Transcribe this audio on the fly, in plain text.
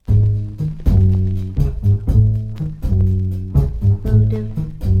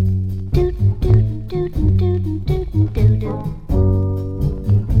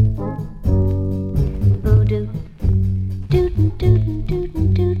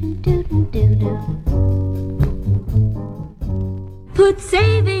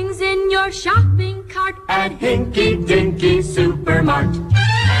at Hinky Dinky Supermart.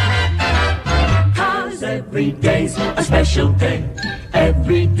 'Cause every day's a special day.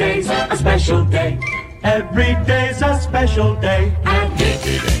 Every day's a special day. Every day's a special day at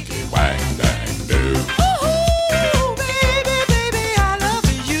Hinky Dinky Wang Dang Doo. Ooh, baby, baby, I love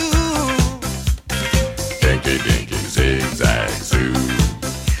you. Hinky Dinky Zigzag Zoo.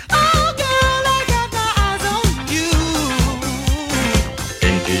 Oh, girl, I got my eyes on you.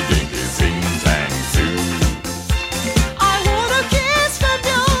 Hinky Dinky Zing Zang Zoo. I want a kiss from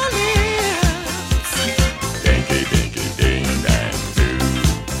your lips. Hinky Dinky Ding Dang Zoo.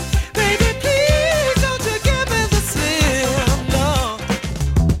 Baby, please don't you give me the slip, no.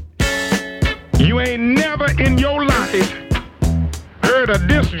 You ain't never in your life heard a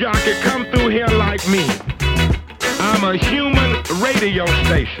disc jockey come through here like me. I'm a human radio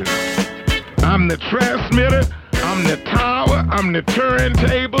station. I'm the transmitter, I'm the tower, I'm the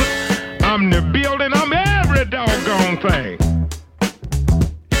turntable, I'm the building, I'm every doggone thing.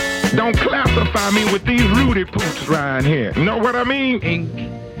 Don't classify me with these Rudy Poots right here. Know what I mean? Ink,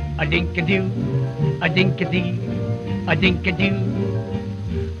 a dink-a-doo, a dink-a-dee, a dink-a-doo.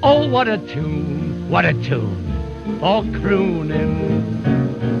 Oh, what a tune, all crooning.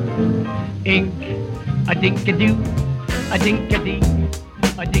 Ink, a dink-a-doo, a dink-a-dee,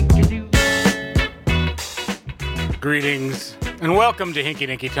 a dink-a-doo. Greetings and welcome to Hinky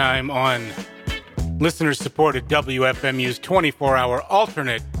Dinky Time on listener-supported WFMU's 24-hour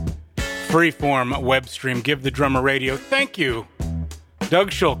alternate freeform web stream, Give the Drummer Radio. Thank you,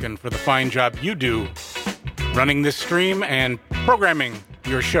 Doug Shulkin, for the fine job you do running this stream and programming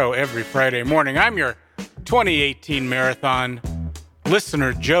your show every Friday morning. I'm your 2018 Marathon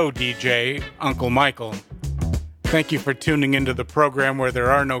listener, Joe DJ, Uncle Michael. Thank you for tuning into the program where there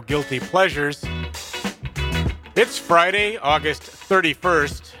are no guilty pleasures. It's Friday, August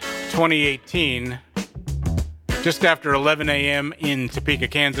 31st, 2018, just after 11 a.m. in Topeka,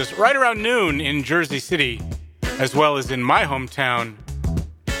 Kansas, right around noon in Jersey City, as well as in my hometown,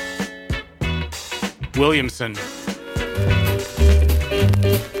 Williamson.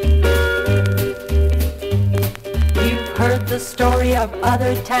 You've heard the story of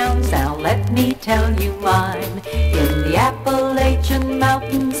other towns, now let me tell you mine. In the Appalachian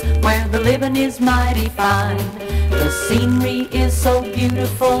Mountains, where the living is mighty fine, the scenery is so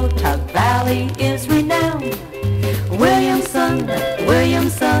beautiful, Tug Valley is renowned. Williamson,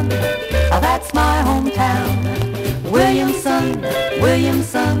 Williamson, that's my hometown. Williamson,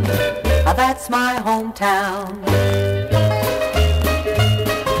 Williamson, that's my hometown.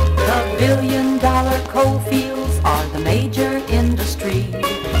 The billion-dollar coal fields are the major industry,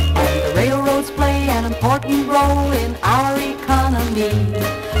 and the railroads play an important role in our economy.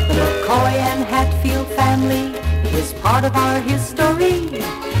 The McCoy and Hatfield family is part of our history.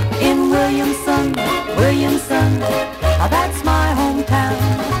 In Williamson, Williamson, that's my hometown.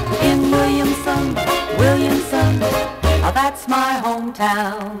 In Williamson, Williamson, that's my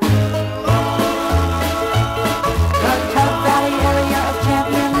hometown. The Tug Valley area of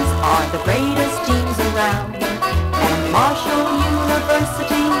champions are the greatest teams around, and Marshall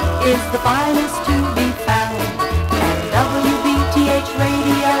University is the finest to be found. And WBTH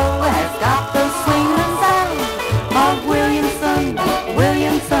radio has got the swing and sound of Williamson,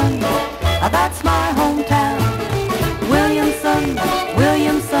 Williamson, that's my hometown. Williamson,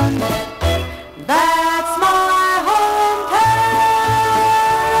 Williamson, that's my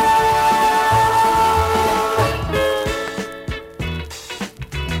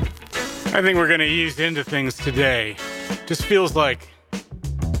I think we're going to ease into things today. Just feels like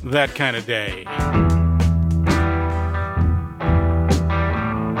that kind of day.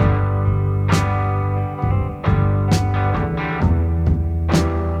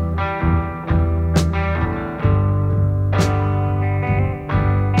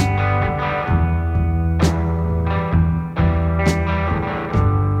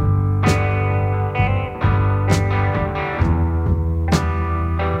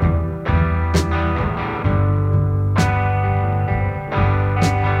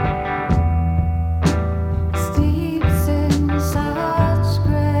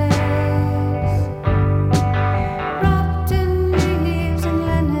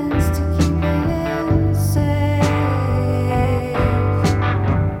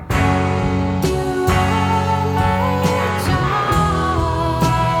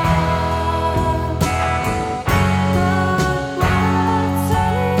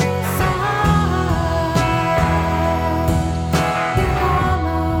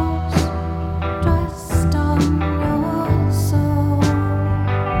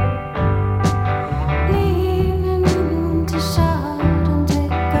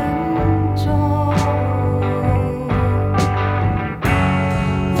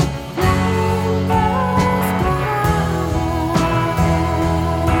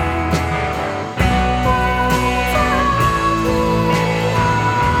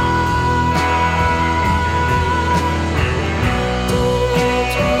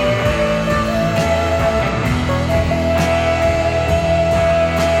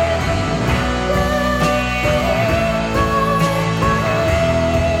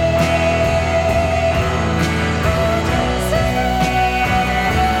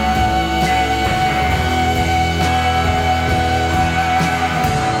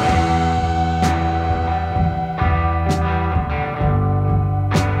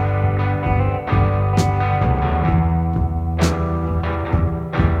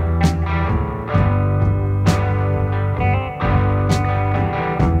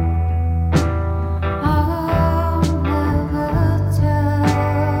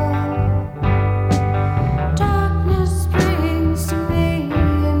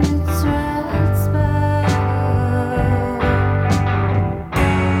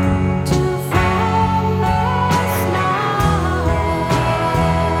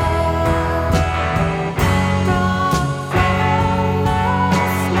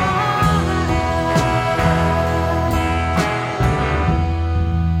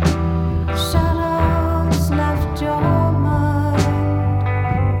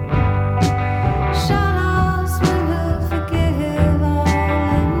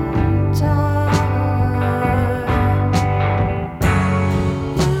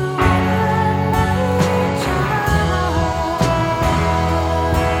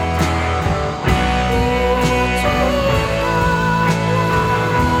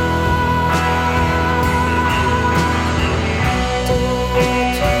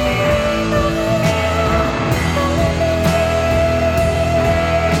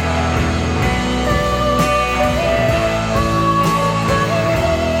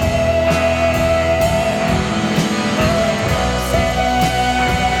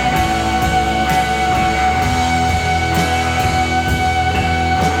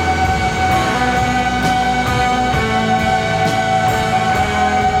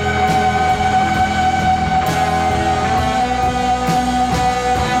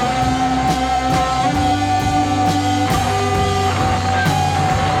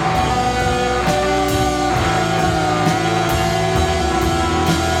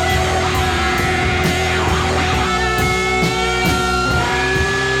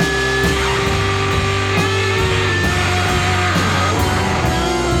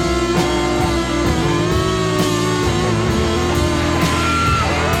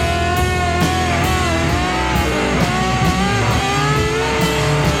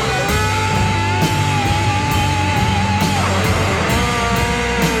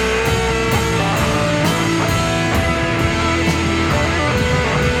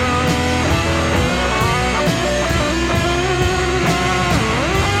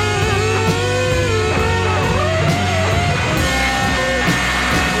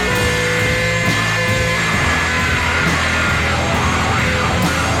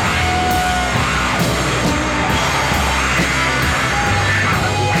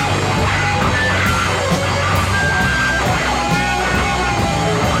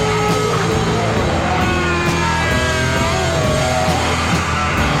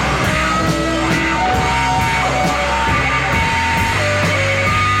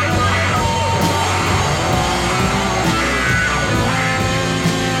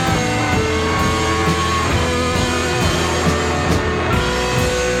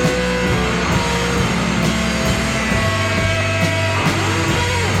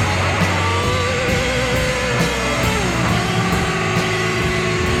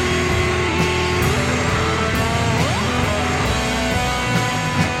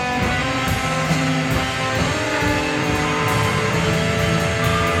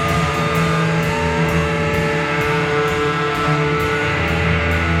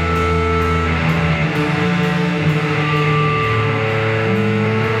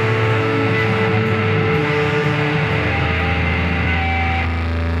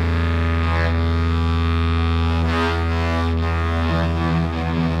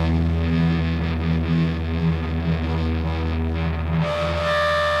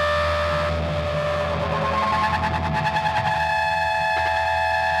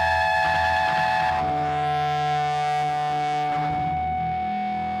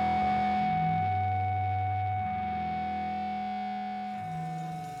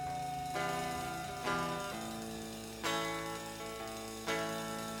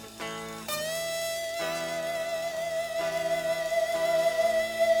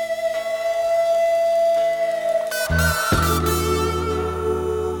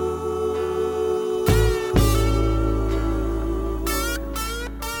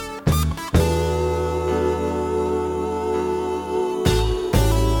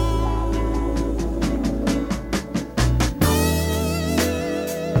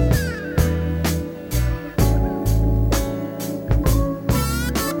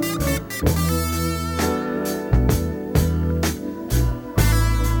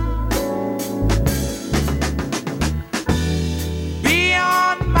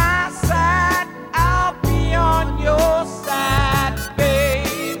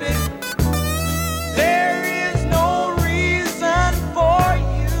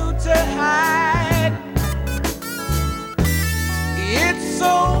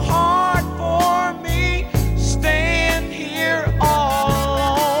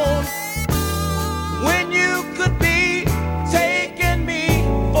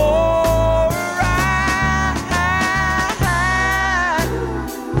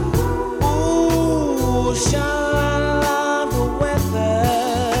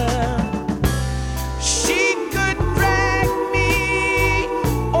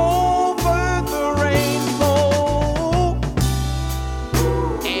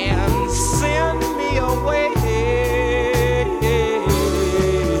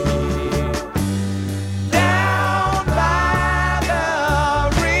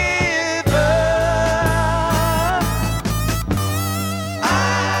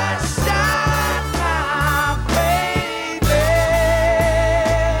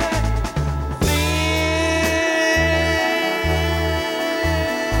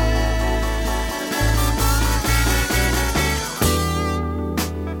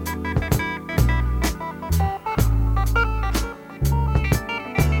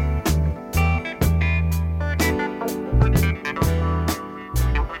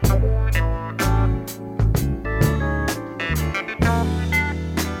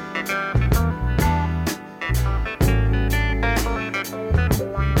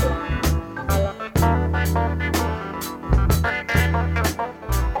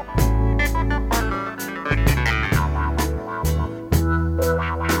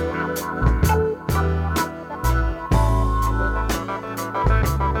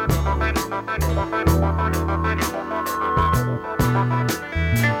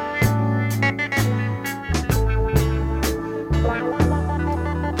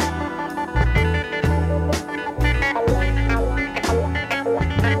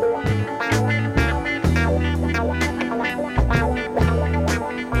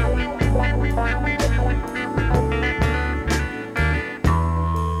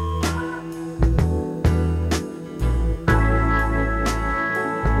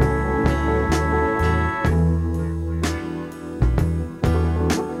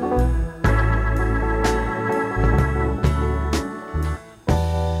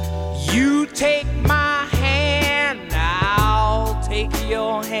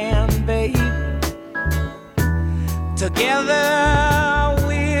 your hand, babe. Together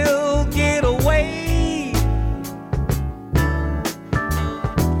we'll get away.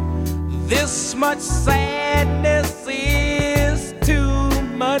 This much sadness is too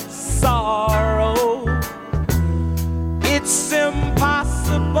much sorrow. It's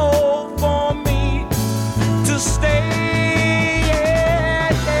impossible for me to stay.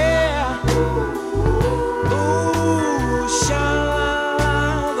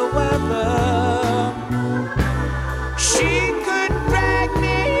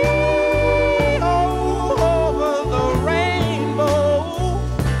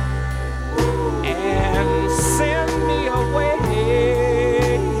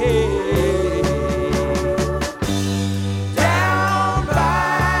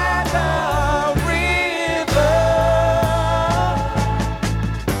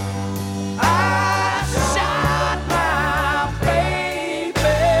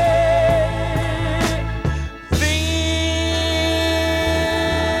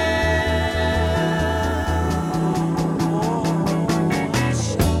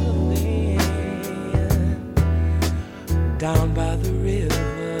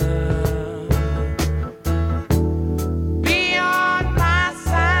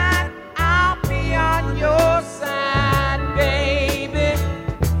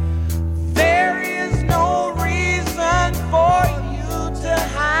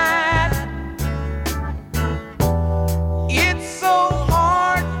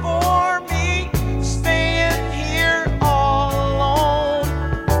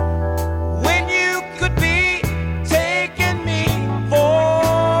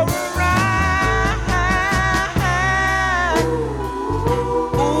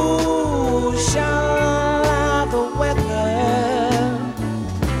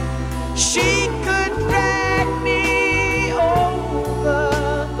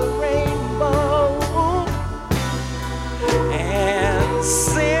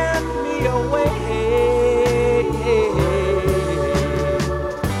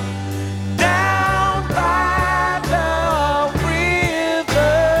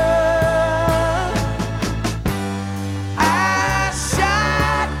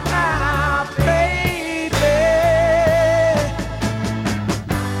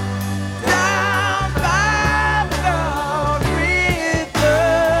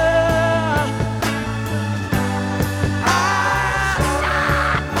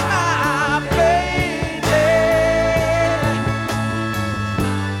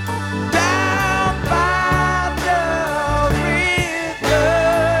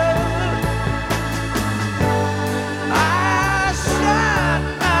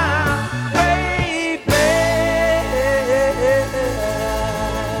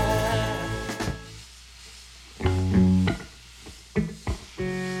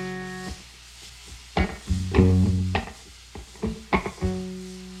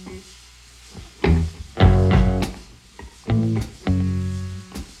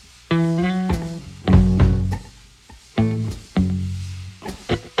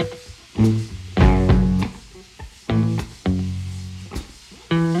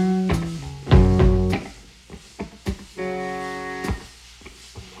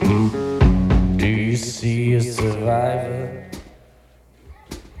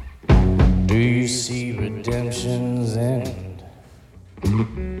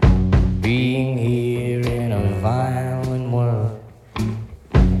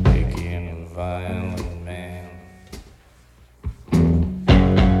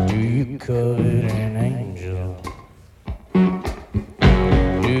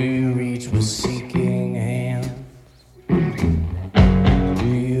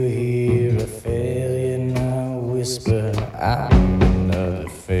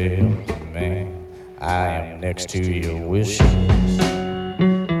 To your wishes.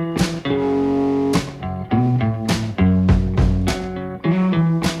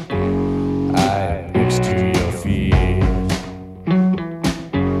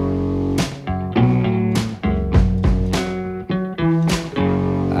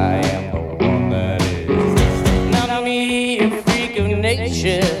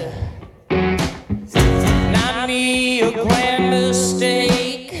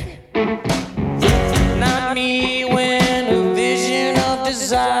 When a vision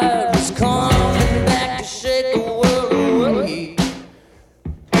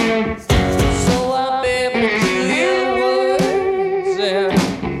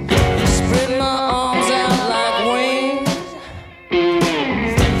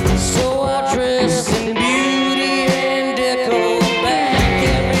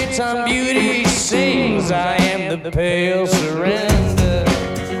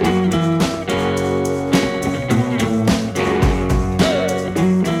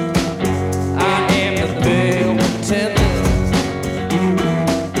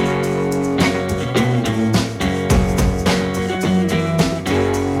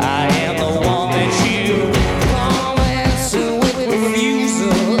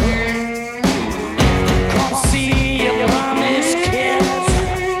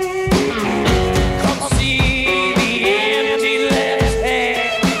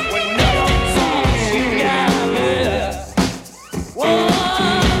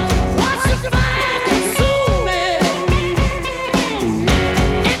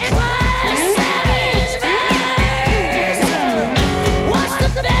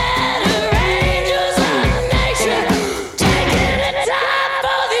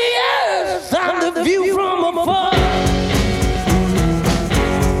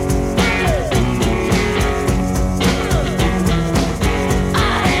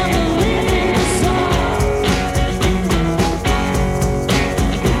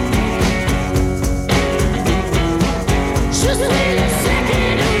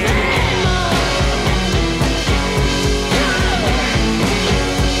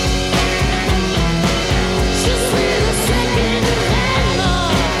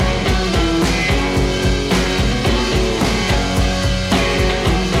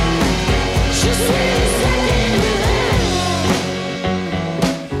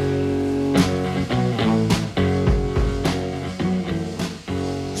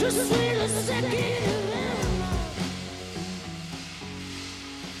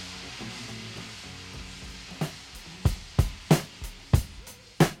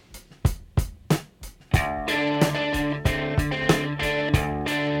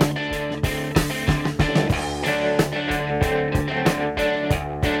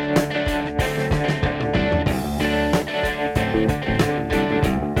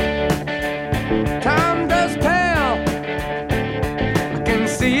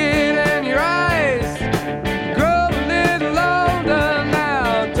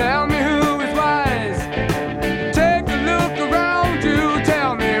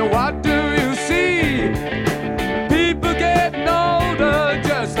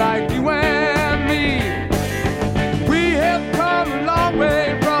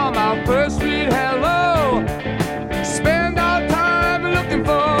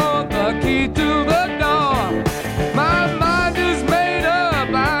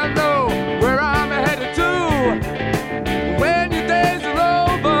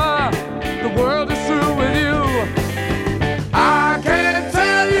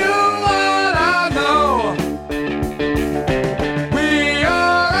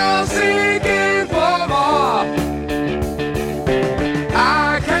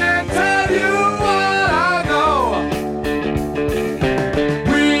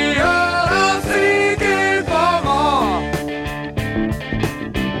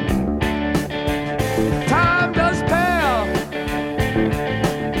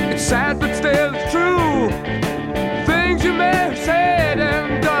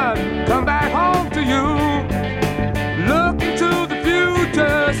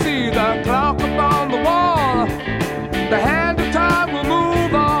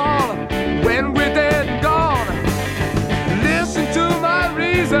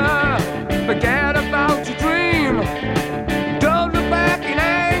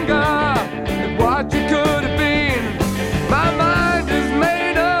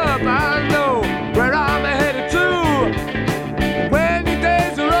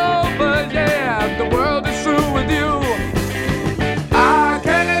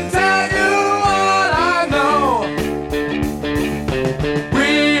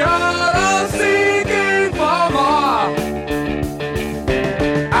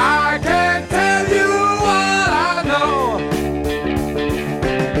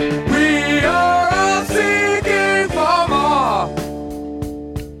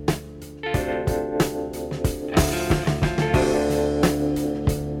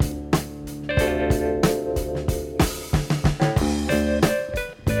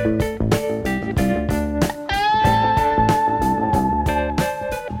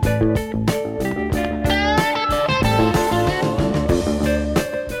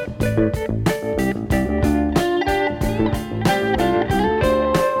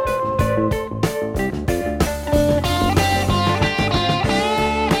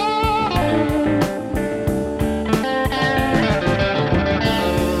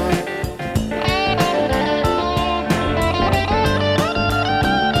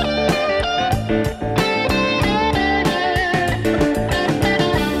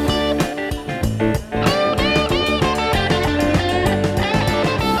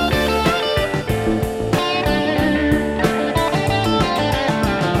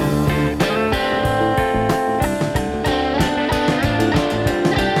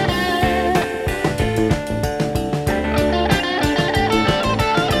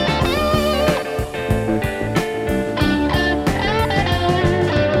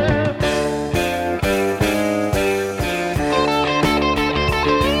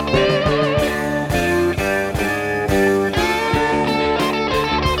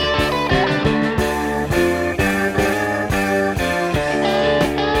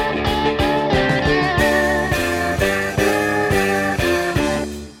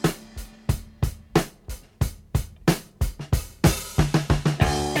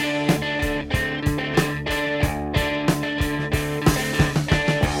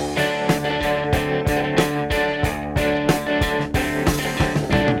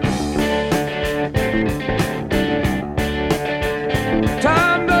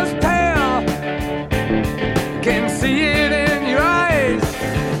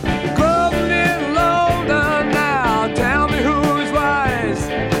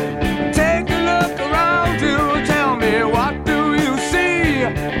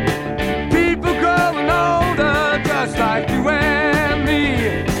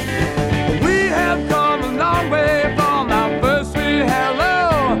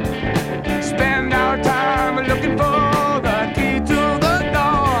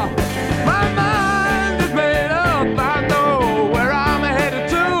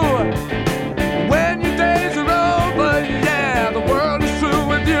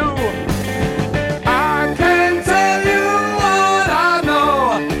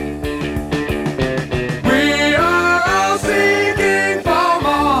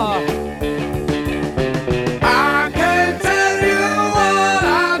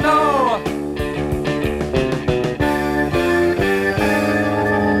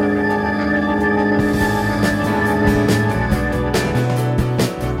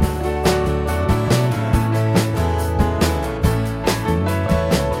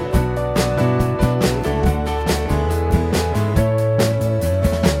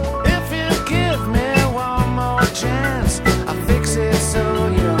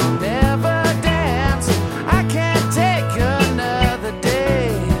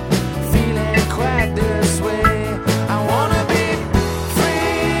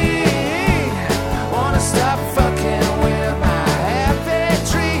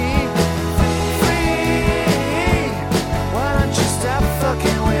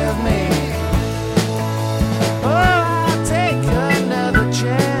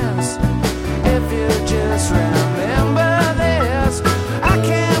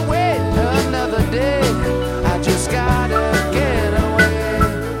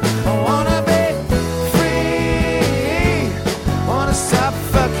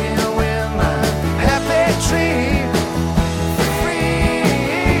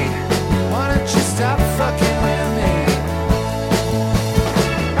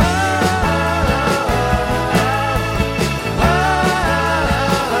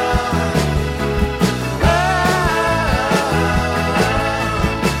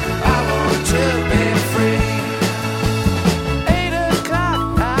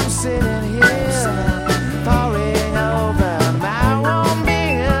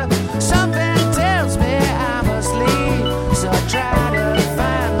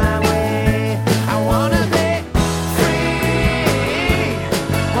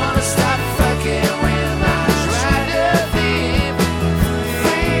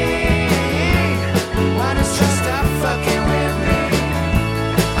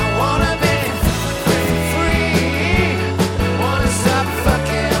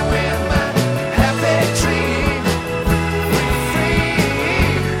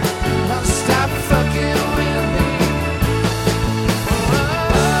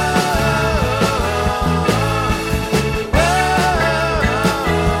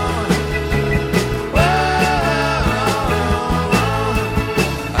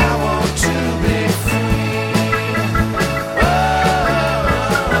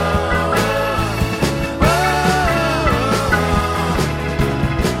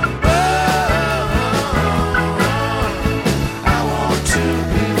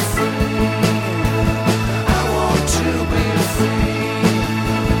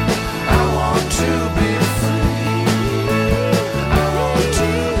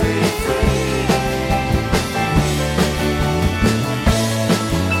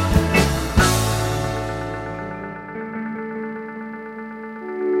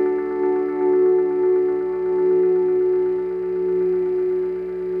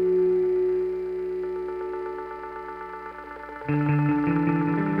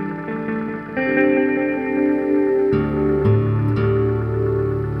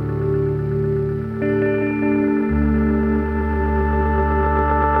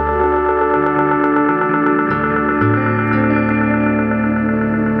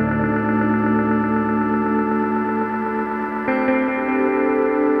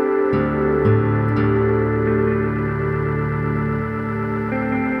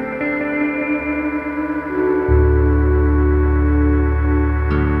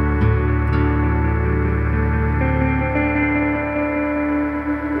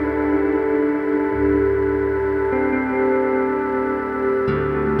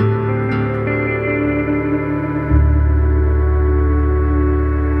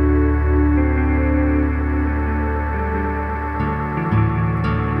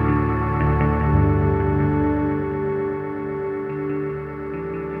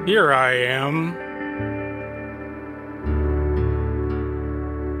Here I am.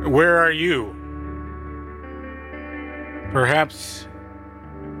 Where are you? Perhaps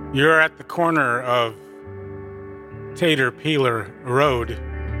you're at the corner of Tater Peeler Road.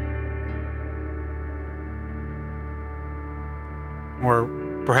 Or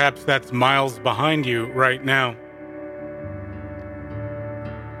perhaps that's miles behind you right now.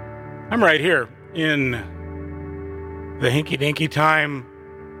 I'm right here in the Hinky Dinky Time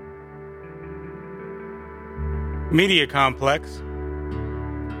Media Complex,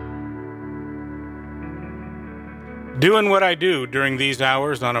 doing what I do during these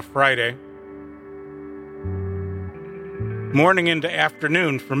hours on a Friday. Morning into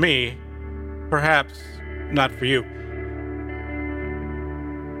afternoon for me, perhaps not for you.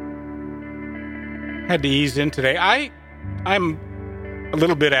 Had to ease in today. I'm a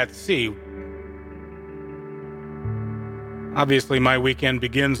little bit at sea. Obviously, my weekend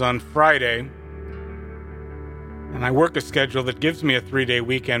begins on Friday, and I work a schedule that gives me a 3-day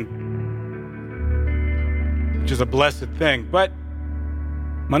weekend, which is a blessed thing. But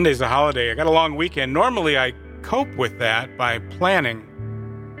Monday's a holiday. I got a long weekend. Normally, I cope with that by planning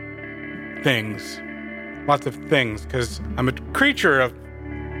things, lots of things, because I'm a creature of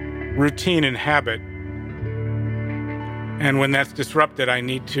routine and habit. And when that's disrupted, I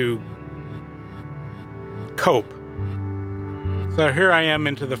need to cope. So here I am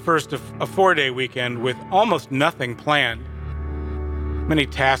into the first of a 4-day weekend with almost nothing planned. Many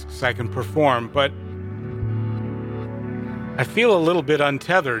tasks I can perform, but I feel a little bit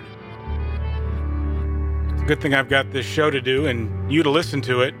untethered. It's a good thing I've got this show to do and you to listen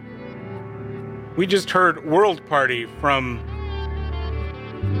to it. We just heard World Party from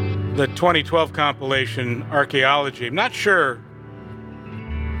the 2012 compilation Arkeology. I'm not sure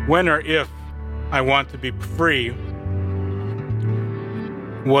when or if I Want to Be Free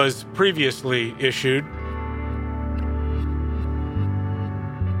was previously issued,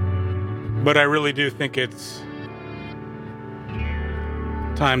 but I really do think it's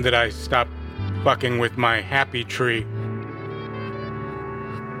time that I stop fucking with my happy tree.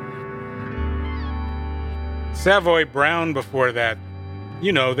 Savoy Brown before that.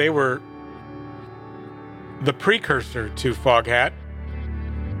 You know, they were the precursor to Foghat.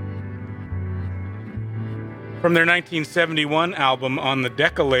 From their 1971 album on the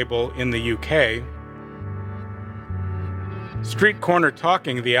Decca label in the UK, Street Corner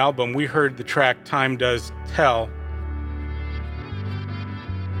Talking, the album, we heard the track Time Does Tell.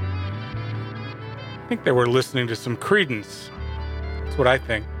 I think they were listening to some Creedence. That's what I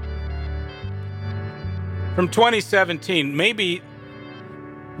think. From 2017, maybe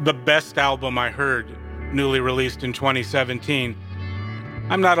the best album I heard, newly released in 2017.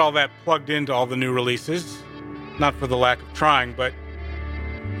 I'm not all that plugged into all the new releases, not for the lack of trying, but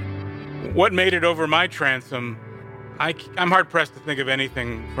what made it over my transom, I'm hard-pressed to think of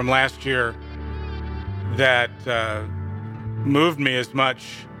anything from last year that moved me as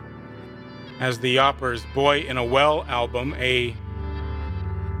much as the Yawpers' Boy in a Well album,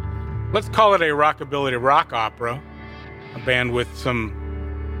 let's call it a rockabilly rock opera, a band with some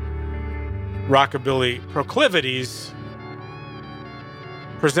rockabilly proclivities,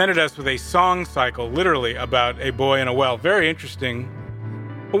 presented us with a song cycle, literally, about a boy in a well. Very interesting.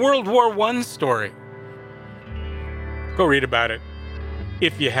 A World War I story. Go read about it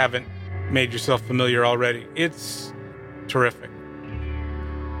if you haven't made yourself familiar already. It's terrific.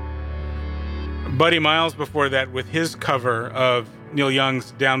 Buddy Miles before that with his cover of Neil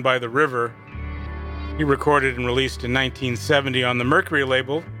Young's Down by the River. He recorded and released in 1970 on the Mercury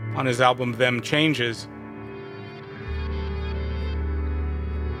label on his album Them Changes.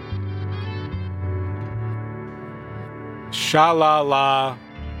 Sha-la-la,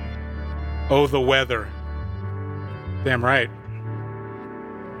 oh the weather. Damn right.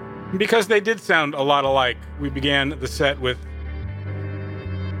 Because they did sound a lot alike, we began the set with,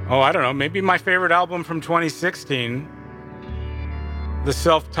 I don't know, maybe my favorite album from 2016, the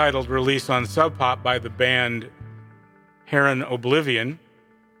self-titled release on Sub Pop by the band Heron Oblivion.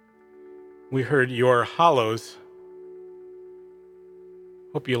 We heard Your Hollows.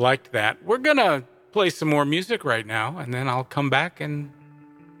 Hope you liked that. We're gonna play some more music right now, and then I'll come back and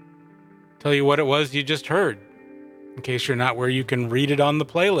tell you what it was you just heard, in case you're not where you can read it on the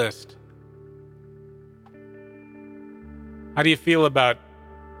playlist. How do you feel about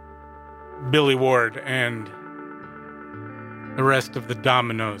Billy Ward and the rest of the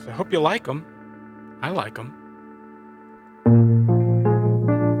Dominoes? I hope you like them. I like them.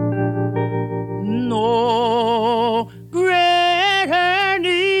 No greater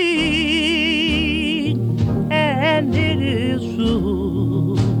need, and it is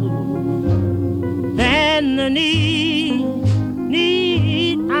true.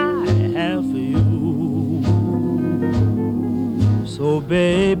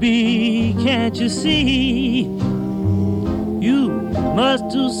 baby, can't you see? You must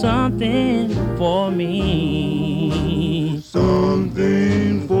do something for me.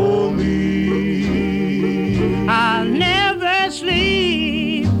 Something for me. I'll never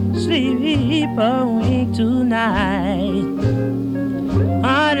sleep a wink tonight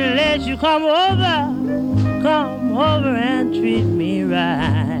unless you come over and treat me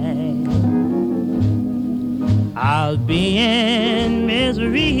right. I'll be in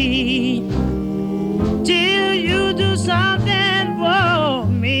misery till you do something for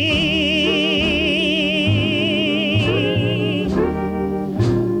me.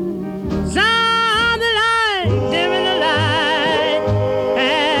 Something like dimming the light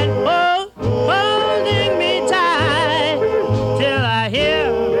and holding me tight till I hear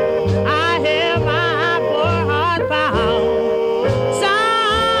my poor heart pound.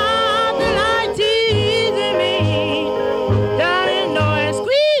 Something like teasing me, darling, no, and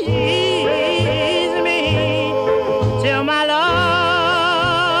squeeze me till my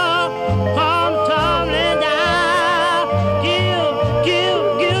love come tumbling down.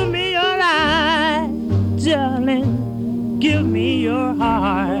 Give me your life, darling, give me your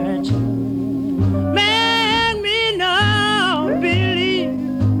heart. Make me know, believe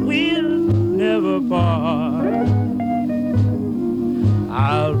we'll never part.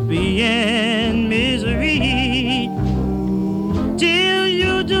 I'll be in misery till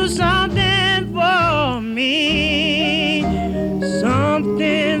you do something for me.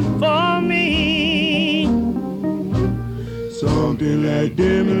 Something for me. Something like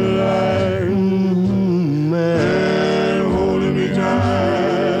dim in the light, man, holding me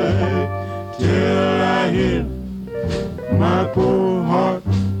tight till I hear my poor heart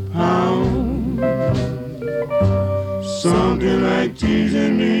pound. Something like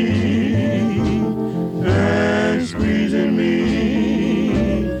teasing me and squeezing me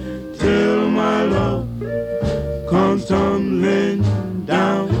till my love comes tumbling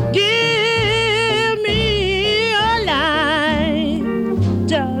down. Give me your life,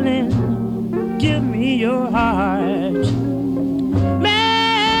 darling, give me your heart.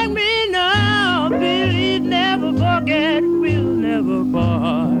 Make me know, believe, never forget, we'll never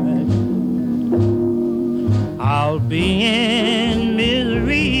part. I'll be in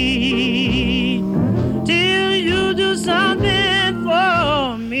misery till you do something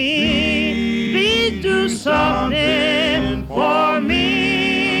for me. Please do something for me.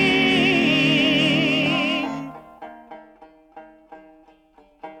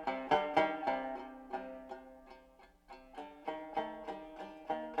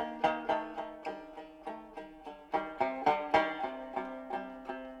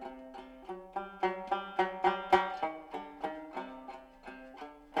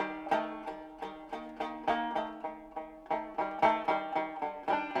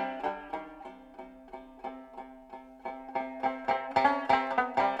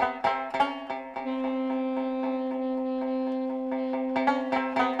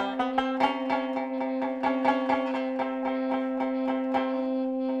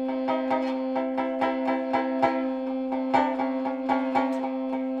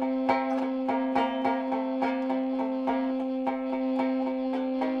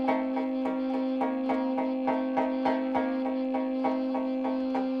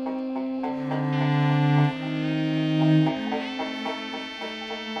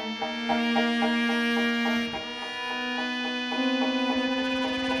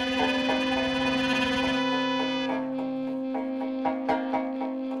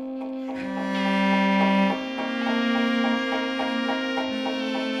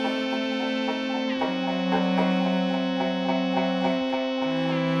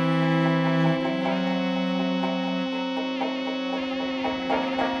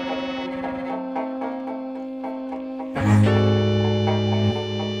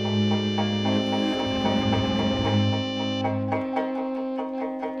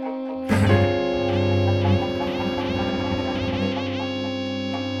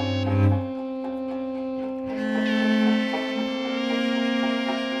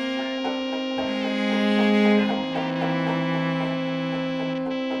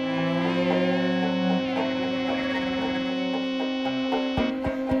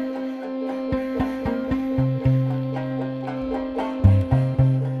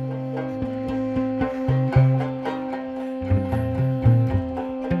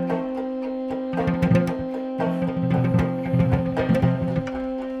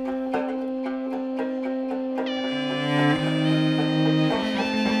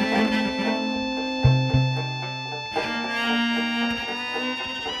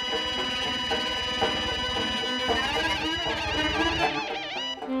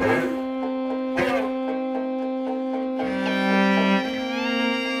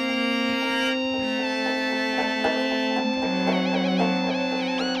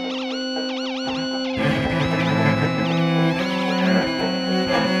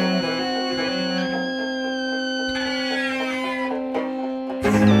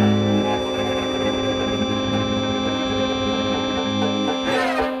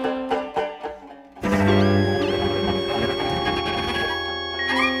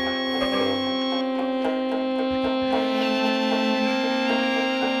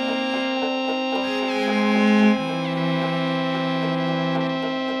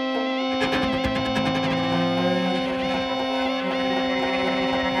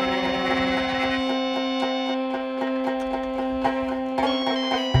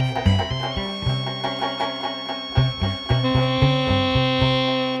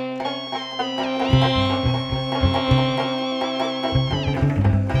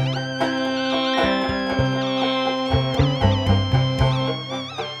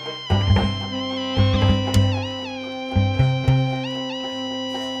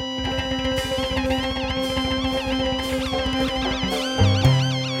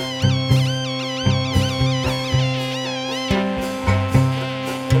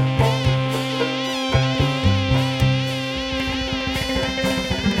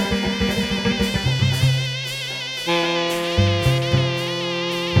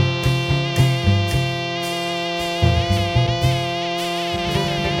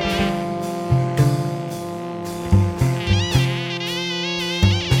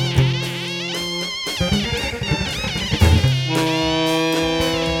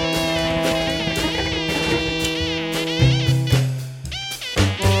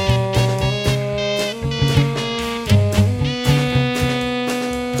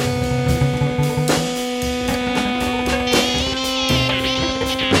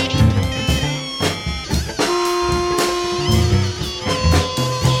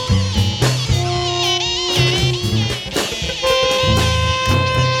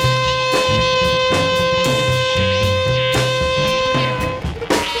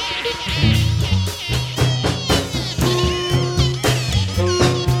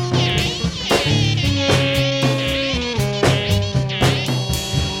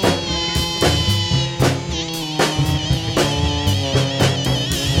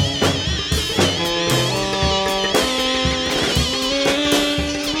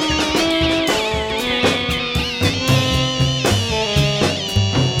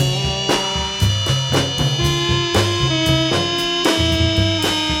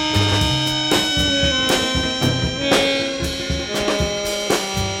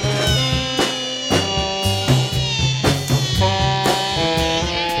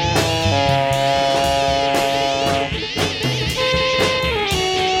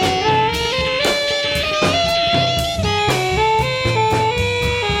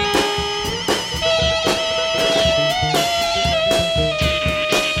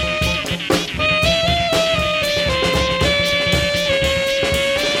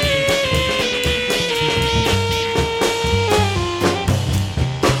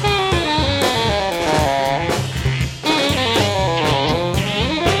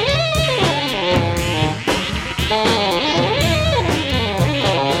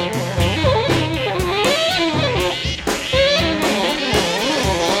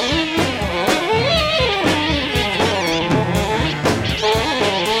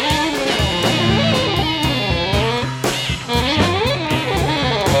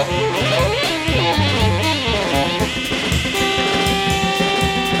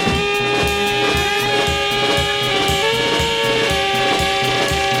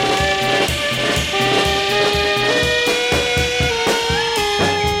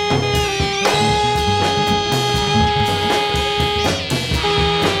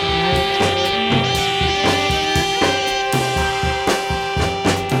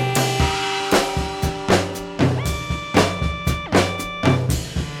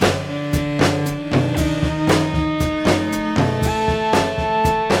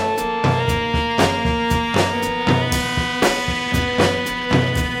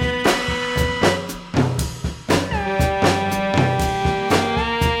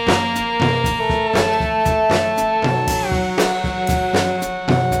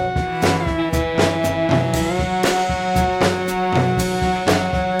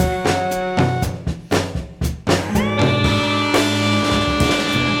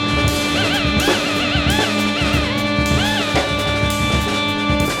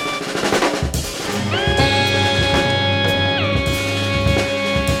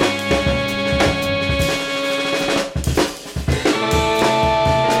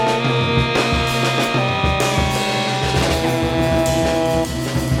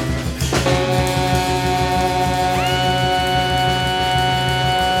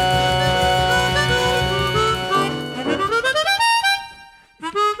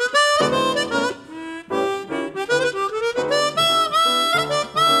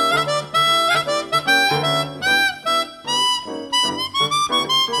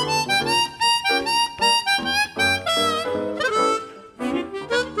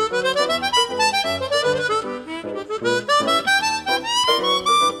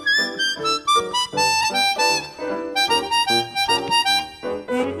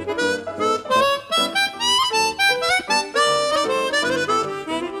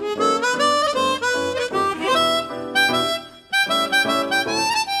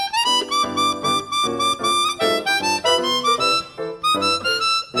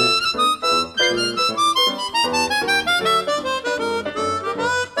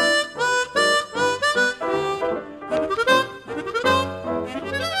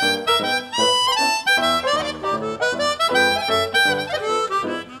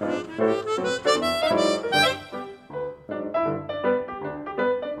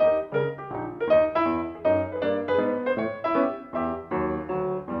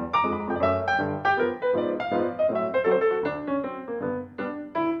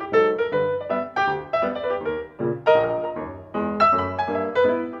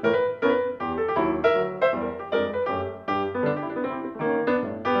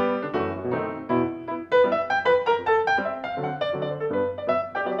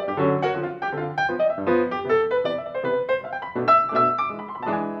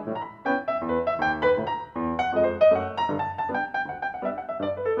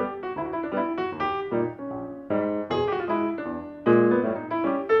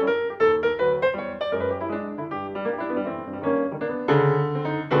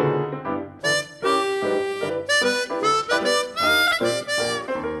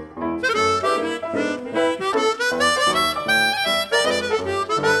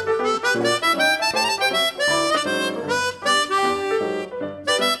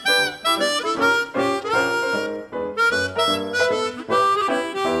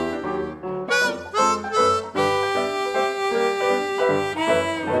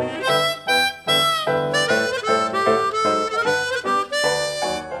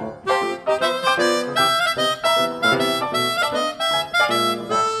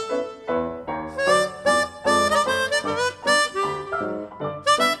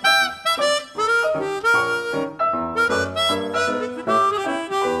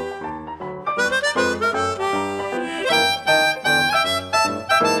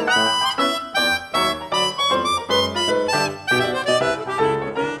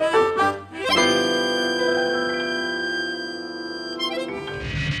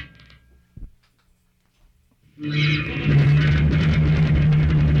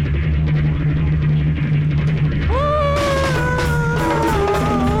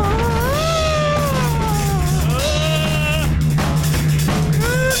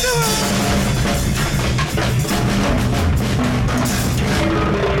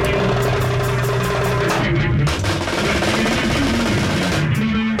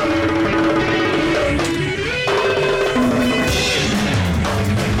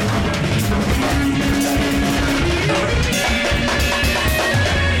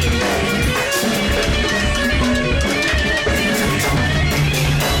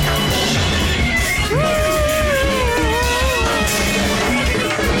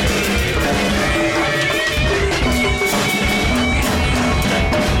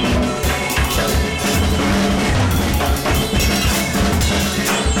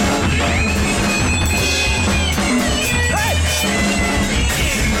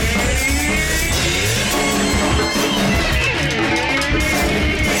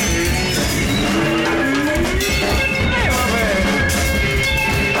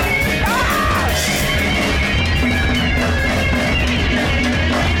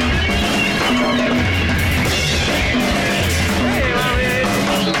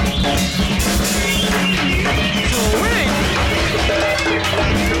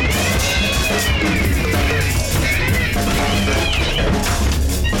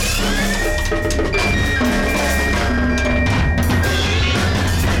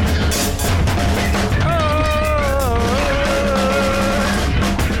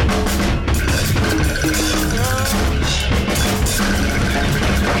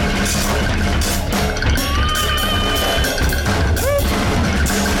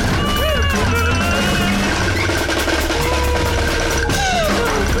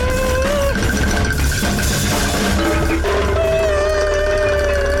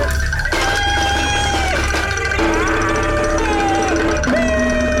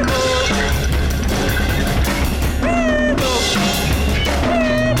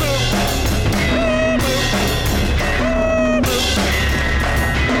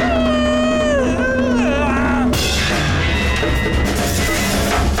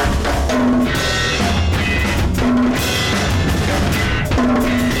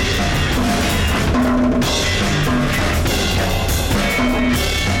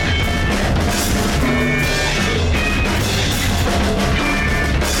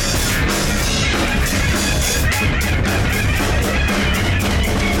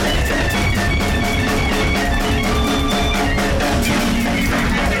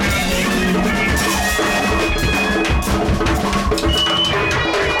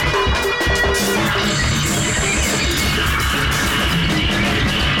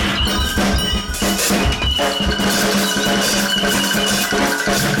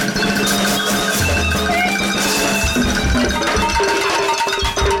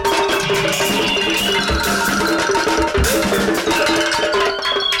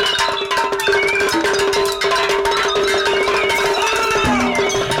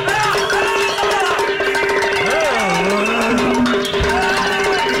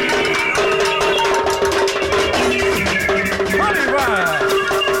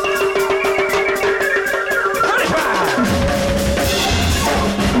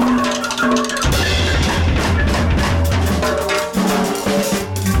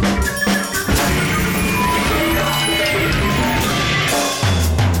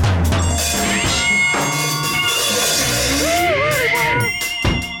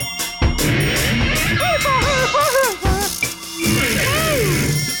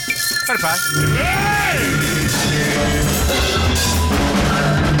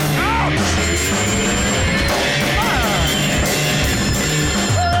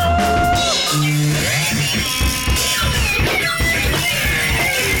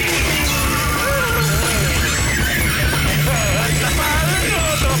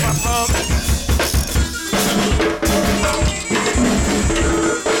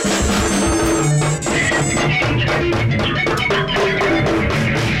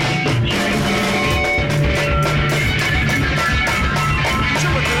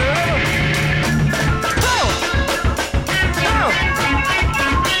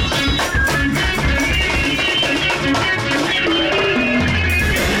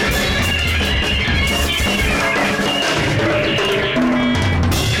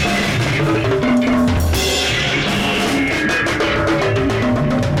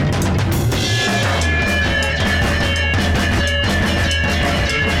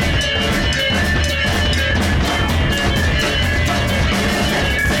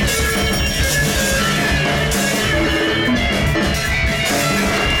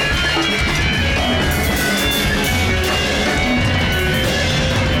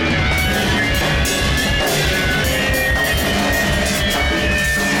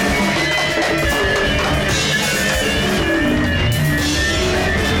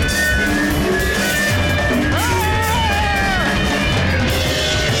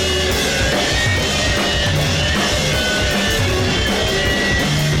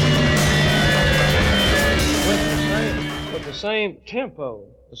 same tempo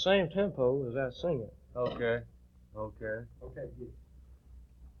as I sing it. Okay.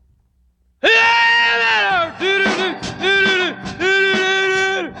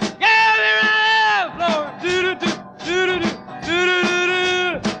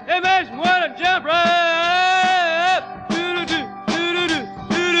 It makes me wanna jump right up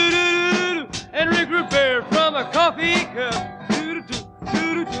and regroup there from a coffee cup.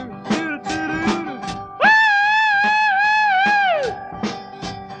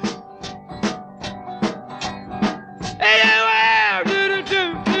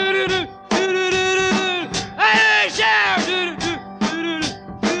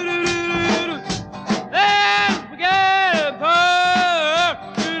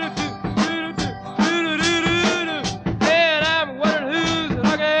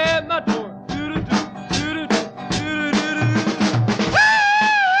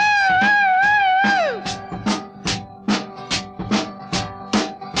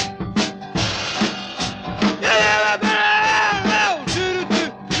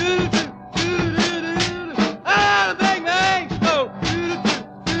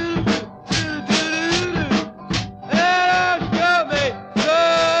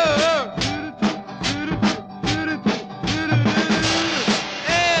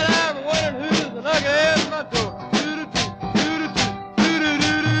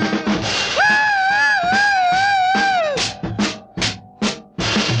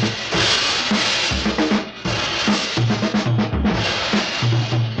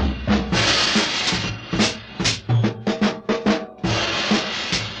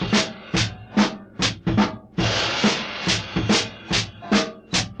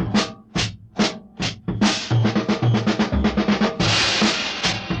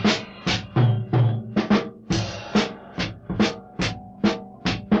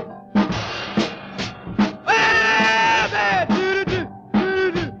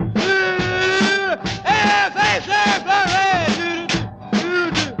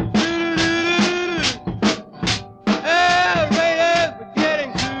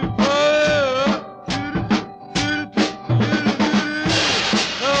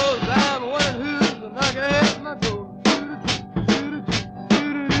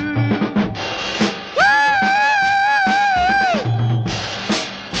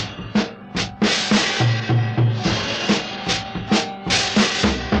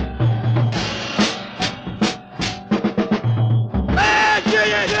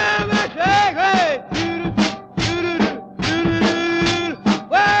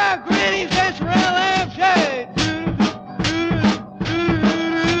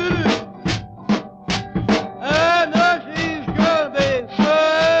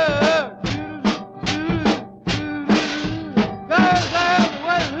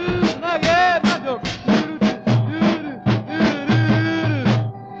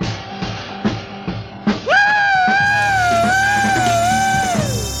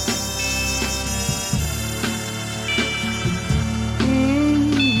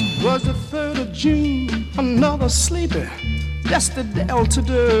 Another sleepy, just the devil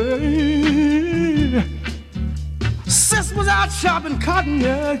today. Sis was out chopping cotton,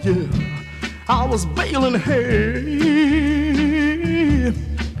 yeah. I was baling hay.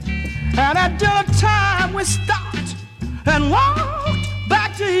 And at dinner time we stopped and walked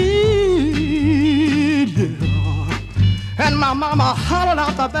back to eat, yeah. And my mama hollered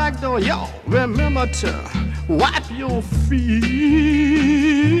out the back door, y'all remember to wipe your feet.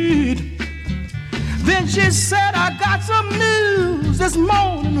 Then she said, I got some news this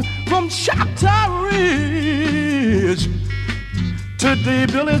morning from Choctaw Ridge. Today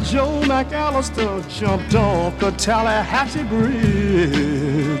Billy Joe McAllister jumped off the Tallahatchie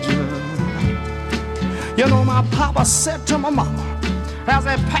Bridge. You know, my papa said to my mama as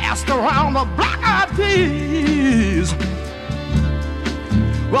they passed around the black-eyed peas,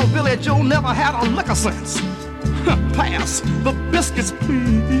 well, Billy Joe never had a lick of sense. Pass the biscuits,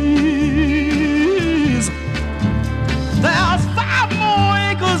 please. There's 5 more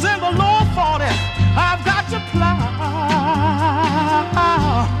acres in the lower 40 I've got to plow.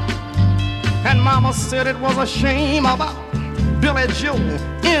 And Mama said it was a shame about Billy Joe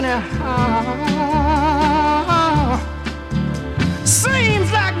anyhow.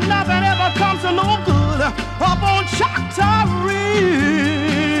 Seems like nothing ever comes to no good up on Choctaw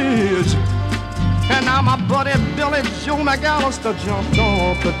Ridge. And now my buddy Billy Joe McAllister jumped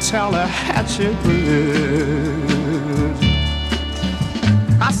off the Tallahatchie Bridge.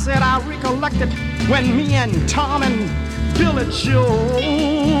 I said I recollected when me and Tom and Billy Joe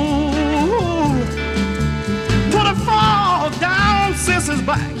put a fall down Sis's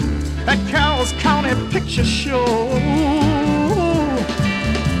back at Carroll's County Picture Show.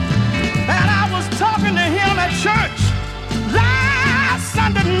 And I was talking to him at church last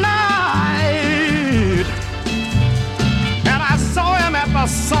Sunday night. And I saw him at the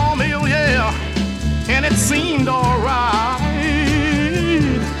sawmill, yeah, and it seemed alright.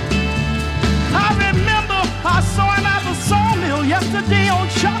 I remember I saw him at the sawmill yesterday on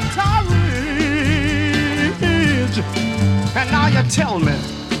Choctaw Ridge. And now you tell me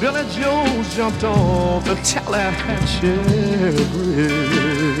Billy Joe jumped off the Tallahatchie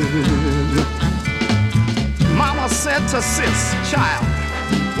Bridge. Mama said to sis, child,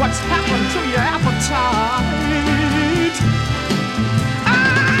 what's happened to your appetite?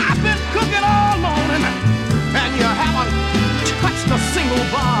 I've been cooking all morning and you haven't touched a single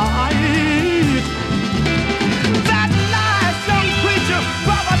bite. That nice young preacher,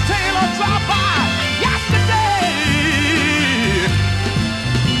 Brother Taylor, dropped by yesterday.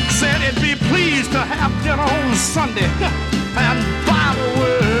 Said he'd be pleased to have dinner on Sunday. And by the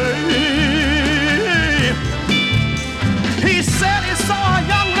way, he said he saw a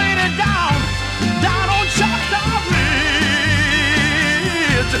young lady down on Choctaw Ridge.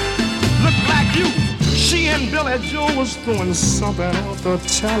 Looked like you. She and Billy Joe was throwing something off the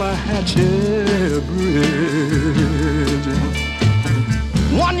Tallahatchie Bridge.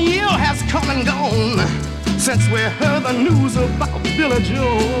 1 year has come and gone since we heard the news about Billy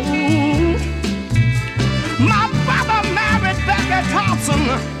Joe. My brother married Becky Thompson.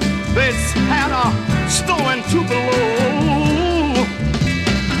 They had a store in Tupelo.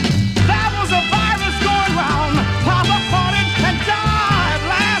 There was a virus going round. Papa caught it and died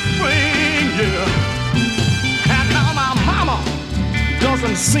last spring, yeah. And now my mama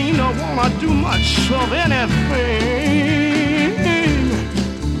doesn't seem to want to do much of anything.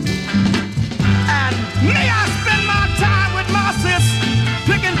 And me, I spend my time with my sis,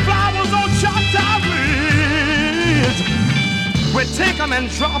 picking flowers on Choctaw Ridge. We take them and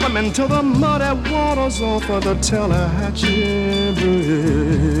drop them into the muddy waters off of the Tallahatchie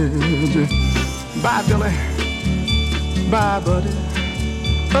Bridge. Bye, Billy. Bye, buddy.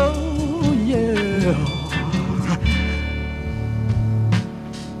 Oh, yeah.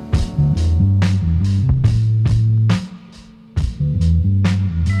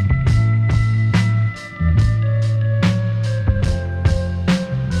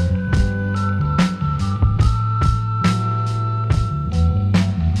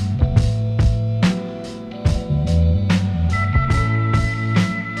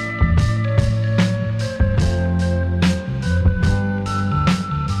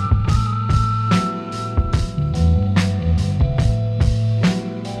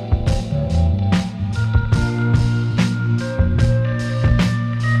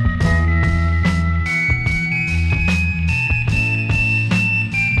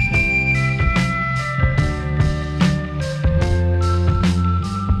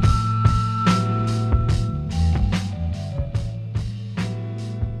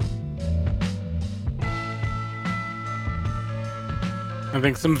 I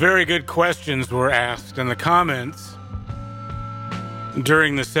think some very good questions were asked in the comments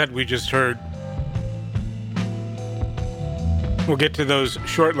during the set we just heard. We'll get to those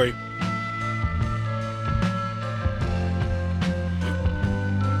shortly.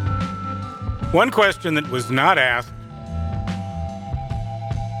 One question that was not asked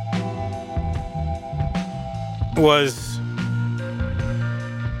was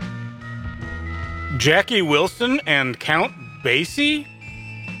Jackie Wilson and Count Basie?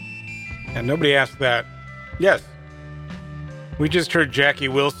 And nobody asked that. Yes. We just heard Jackie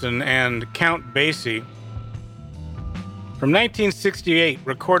Wilson and Count Basie from 1968,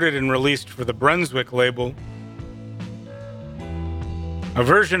 recorded and released for the Brunswick label. A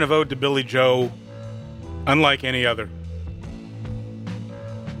version of Ode to Billy Joe, unlike any other.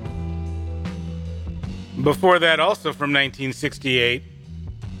 Before that, also from 1968,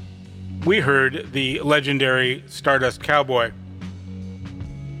 we heard the legendary Stardust Cowboy.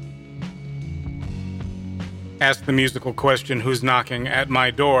 Ask the musical question, who's knocking at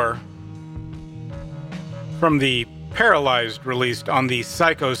my door? From the Paralyzed, released on the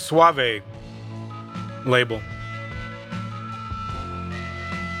Psycho-Suave label.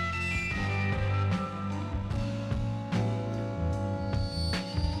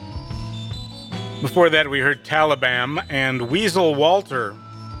 Before that, we heard Talibam and Weasel Walter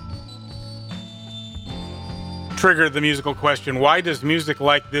trigger the musical question, why does music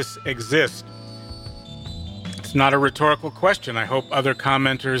like this exist? It's not a rhetorical question. I hope other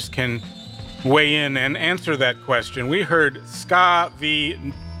commenters can weigh in and answer that question. We heard Ska v.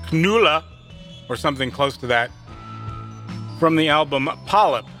 Knulla, or something close to that, from the album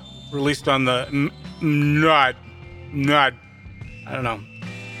Polyp, released on the not, I don't know.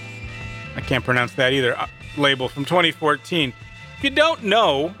 I can't pronounce that either. Label from 2014. If you don't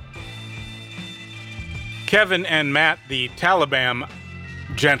know, Kevin and Matt, the Talibam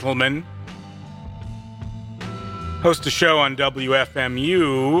gentlemen, host a show on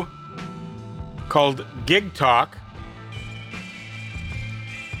WFMU called Gig Talk.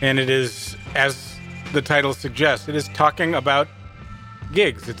 And it is, as the title suggests, it is talking about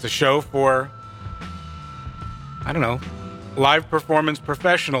gigs. It's a show for, I don't know, live performance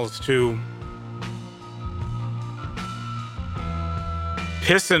professionals to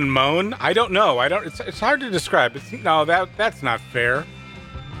piss and moan. I don't know. It's hard to describe. That's not fair.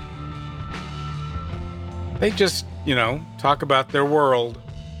 They just, talk about their world.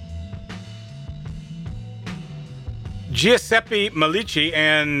 Giuseppe Milici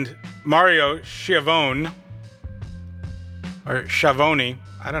and Mario Schiavone, or Schiavone,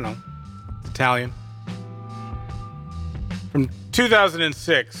 I don't know, it's Italian, from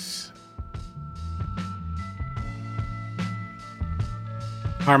 2006,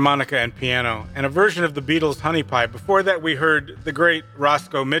 harmonica and piano, and a version of the Beatles' Honey Pie. Before that, we heard the great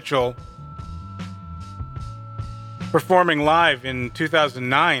Roscoe Mitchell performing live in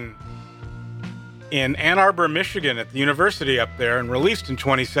 2009 in Ann Arbor, Michigan, at the university up there, and released in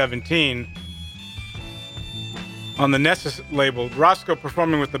 2017 on the Nessa label. Roscoe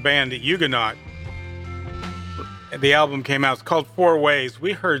performing with the band Yuganaut. The album came out. It's called Four Ways.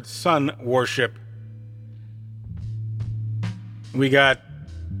 We heard Sun Warship. We got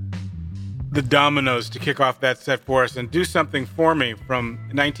the Dominoes to kick off that set for us, and Do Something For Me from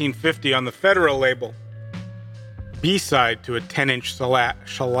 1950 on the Federal label. B-side to a 10-inch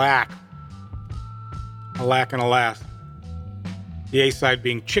shellac. Alack and alas. The A-side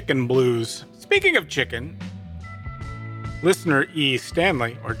being Chicken Blues. Speaking of chicken, listener E.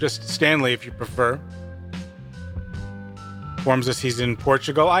 Stanley, or just Stanley if you prefer, informs us he's in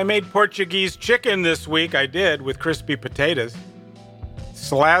Portugal. I made Portuguese chicken this week. I did, with crispy potatoes,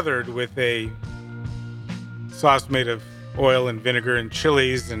 slathered with a sauce made of oil and vinegar and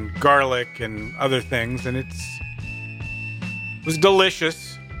chilies and garlic and other things, and it was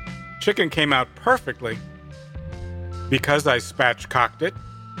delicious. Chicken came out perfectly because I spatchcocked it.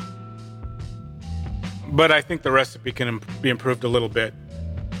 But I think the recipe can be improved a little bit.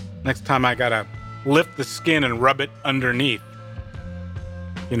 Next time I gotta lift the skin and rub it underneath.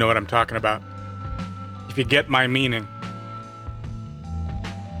 You know what I'm talking about. If you get my meaning.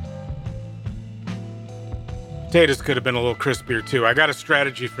 Potatoes could have been a little crispier too. I got a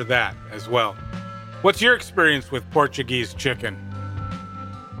strategy for that as well. What's your experience with Portuguese chicken?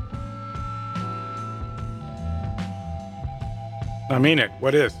 I mean it.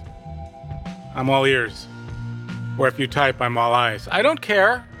 What is? I'm all ears. Or if you type, I'm all eyes. I don't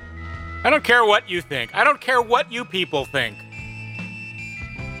care. I don't care what you think. I don't care what you people think.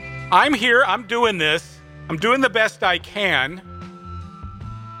 I'm here. I'm doing this. I'm doing the best I can.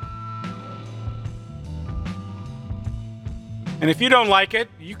 And if you don't like it,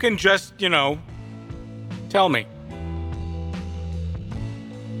 you can just, tell me.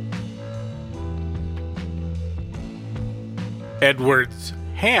 Edward's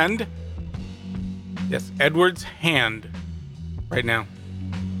hand. Yes, Edward's hand. Right now.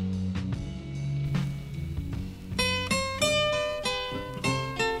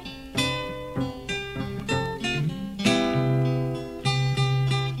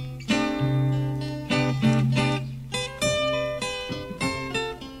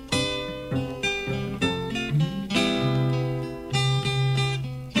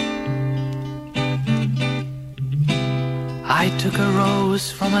 I took a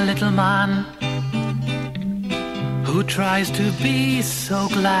rose from a little man who tries to be so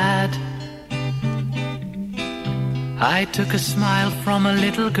glad. I took a smile from a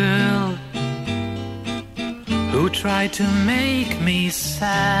little girl who tried to make me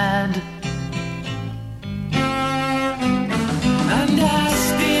sad. And I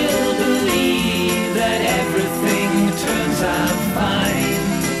still believe that everything turns out fine.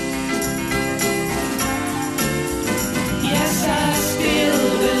 Yes, I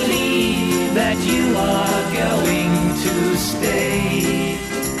still believe that you are going to stay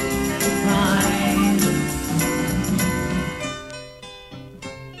mine.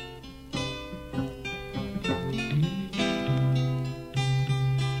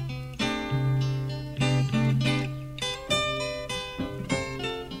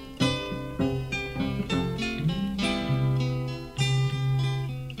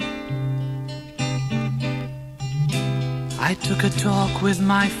 I took a talk with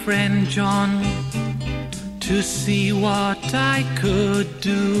my friend John to see what I could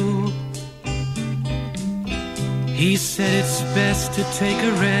do. He said it's best to take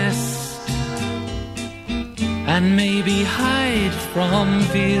a rest and maybe hide from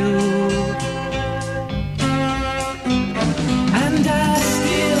view. And I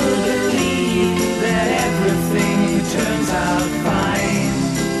still believe that everything turns out fine.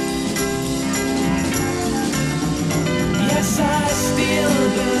 Yes, I still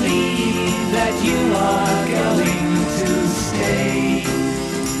believe that you are going to stay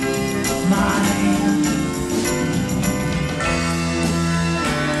mine.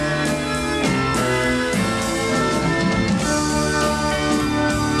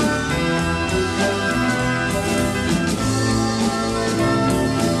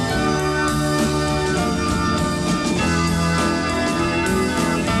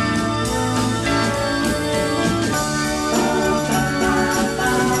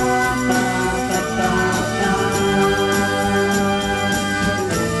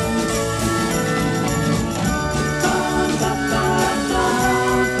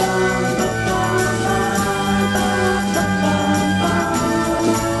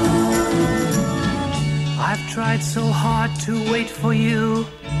 Tried so hard to wait for you.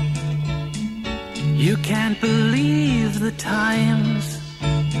 You can't believe the times.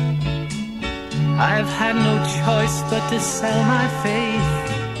 I've had no choice but to sell my faith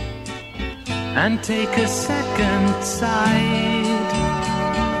and take a second side.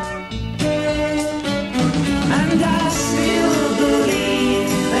 And I still believe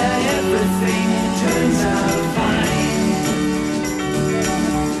that everything turns out fine.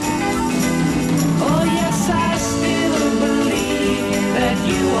 Oh yes, I still believe that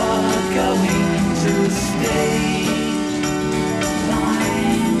you are going to stay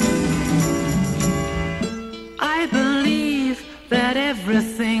mine. I believe that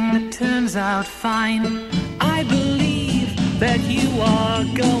everything turns out fine. I believe that you are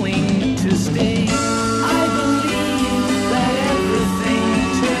going to stay. I believe that everything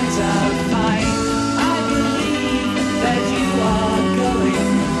turns out fine. I believe that you are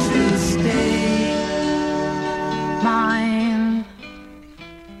going to stay mine.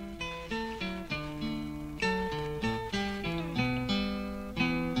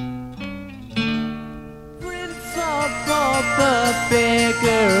 Prince of Pauper,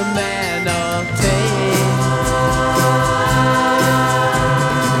 beggar, man of taste.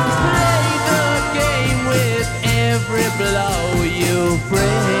 Play the game with every blow you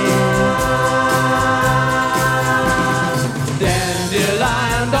bring.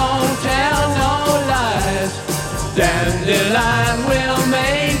 Dandelion, don't tell no lies. Dandelion will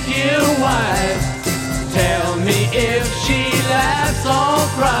make you wise. Tell me if she laughs or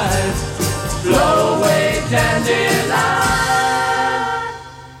cries. Blow away, dandelion.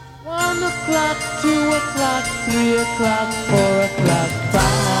 1 o'clock, 2 o'clock, 3 o'clock, 4 o'clock, 5.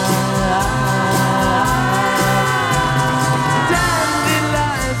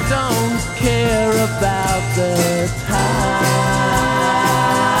 Dandelions don't care about the time.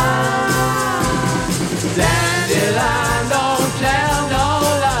 Dandelion don't tell no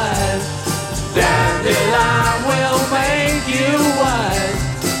lies. Dandelion will make you wise.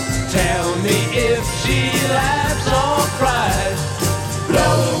 Tell me if she laughs or cries.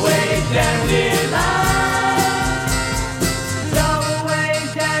 Blow away, dandelion. Blow away,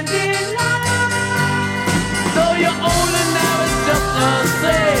 dandelion. Though you're older now, it's just the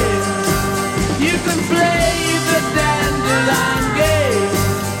same. You can play the dandelion game.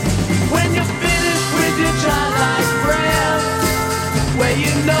 When you're finished with your childlike breath, where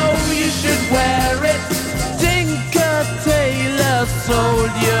you know you should wear it. Tinker Tailor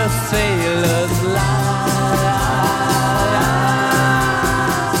sold your sailor's life.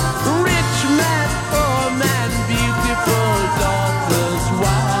 Rich man, poor man, beautiful daughter's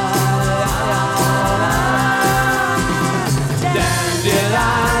wife.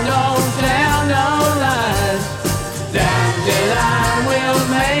 Dandelion don't tell no lies. Dandelion will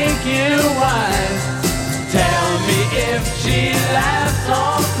make you wise. Tell me if she laughs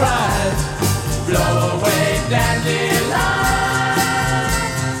or cries. Blow away, dandelion.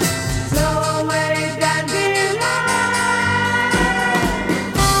 Blow away, dandelion.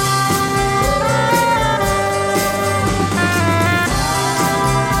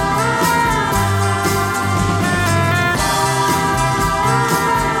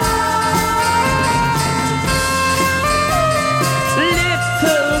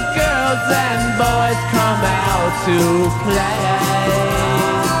 Little girls and boys come out to play.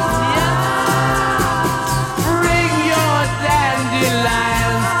 Bring your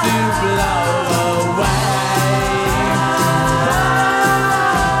dandelions to blow away.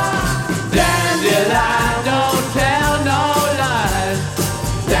 Dandelion don't tell no lies.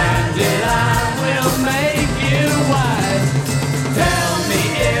 Dandelion will make you wise.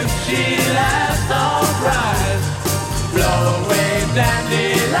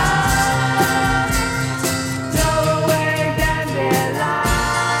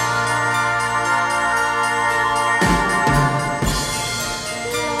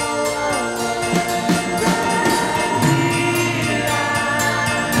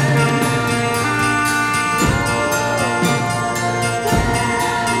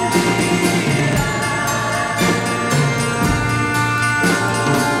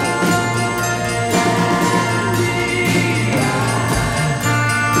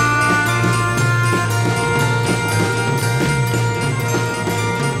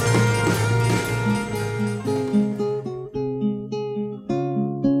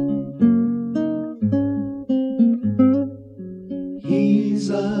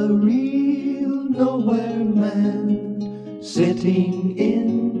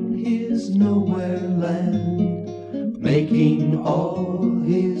 making all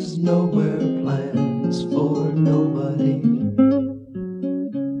his nowhere plans for nobody.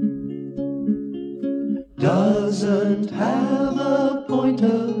 Doesn't have a point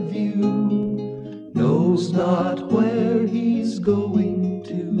of view, knows not where he's going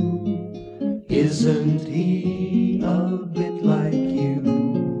to. Isn't he a bit like you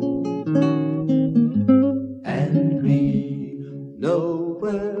and me?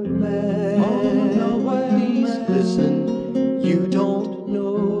 Nowhere man, oh, nowhere please man. Listen, you don't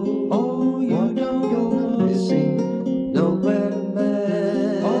know, oh, you don't know, missing. Nowhere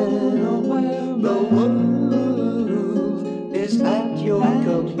man, oh, nowhere man. The world is at your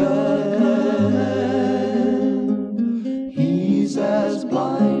command. He's as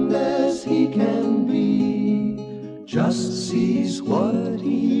blind as he can be, just sees what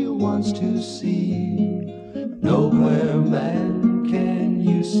he wants to see. Nowhere man, can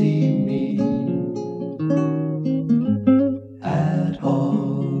you see me at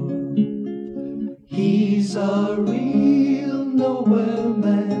all? He's a real nowhere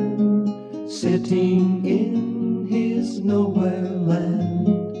man, sitting in his nowhere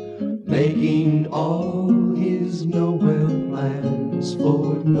land, making all his nowhere plans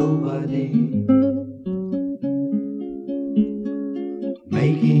for nobody.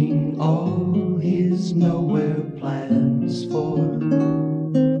 Making all his nowhere plans for.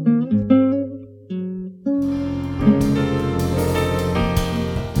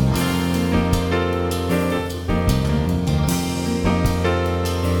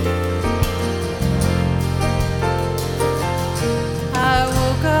 I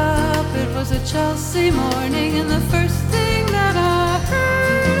woke up, it was a Chelsea morning, and the first thing that I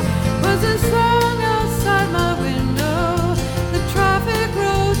heard was a song outside my window. The traffic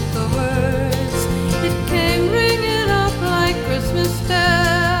wrote the words. It came ringing up like Christmas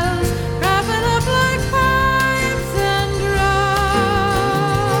bells, wrapping up like pipes and drums.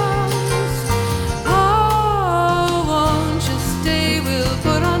 Oh, won't you stay? We'll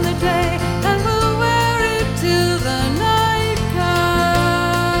put on the day and we'll wear it till the night comes.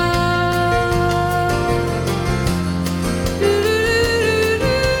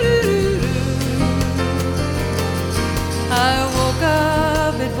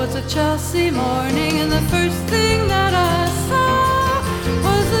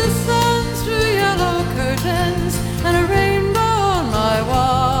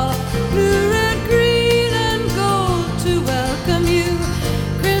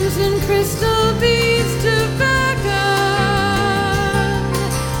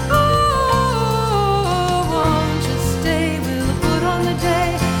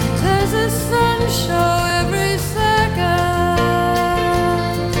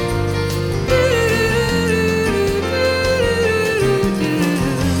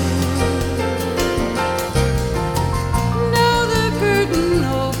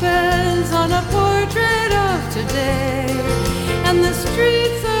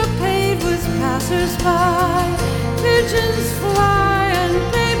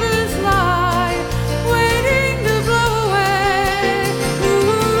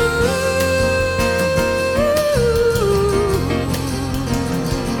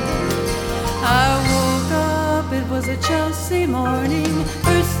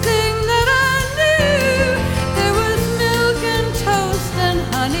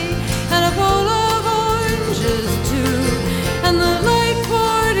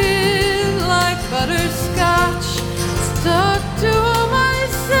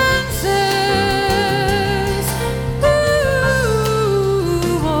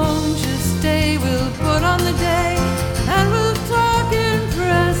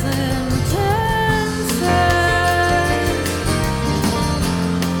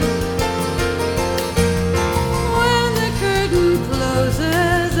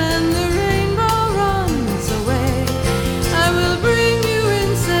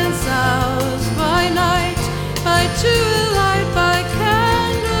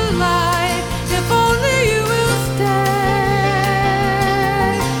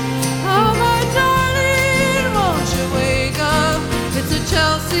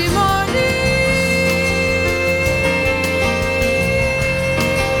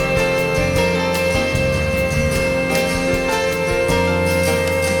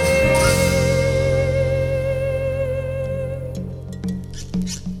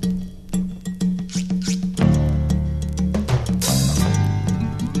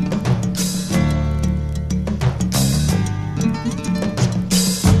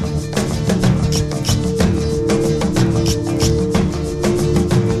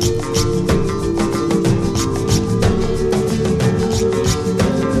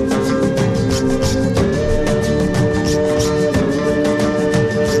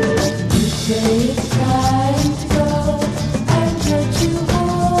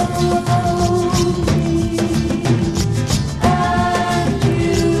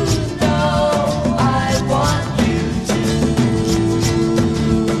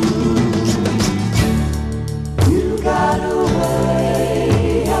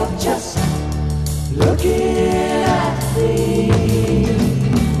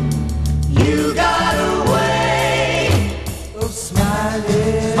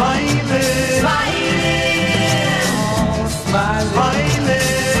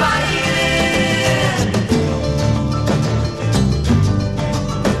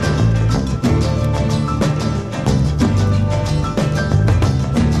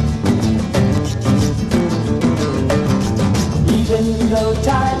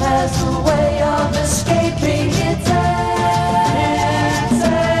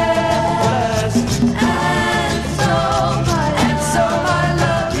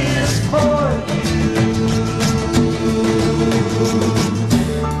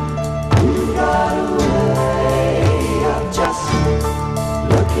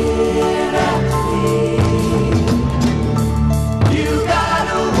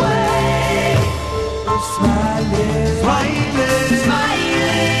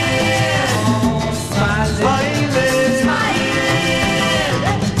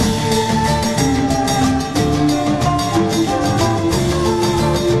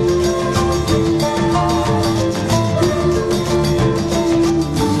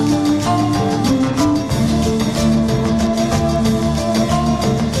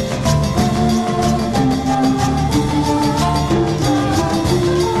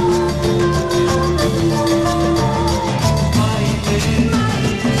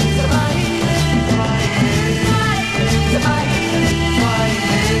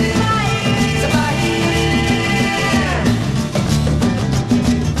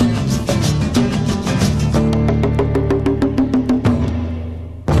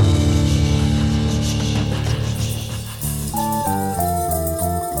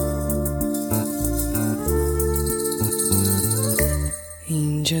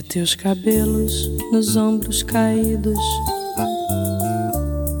 Teus cabelos nos ombros caídos,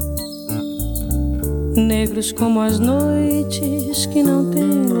 negros como as noites que não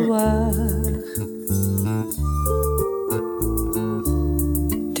têm luar.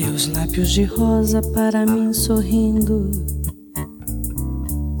 Teus lábios de rosa para mim sorrindo,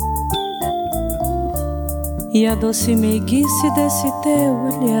 e a doce meiguice desse teu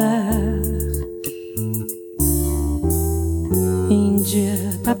olhar.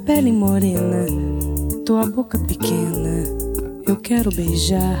 Índia da pele morena, tua boca pequena, eu quero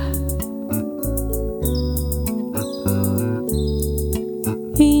beijar.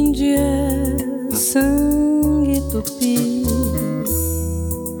 Índia, sangue tupi,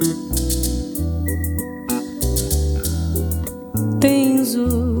 tens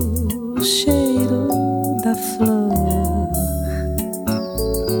o cheiro da flor.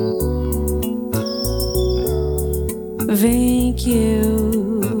 Vem que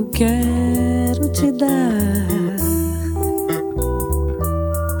eu quero te dar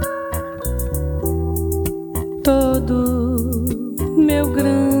todo meu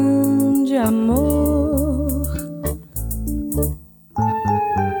grande amor.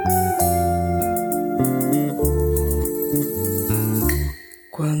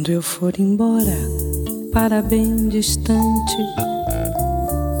 Quando eu for embora para bem distante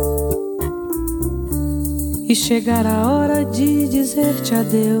e chegar a hora de dizer-te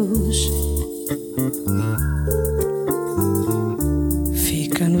adeus,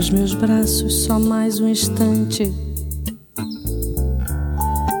 fica nos meus braços só mais um instante.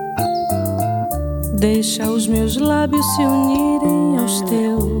 Deixa os meus lábios se unirem aos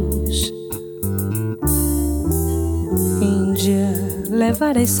teus. Índia,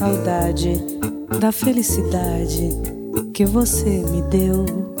 levarei saudade da felicidade que você me deu.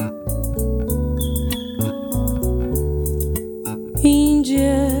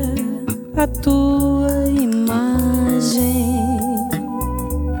 Índia, a tua imagem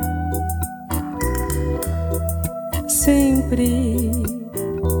sempre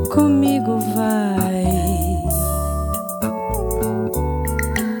comigo vai.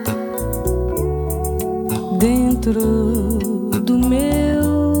 Dentro do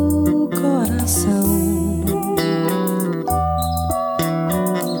meu coração,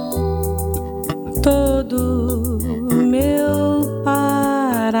 todo meu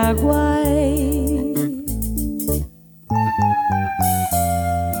Paraguai.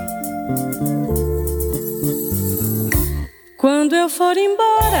 Quando eu for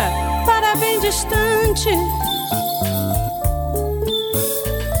embora para bem distante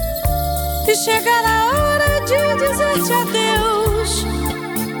e chegar a hora de dizer-te adeus,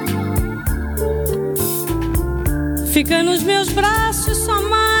 fica nos meus braços só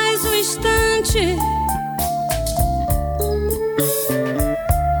mais um instante.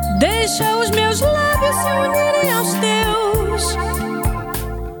 Deixa os meus lábios se unirem aos teus.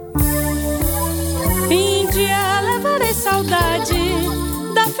 Índia, levarei saudade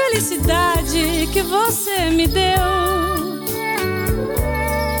da felicidade que você me deu.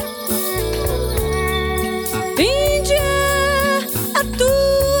 Índia, a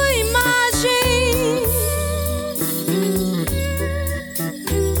tua imagem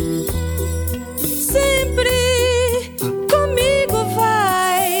sempre comigo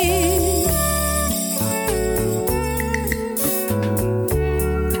vai.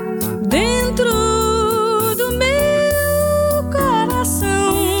 Dentro do meu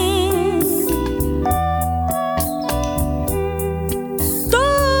coração,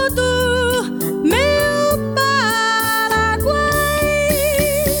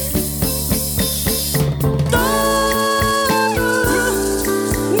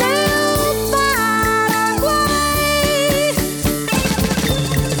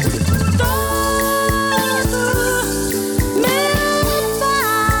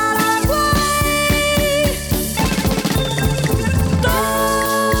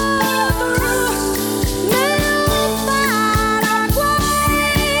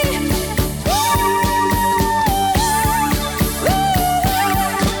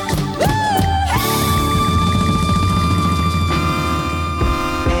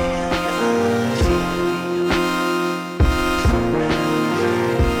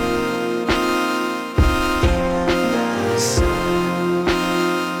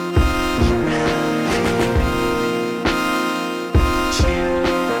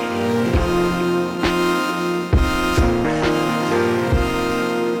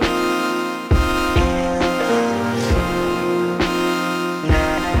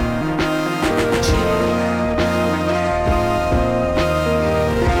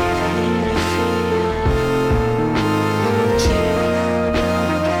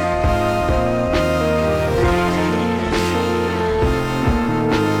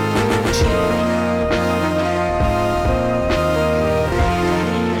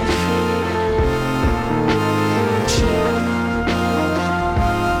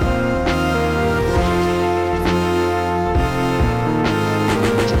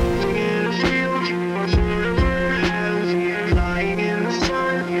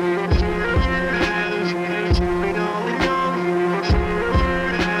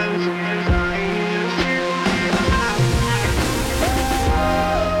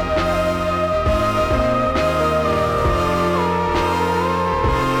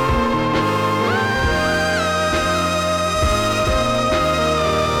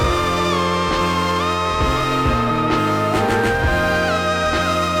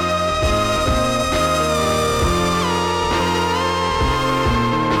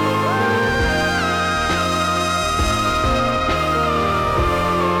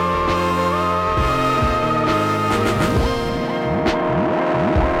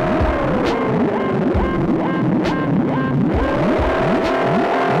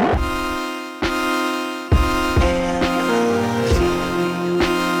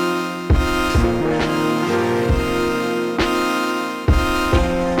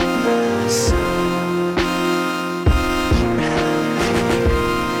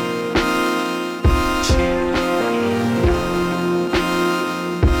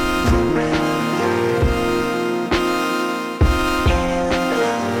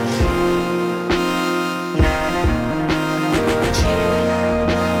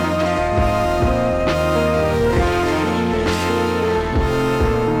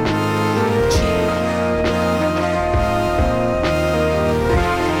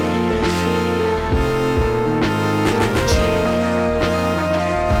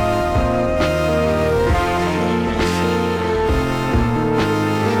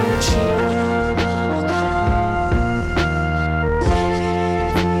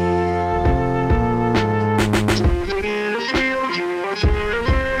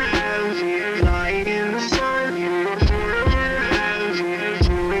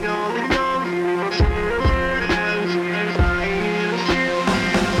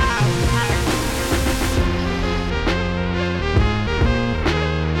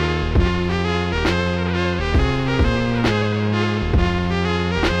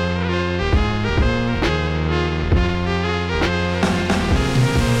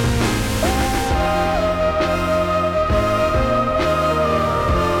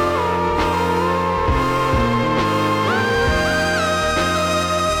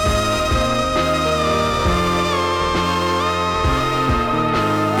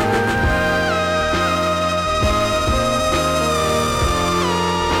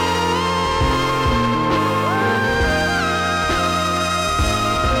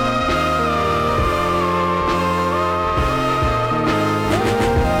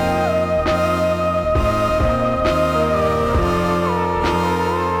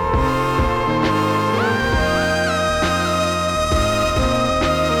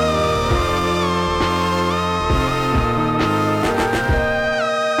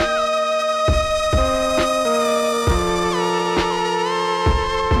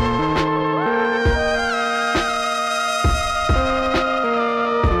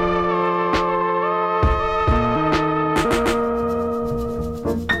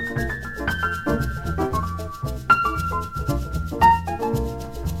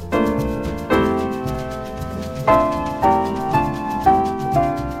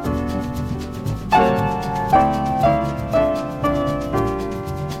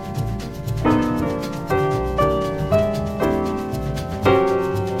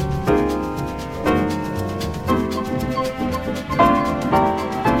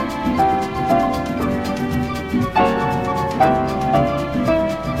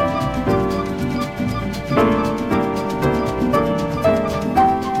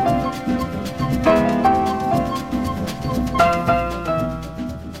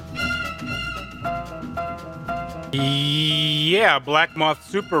 Yeah, Black Moth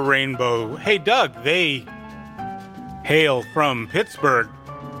Super Rainbow. Hey, Doug, they hail from Pittsburgh.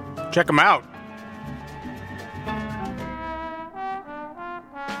 Check them out.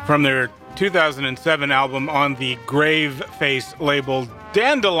 From their 2007 album on the Grave Face label,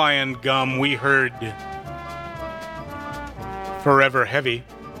 Dandelion Gum, we heard Forever Heavy.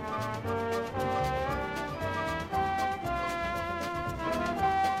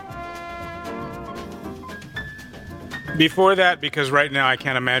 Before that, because right now I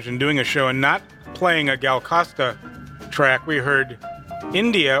can't imagine doing a show and not playing a Gal Costa track, we heard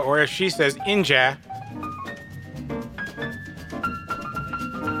India, or as she says, Inja,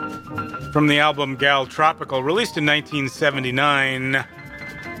 from the album Gal Tropical, released in 1979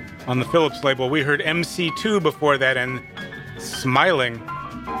 on the Philips label. We heard M.C.² before that, and Smiling,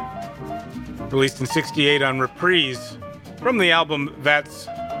 released in 68 on Reprise, from the album That's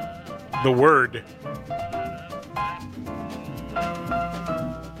the Word.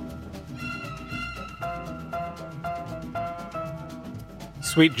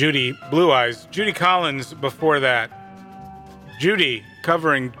 Sweet Judy, Blue Eyes. Judy Collins before that. Judy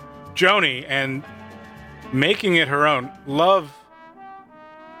covering Joni and making it her own. Love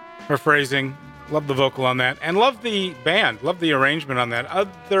her phrasing. Love the vocal on that. And love the band. Love the arrangement on that.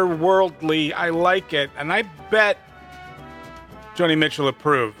 Otherworldly. I like it. And I bet Joni Mitchell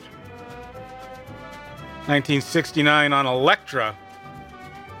approved. 1969 on Elektra.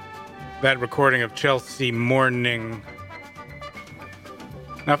 That recording of Chelsea Morning.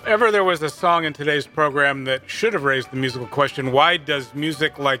 Now, if ever there was a song in today's program that should have raised the musical question, why does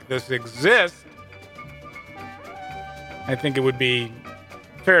music like this exist? I think it would be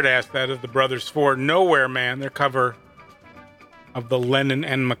fair to ask that of the Brothers for Nowhere Man, their cover of the Lennon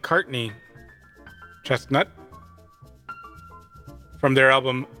and McCartney Chestnut, from their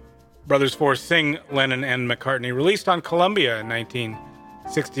album Brothers 4 Sing Lennon and McCartney, released on Columbia in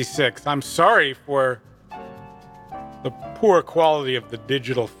 1966. I'm sorry for the poor quality of the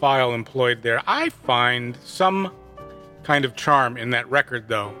digital file employed there. I find some kind of charm in that record,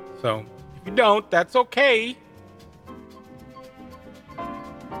 though. So if you don't, that's okay.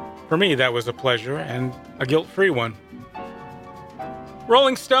 For me, that was a pleasure and a guilt-free one.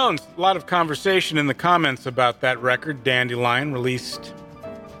 Rolling Stones, a lot of conversation in the comments about that record, Dandelion, released,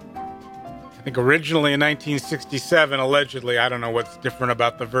 I think, originally in 1967, allegedly. I don't know what's different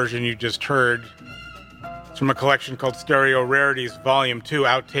about the version you just heard. It's from a collection called Stereo Rarities, Volume 2,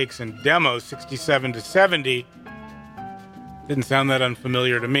 Outtakes and Demos, 67 to 70. Didn't sound that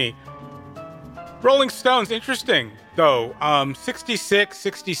unfamiliar to me. Rolling Stones, interesting, though. 66,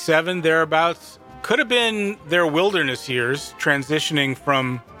 67, thereabouts. Could have been their wilderness years, transitioning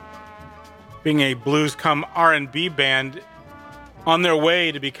from being a blues come R&B band on their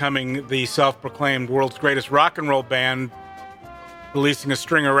way to becoming the self-proclaimed world's greatest rock and roll band, releasing a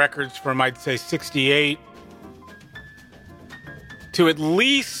string of records from, I'd say, 68 to at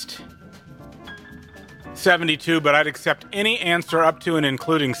least 72, but I'd accept any answer up to and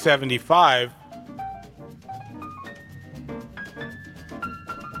including 75.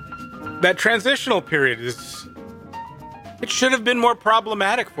 That transitional period it should have been more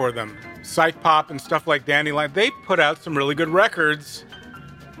problematic for them. Psych pop and stuff like Dandelion, they put out some really good records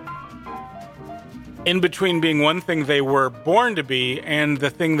in between being one thing they were born to be and the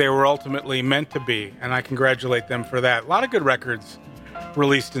thing they were ultimately meant to be. And I congratulate them for that. A lot of good records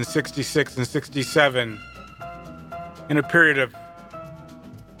released in 66 and 67 in a period of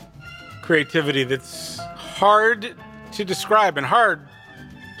creativity that's hard to describe and hard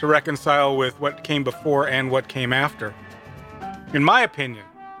to reconcile with what came before and what came after, in my opinion.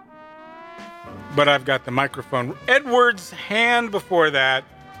 But I've got the microphone. Edward's Hand before that,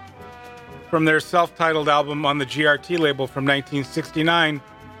 from their self-titled album on the GRT label from 1969,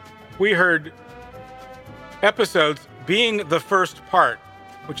 we heard Episodes being the first part,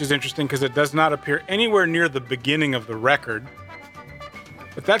 which is interesting because it does not appear anywhere near the beginning of the record.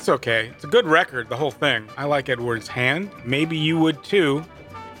 But that's okay. It's a good record, the whole thing. I like Edward's Hand. Maybe you would too,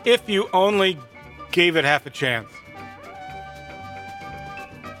 if you only gave it half a chance.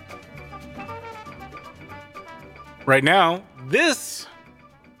 Right now, this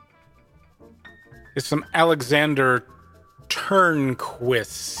is some Alexander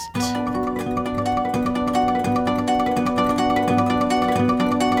Turnquist.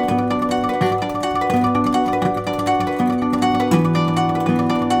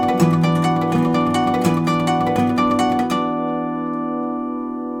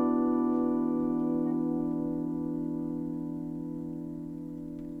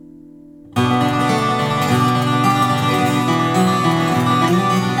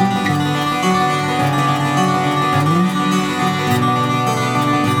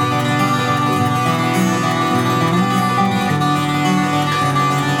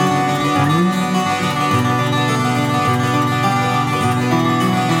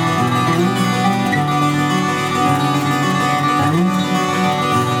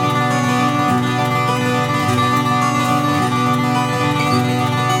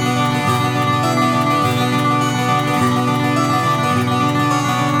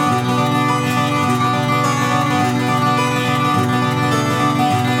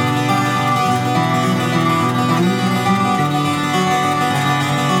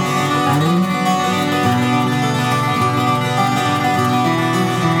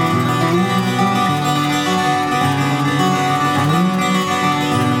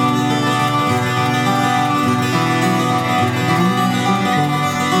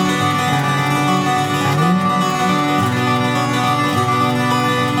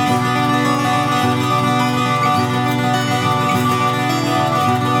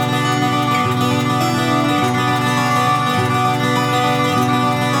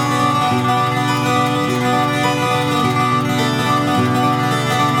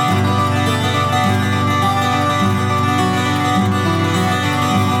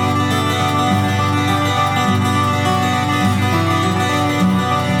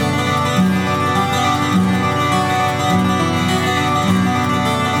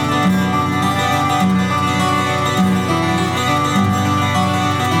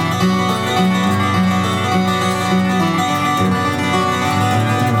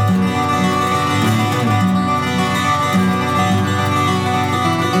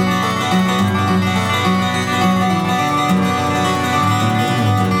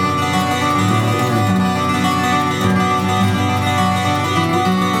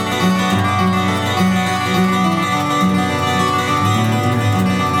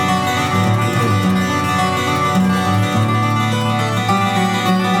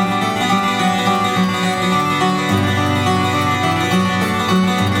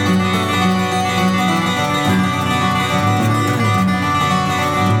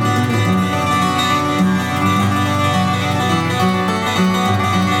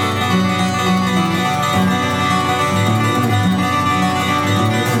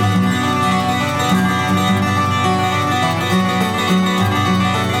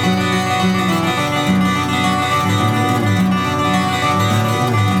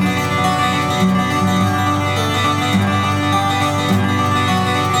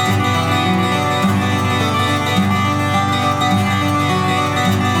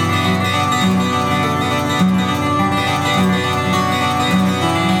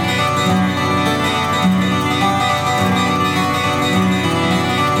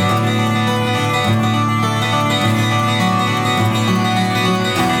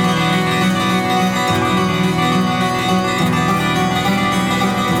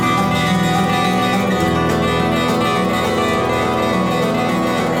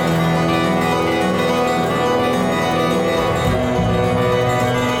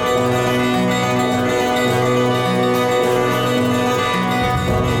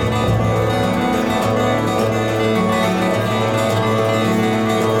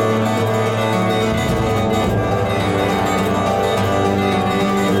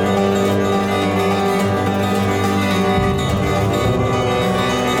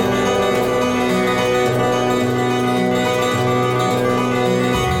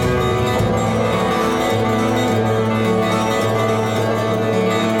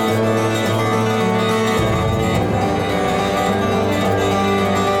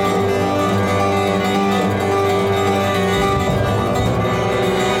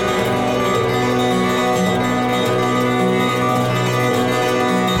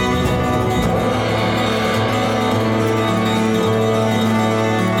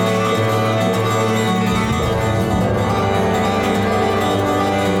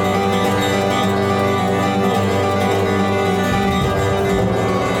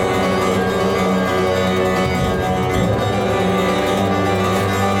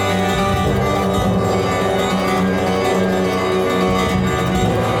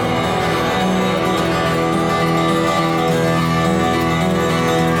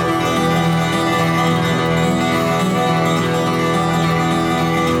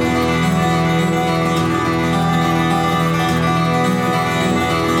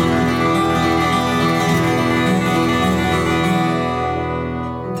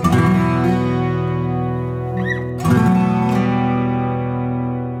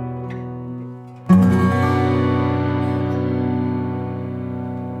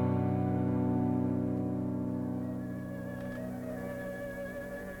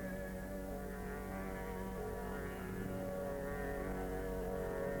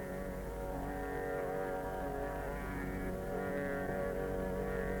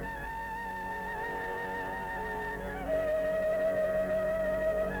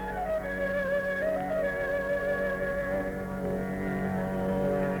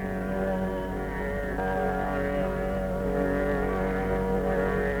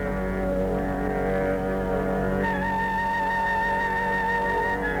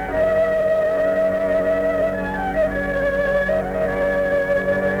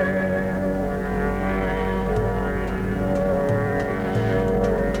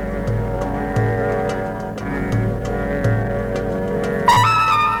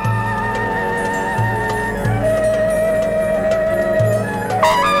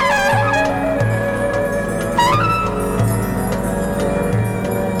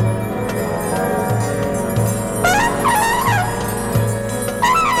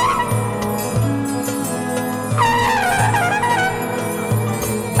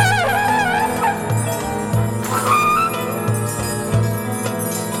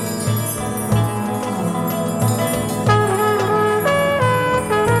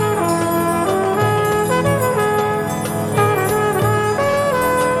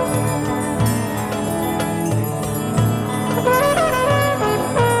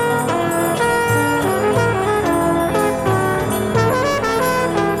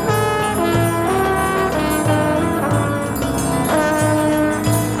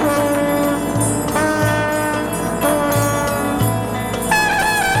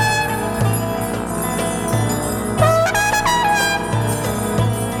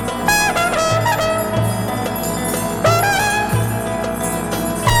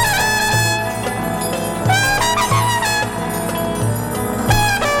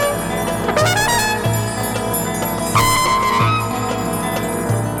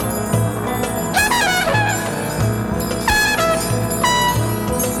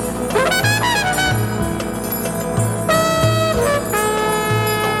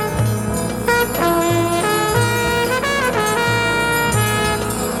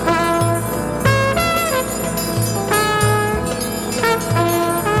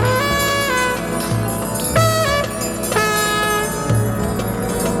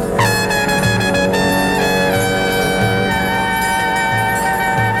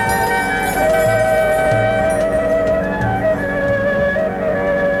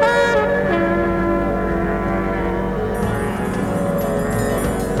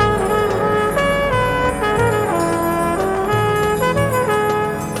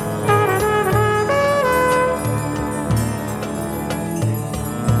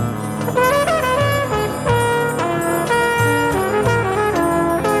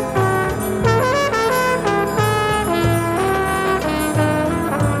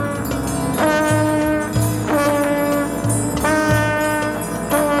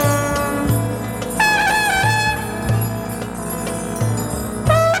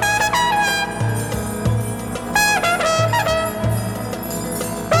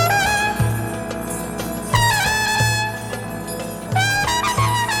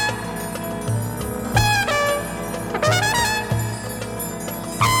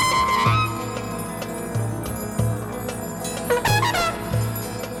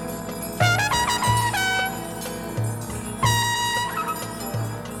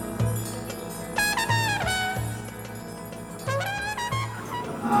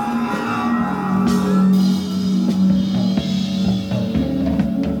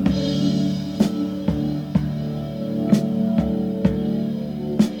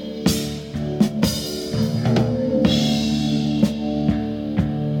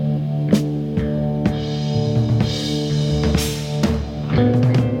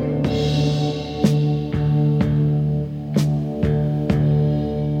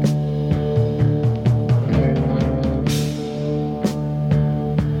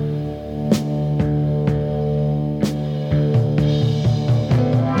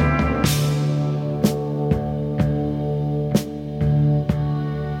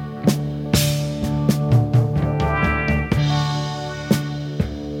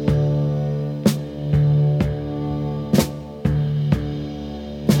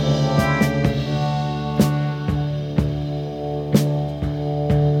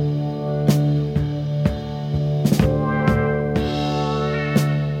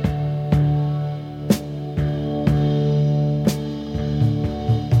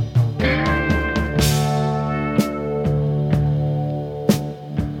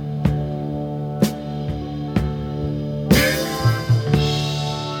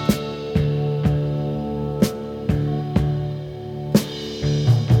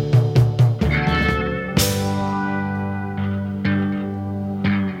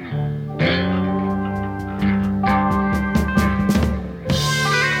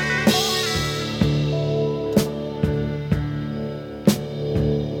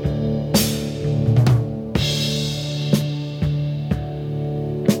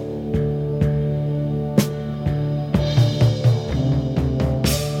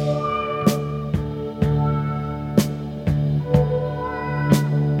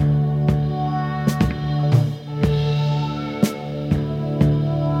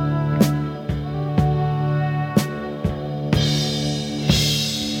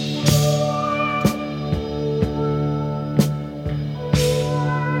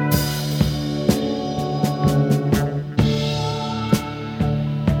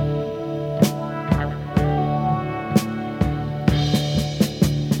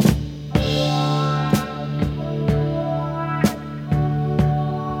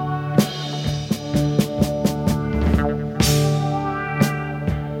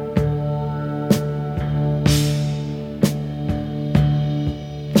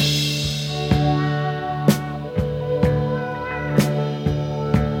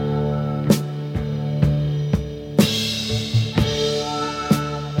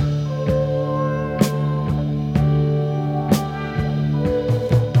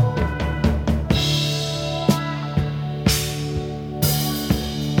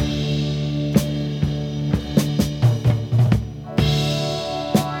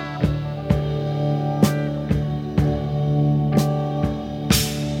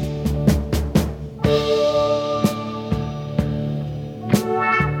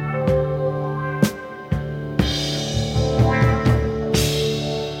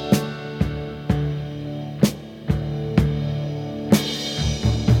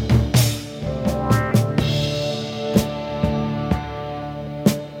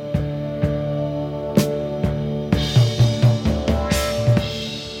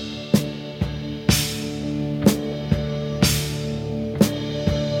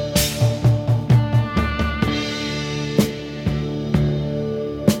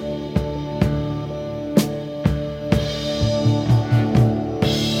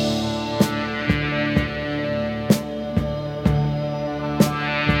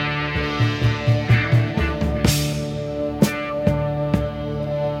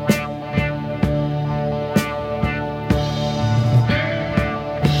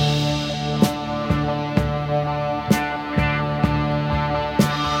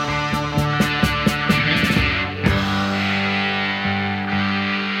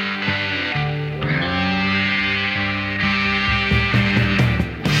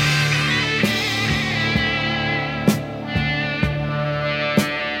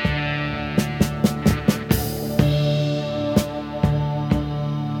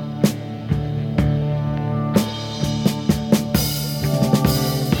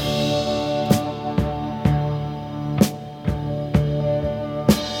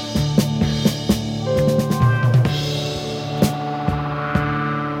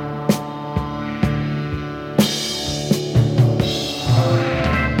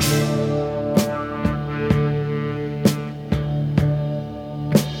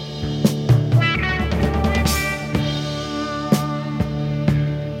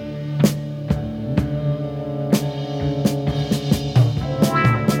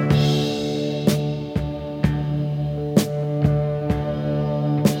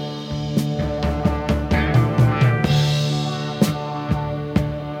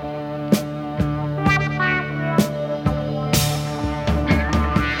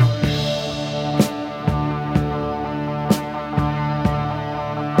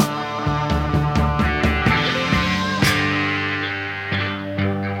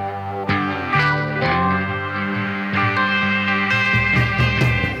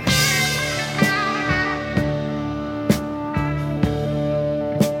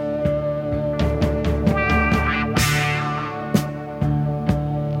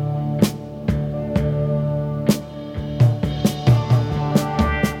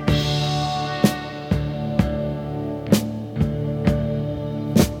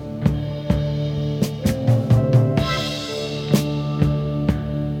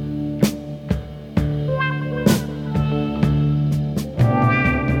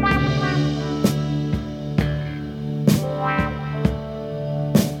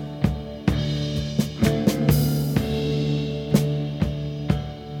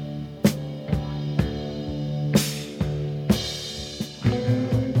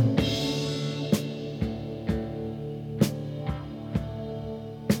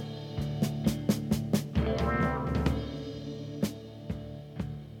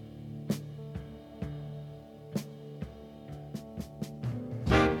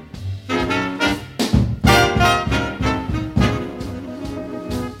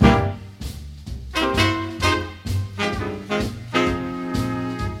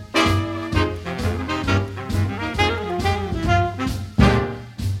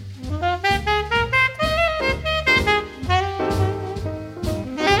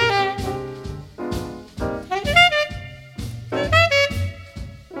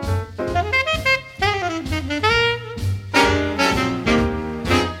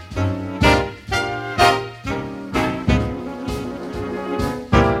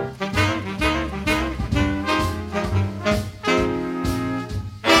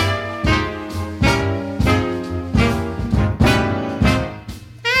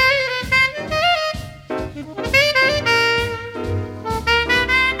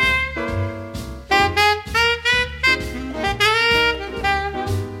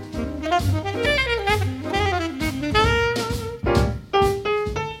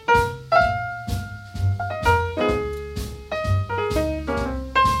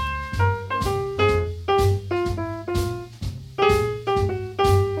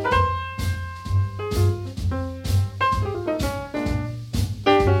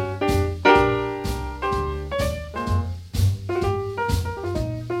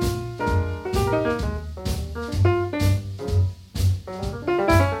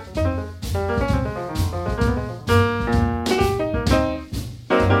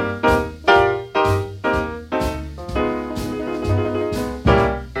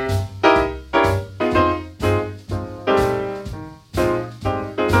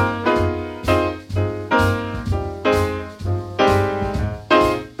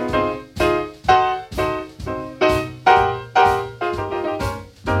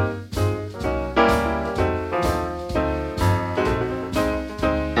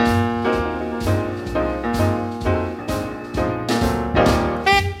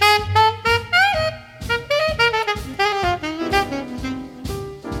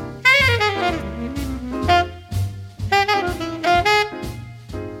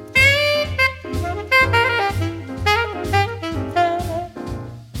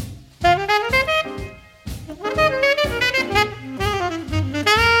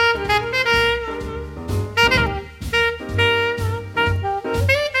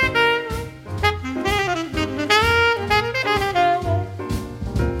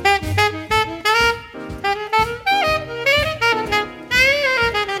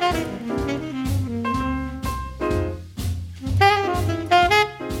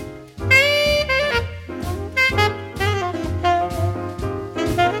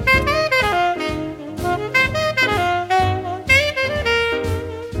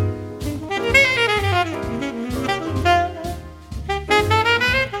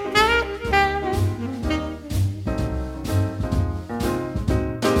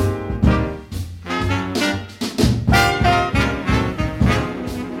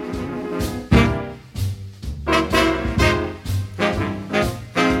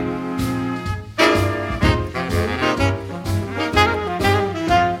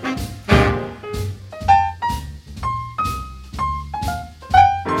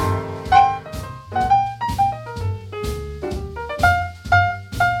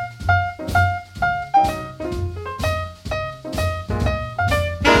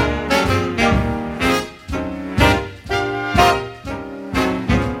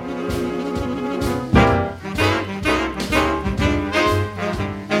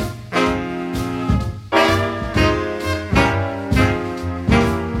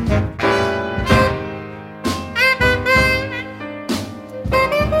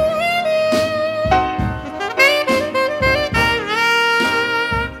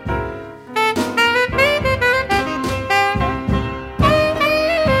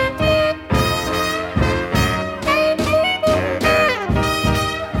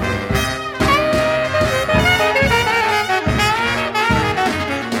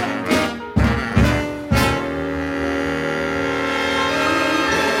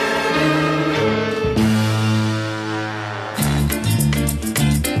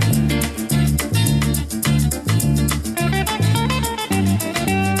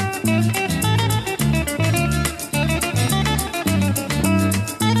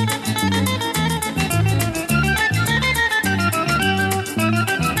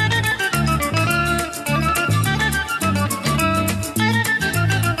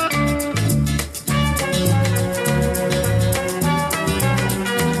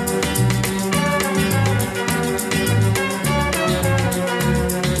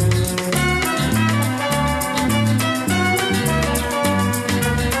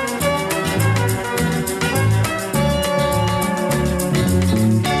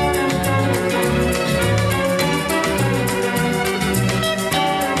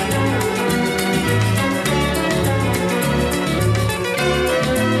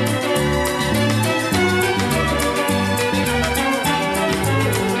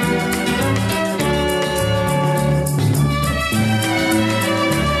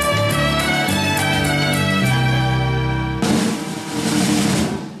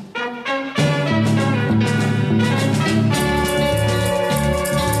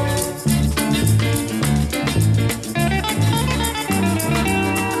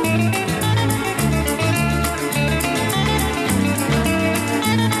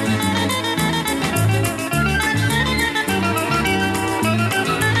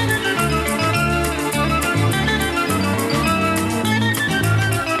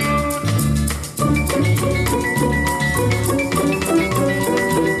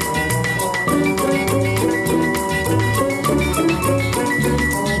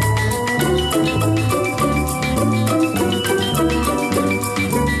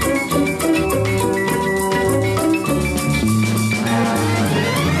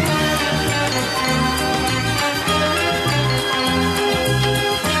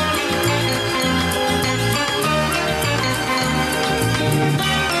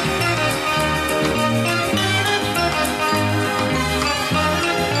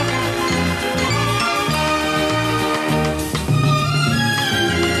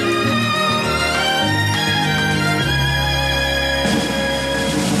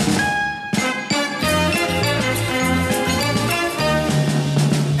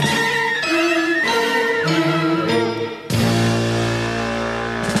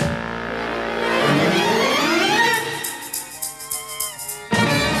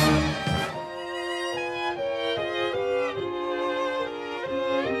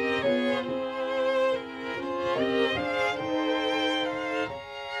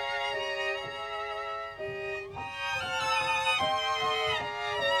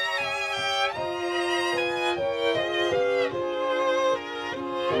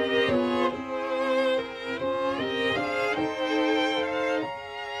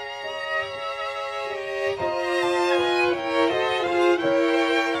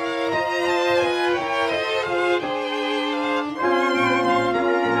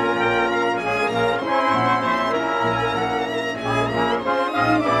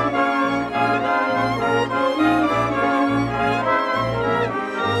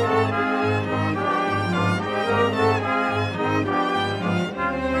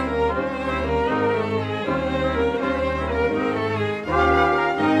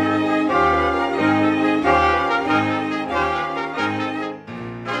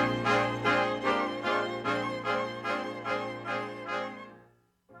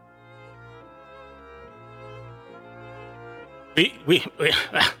 We oh,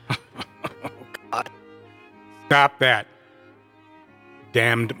 God. Stop that.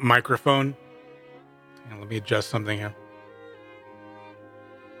 Damned microphone. And let me adjust something here.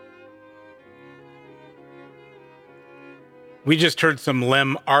 We just heard some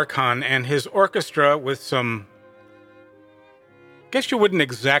Lem Archon and his orchestra with some, I guess you wouldn't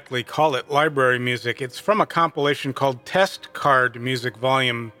exactly call it library music. It's from a compilation called Test Card Music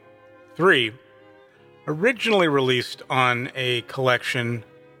Volume 3, originally released on a collection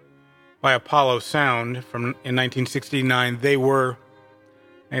by Apollo Sound in 1969. They were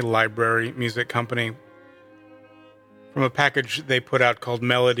a library music company. From a package they put out called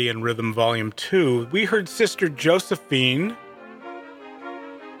Melody and Rhythm Volume 2, we heard Sister Josephine.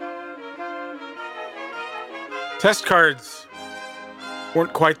 Test cards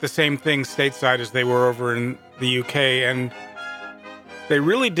weren't quite the same thing stateside as they were over in the UK, and they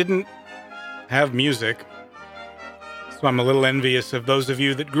really didn't have music. So I'm a little envious of those of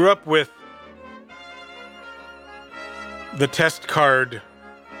you that grew up with the test card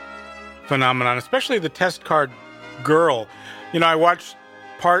phenomenon, especially the test card girl. You know, I watched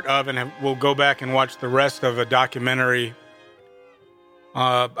part of, and we'll go back and watch the rest of a documentary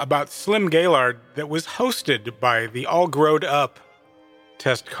about Slim Gaillard that was hosted by the all-growed-up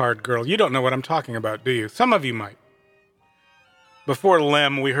test card girl. You don't know what I'm talking about, do you? Some of you might. Before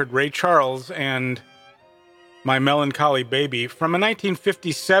Lem, we heard Ray Charles and My Melancholy Baby from a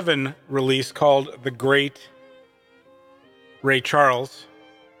 1957 release called The Great Ray Charles,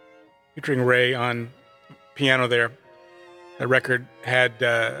 featuring Ray on piano there. The record had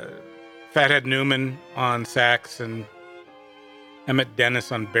Fathead Newman on sax and Emmett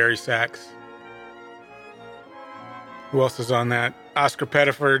Dennis on Barry sax. Who else is on that? Oscar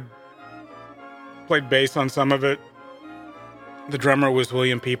Pettiford played bass on some of it. The drummer was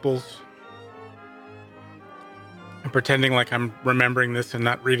William Peoples. I'm pretending like I'm remembering this and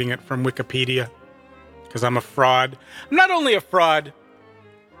not reading it from Wikipedia because I'm a fraud. I'm not only a fraud,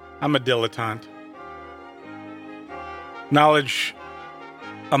 I'm a dilettante. Knowledge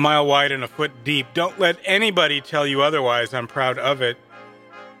a mile wide and a foot deep. Don't let anybody tell you otherwise. I'm proud of it.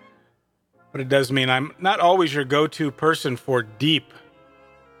 But it does mean I'm not always your go-to person for deep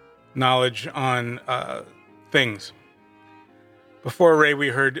knowledge on things. Before Ray, we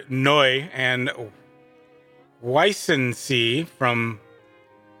heard Noi and Weissensee from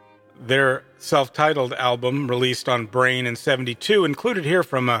their self-titled album released on Brain in 1972, included here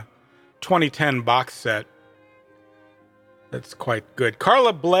from a 2010 box set. That's quite good.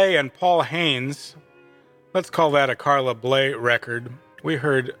 Carla Bley and Paul Haynes. Let's call that a Carla Bley record. We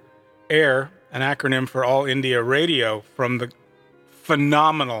heard A.I.R, an acronym for All India Radio, from the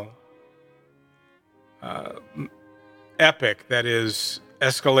phenomenal epic that is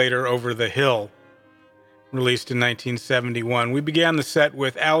Escalator Over the Hill, released in 1971. We began the set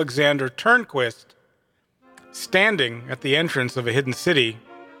with Alexander Turnquist standing at the entrance of a hidden city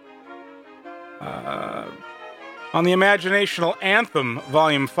on the Imaginational Anthem,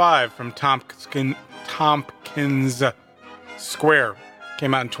 Volume 5 from Tompkins Square.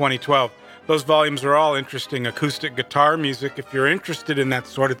 Came out in 2012. Those volumes are all interesting acoustic guitar music if you're interested in that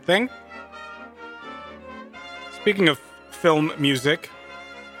sort of thing. Speaking of film music,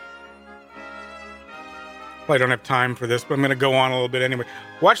 well, I don't have time for this, but I'm going to go on a little bit anyway.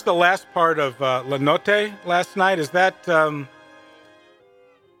 Watch the last part of La Notte last night. Is that... who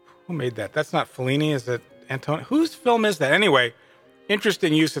made that? That's not Fellini, is it Antonio? Whose film is that? Anyway,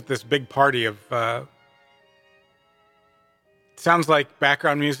 interesting use at this big party of... sounds like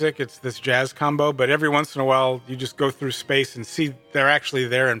background music. It's this jazz combo, but every once in a while you just go through space and see they're actually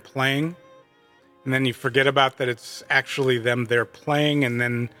there and playing. And then you forget about that it's actually them there playing, and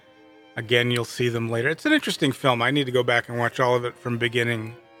then again you'll see them later. It's an interesting film. I need to go back and watch all of it from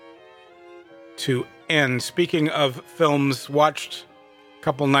beginning to end. Speaking of films, watched a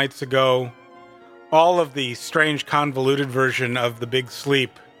couple nights ago all of the strange convoluted version of The Big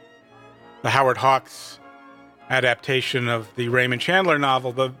Sleep, the Howard Hawks adaptation of the Raymond Chandler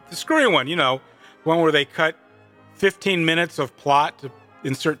novel, the screwy one, you know, one where they cut 15 minutes of plot to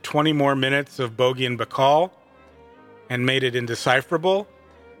insert 20 more minutes of Bogey and Bacall and made it indecipherable.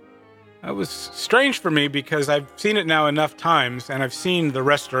 It was strange for me because I've seen it now enough times, and I've seen the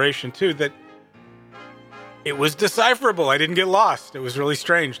restoration too, that it was decipherable. I didn't get lost. It was really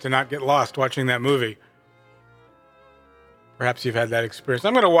strange to not get lost watching that movie. Perhaps you've had that experience.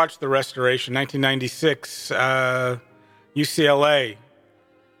 I'm going to watch the restoration, 1996, UCLA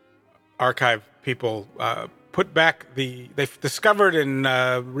archive people put back they've discovered and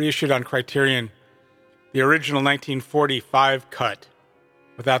reissued on Criterion the original 1945 cut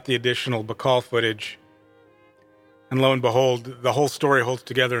without the additional Bacall footage. And lo and behold, the whole story holds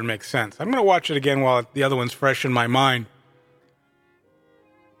together and makes sense. I'm going to watch it again while the other one's fresh in my mind,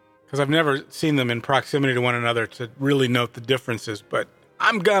 because I've never seen them in proximity to one another to really note the differences, but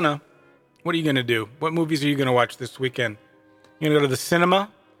I'm gonna. What are you going to do? What movies are you going to watch this weekend? You going to go to the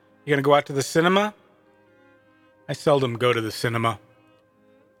cinema? You going to go out to the cinema? I seldom go to the cinema.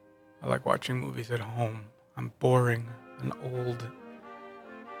 I like watching movies at home. I'm boring and old,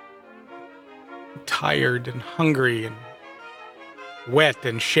 tired and hungry and wet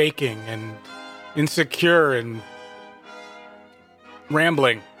and shaking and insecure and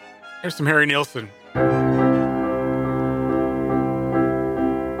rambling. Here's some Harry Nilsson.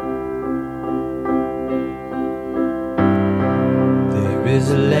 There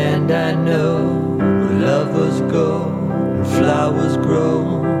is a land I know where lovers go and flowers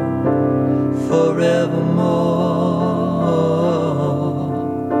grow forevermore,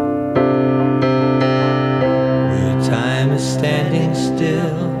 where time is standing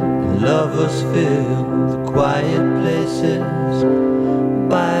still and lovers fill the quiet places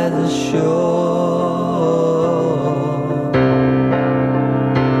by the shore.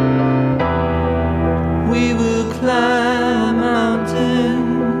 We will climb a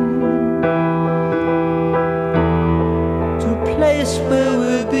mountain to a place where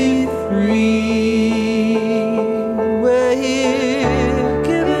we'll be free. Where he'll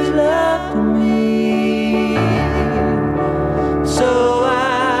give his love to me. So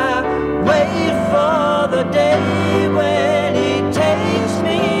I wait for the day when he takes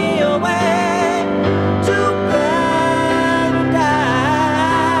me away to paradise.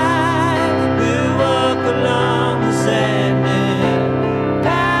 We'll walk along the sand in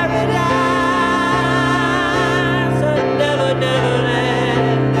paradise. I never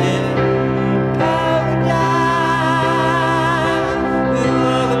land in paradise. We'll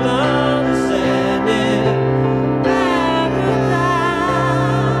walk along the sand in paradise.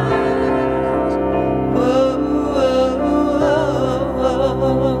 Whoa, whoa,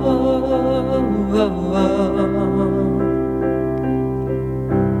 whoa, whoa.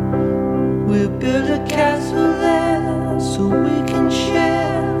 We'll build a castle there so we can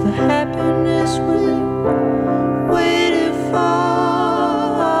share the happiness we're waiting for.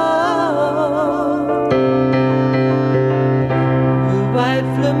 Where white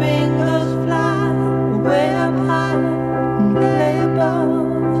flamingos fly way up high and play above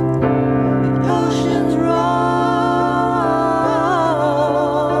the ocean's roar.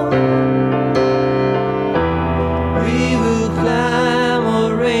 We will climb a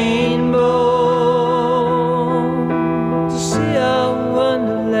rainbow to see our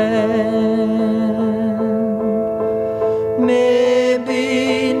wonderland.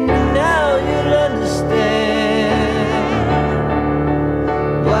 Maybe now you'll understand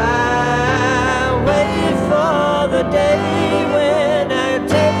why I wait for the day when I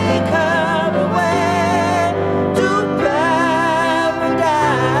take her away to paradise.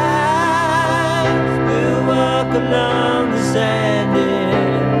 We'll walk along the sand in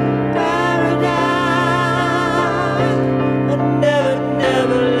paradise. I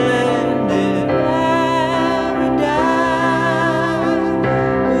never land in paradise.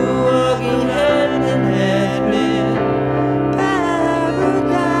 We're walking hand in hand in paradise.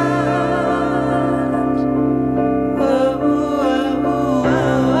 Whoa,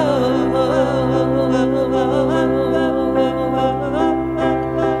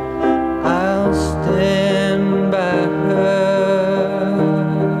 I'll stand by her,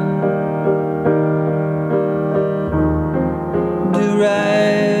 do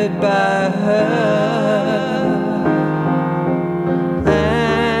right by her,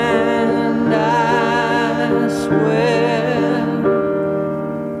 and I swear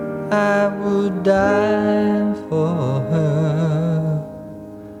I would die for her,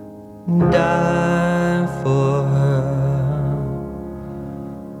 die for her,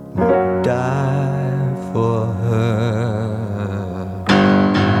 die for her.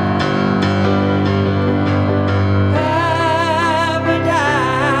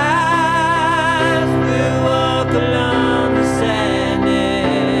 Paradise, we'll walk along the sand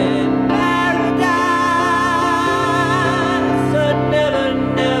in paradise. I never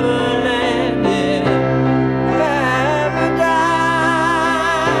land in paradise.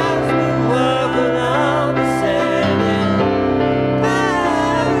 We'll walk along the sand in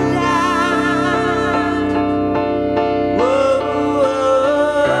paradise.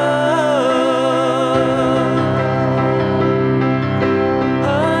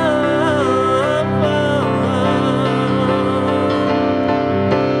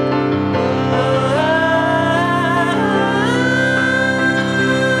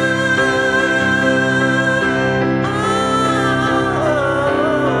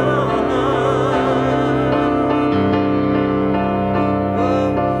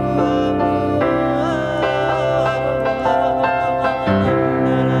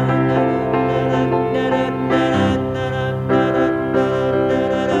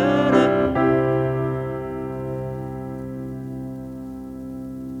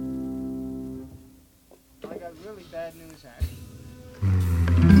 really bad news, actually.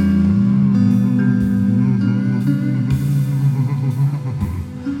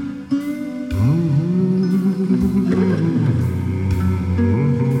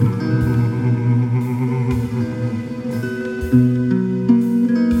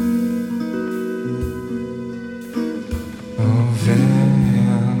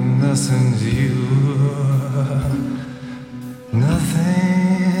 Listen to you.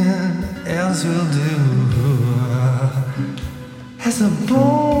 Nothing else will do. As the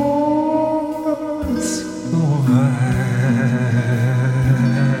boats go by,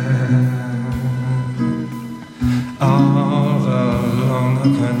 all along the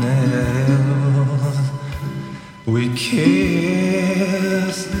canals, we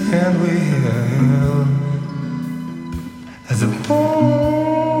kiss and we held. As the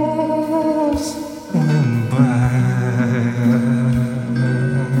boats went by,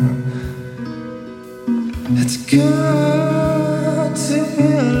 it's good to be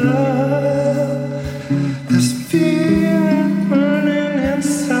alive. This feeling burning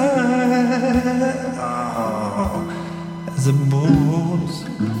inside. Oh, as the boats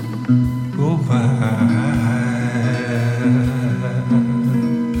go by.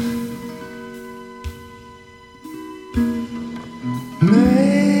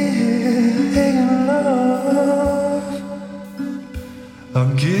 Making love, a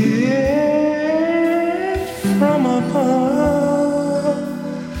gift from above,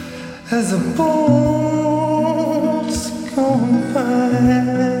 as the boats go by,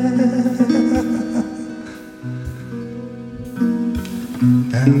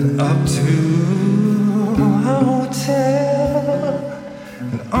 and up to our hotel,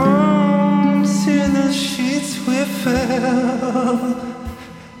 and onto the sheets we fell,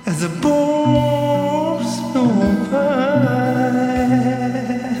 as the boats go by.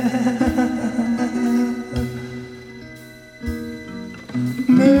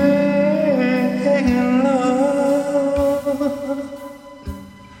 Making love,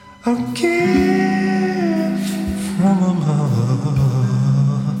 a gift from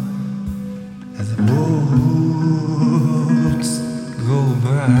above, as the boats go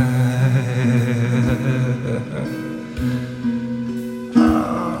by.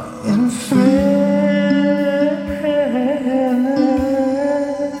 In fairness,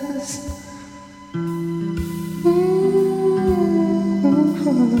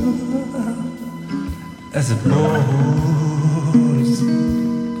 as the boats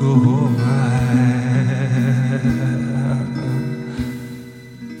go by.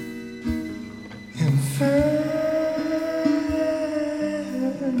 In fairness,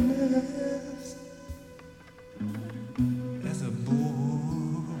 as the boats.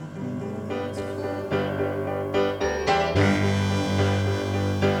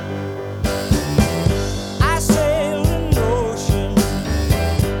 I sail an ocean,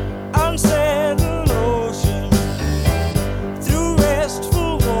 unsettled ocean, through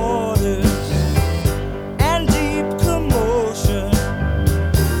restful waters and deep commotion,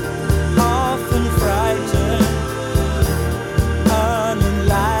 often frightened,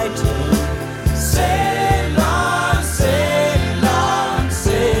 unenlightened. Sail on, sail on,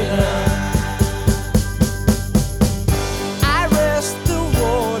 sailor. I rest the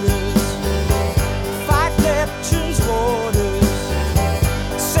waters, fight Neptune's waters,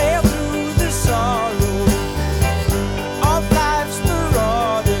 sail through the sorrow of life's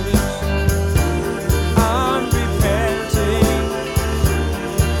marauders, unrepenting,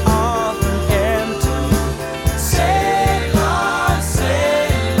 often empty. Sail on,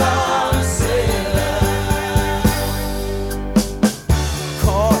 sailor.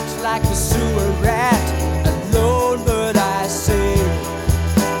 Caught like a sewer rat, alone but I sail.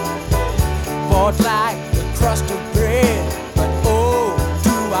 Bought like the crust of bread, but oh,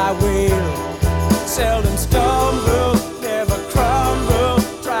 do I wail. Seldom stumble, never crumble,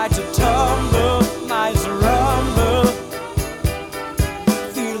 try to tumble, minds rumble.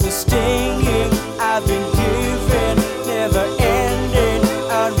 Feel the stinging I've been given, never ending,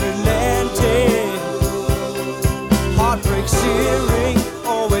 unrelenting. Heartbreak searing,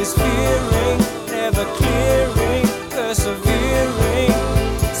 always fearing, never clearing, persevering.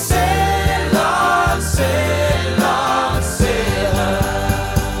 Sail on, sailor.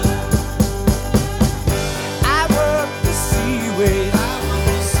 I work the seaways,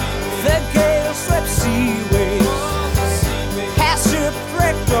 the gale swept seaways, past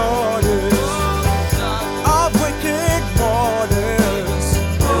shipwrecked daughters.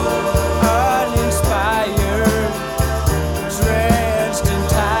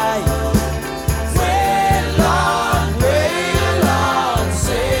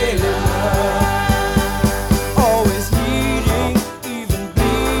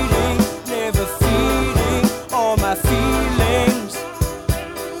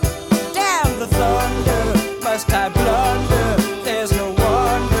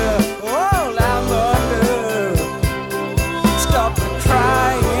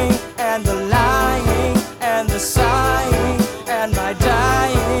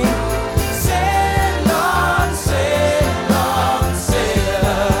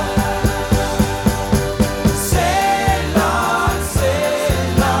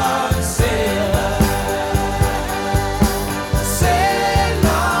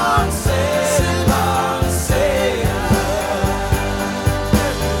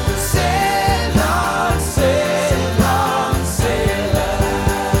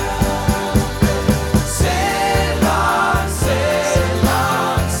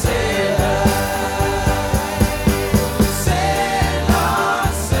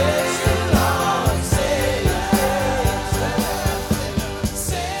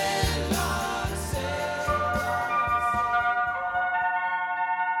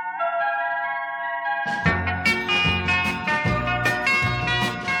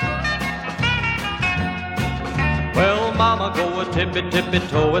 Mama go a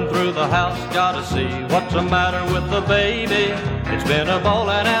tippy-tippy-toeing through the house. Gotta see what's the matter with the baby. It's been a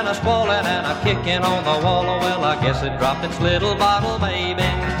bawling and a squalling and a kicking on the wall. Well, I guess it dropped its little bottle, maybe.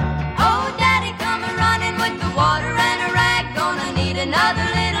 Oh, Daddy, come a-running with the water and a rag. Gonna need another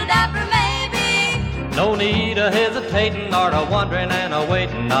little diaper, maybe. No need of hesitating or a wondering and a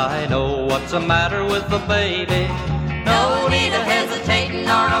waiting. I know what's the matter with the baby. No need of hesitating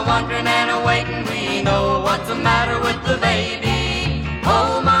or a wondering and a waiting. We know what's the matter with the baby.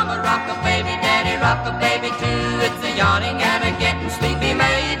 Oh, Mama, rock a baby, Daddy, rock a baby too. It's a yawning and a getting sleepy,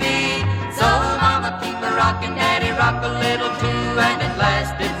 maybe. So, Mama, keep a rocking, Daddy, rock a little too. And at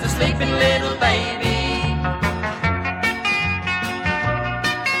last, it's a sleeping little baby.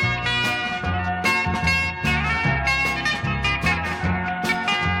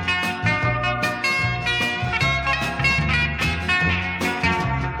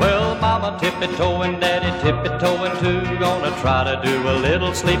 Mama tippy-toeing, Daddy tippy-toeing too. Gonna try to do a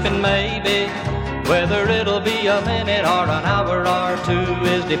little sleeping maybe. Whether it'll be a minute or an hour or two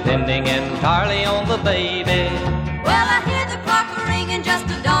is depending entirely on the baby. Well, I hear the clock ringing, just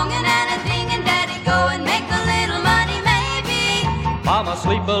a donging and a dinging. Daddy, go and make a little money maybe. Mama,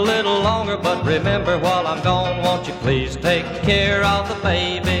 sleep a little longer, but remember while I'm gone, won't you please take care of the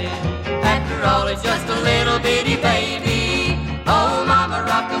baby? After all, it's just a little bitty baby. Oh, Mama,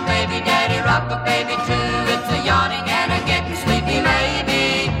 rock a baby, Daddy, rock a baby too. It's a yawning and a getting sleepy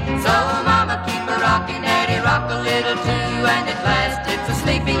maybe. So, Mama, keep a rocking, Daddy, rock a little too. And at last, it's a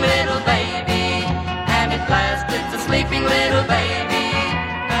sleeping little baby. And at last, it's a sleeping little baby.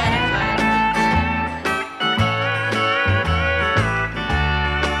 And at last.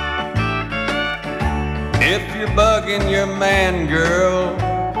 If you're bugging your man, girl,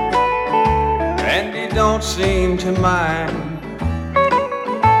 and he don't seem to mind,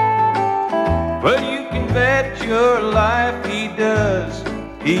 well, you can bet your life he does.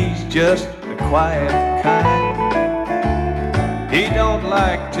 He's just the quiet kind. He don't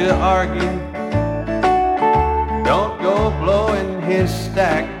like to argue, don't go blowing his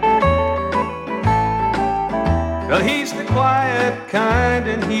stack. Well, he's the quiet kind,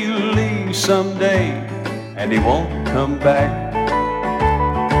 and he'll leave someday, and he won't come back.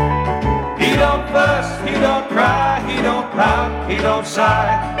 He don't fuss, he don't cry, he don't pout, he don't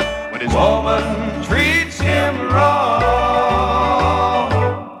sigh. His woman treats him wrong.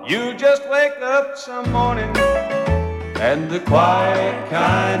 You just wake up some morning, and the quiet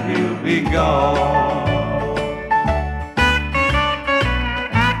kind, he'll be gone.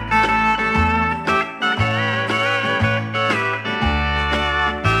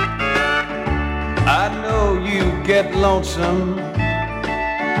 I know you get lonesome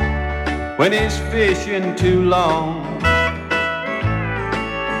when he's fishing too long,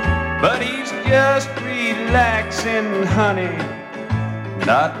 but he's just relaxing, honey,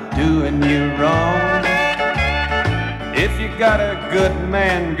 not doing you wrong. If you got a good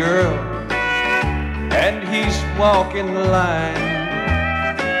man, girl, and he's walking the line,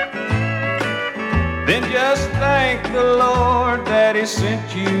 then just thank the Lord that he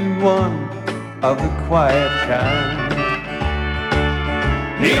sent you one of the quiet kind.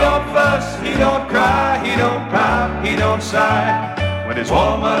 He don't fuss, he don't cry, he don't pout, he don't sigh when his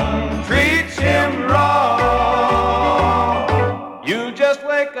woman treats him wrong. You just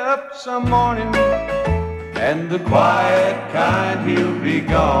wake up some morning, and the quiet kind, he'll be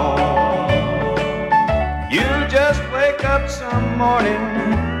gone. You just wake up some morning,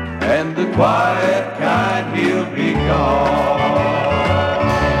 and the quiet kind, he'll be gone.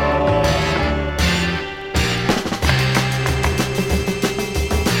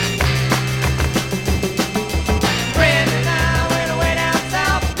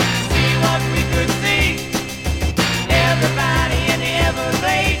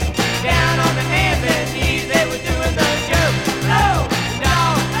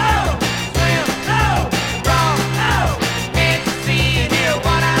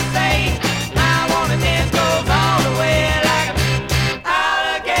 Well,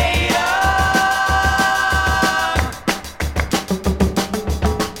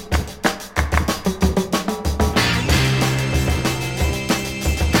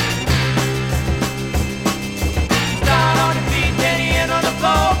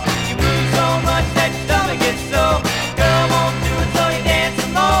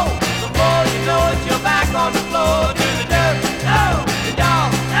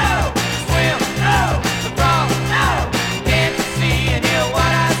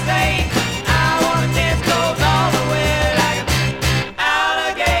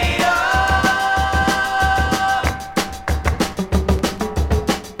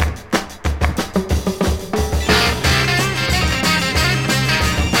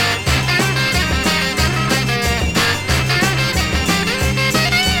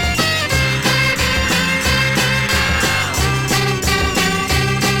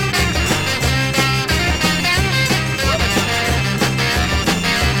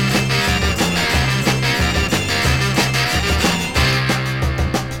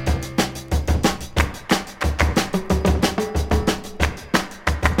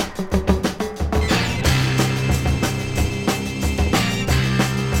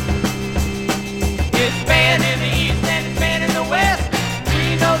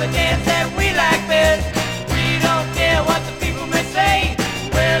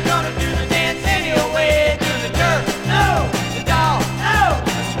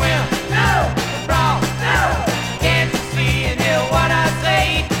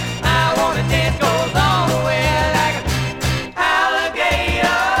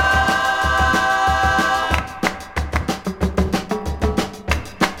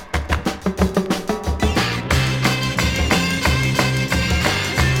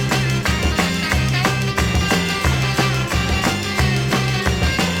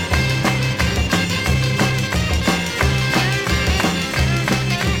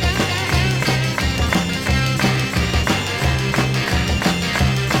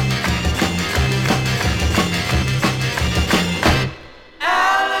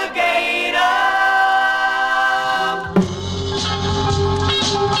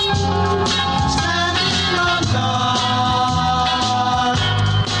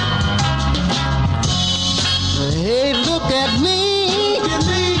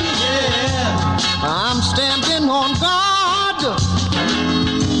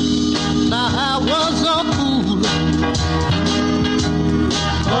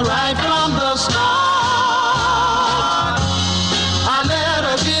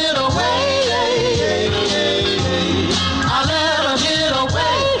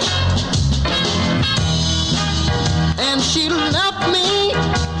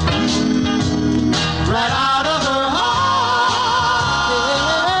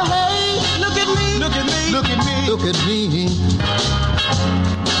 look at me.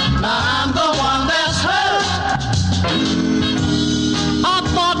 Now I'm the one that's hurt. I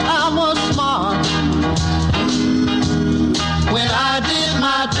thought I was smart when I did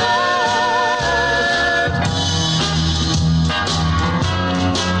my dirt.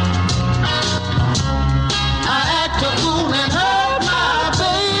 I act a fool and hurt my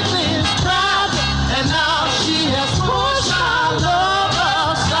baby's pride, and now she has pushed my love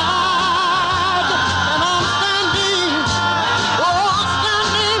aside. And I'm standing,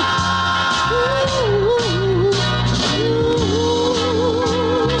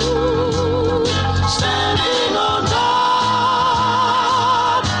 standing on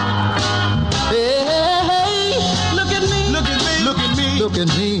God. Hey, hey, hey, look at me, look at me, look at me, look at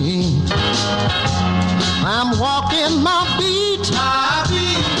me. I'm walking my beat,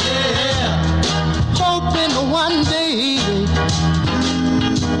 yeah, hoping one day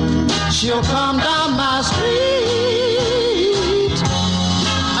she'll come down my street.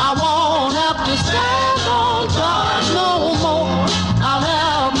 I won't have to stand on guard no more. I'll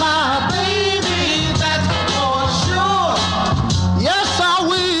have my baby, that's for sure. Yes, I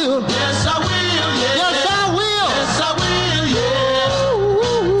will. Yes, I will. Yeah. Yes, I will. Yes, I will. Yeah.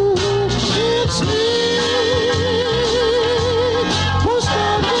 Ooh, it's me who's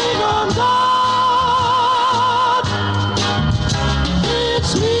standing on guard.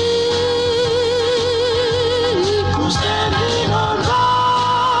 It's me who's standing on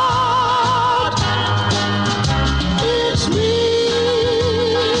guard. It's me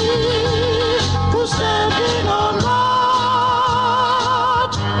who's standing on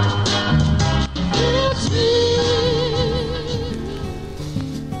guard. It's me.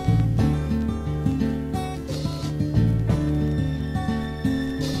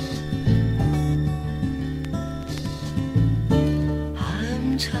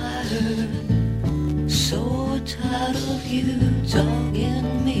 I'm tired, so tired of you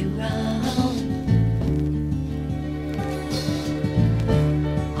dogging me round.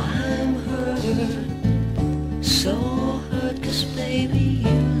 I'm hurt, so hurt, 'cause baby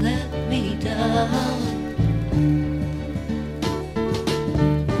you let me down.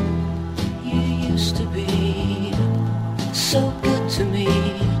 You used to be so good to me.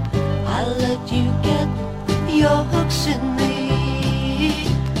 I let you get your hooks in me.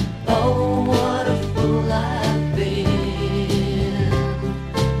 Oh, what a fool I've been.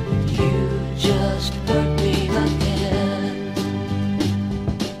 You just hurt me again.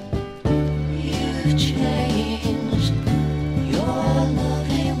 You've changed. Your love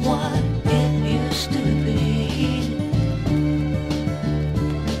ain't what it used to be.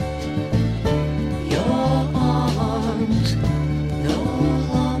 Your arms no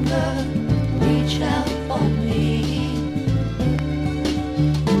longer reach out for me.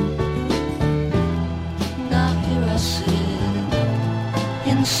 Now here I sit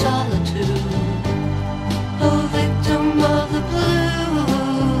in solitude, a victim of the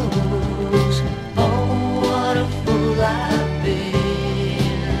blues. Oh, what a fool I've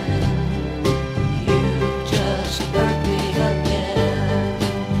been. You just hurt me again.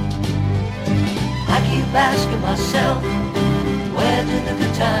 I keep asking myself, where did the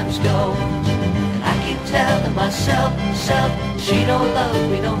good times go? And I keep telling myself, she don't love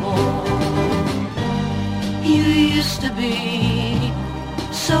me no more. You used to be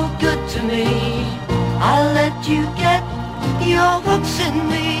so good to me. I let you get your hooks in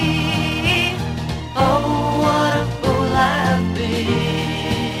me. Oh, what a fool I've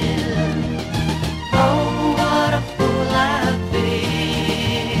been. Oh, what a fool I've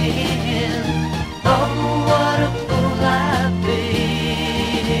been. Oh, what a fool I've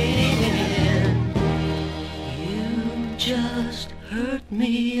been. You just hurt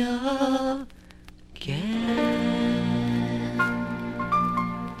me again.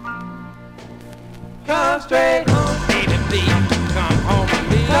 Come straight home, baby, please. Come home with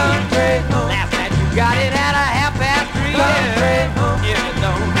me. Come straight home. Last night you got it at 3:30. Come straight home. If you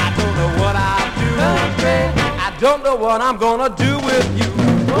don't, I don't know what I'll do. Come straight home. I don't know what I'm gonna do with you.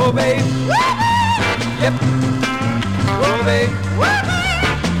 Oh, baby. Yep. Oh, baby.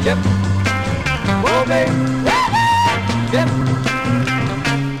 Yep. Oh, baby. Yep. Yep.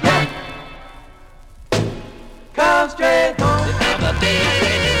 Come straight home. The other day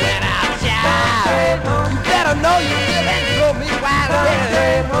when you went outside, you better know you didn't throw me wide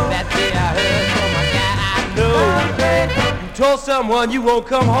open. That day I heard from a guy I know. You told someone you won't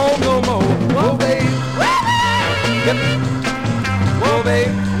come home no more. Oh, baby. Yep. Oh,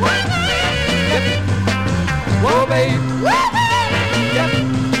 baby. Yep. Oh, baby. Yep.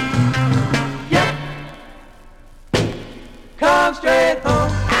 Yep. Come straight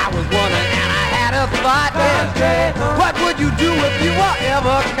home. I was wondering and I had a thought. you do if you were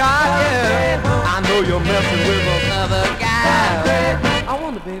ever caught, yeah. I know you're messing with another guy. I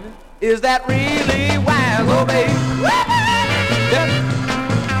wonder, baby, is that really wise? Oh, baby. Yeah.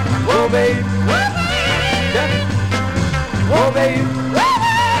 Oh, baby. Yeah. Oh, baby.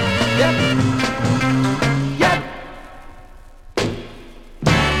 Yeah. Yeah.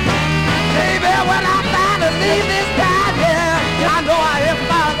 Baby, when I finally leave this town, yeah, I know I am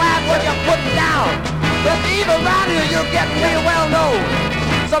my wife what you're putting down. But even around here, you're getting real well known.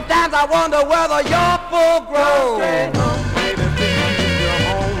 Sometimes I wonder whether you're full grown. Baby, please come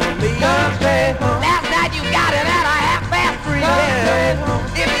home with me. Last night you got it at 3:30. Yeah.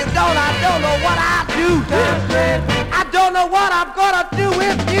 If you don't, I don't know what I'll do. Yeah. I don't know what I'm gonna do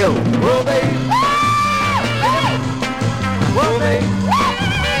with you. Oh, baby. Oh, baby.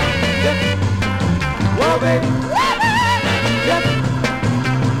 Oh, baby.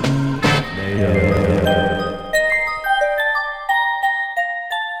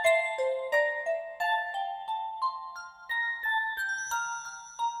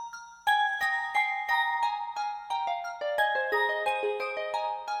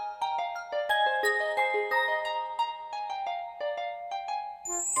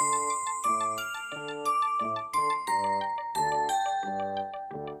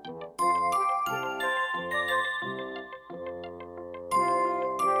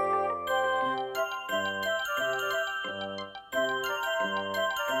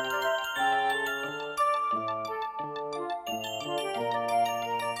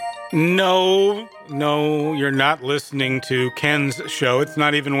 No, you're not listening to Ken's show. It's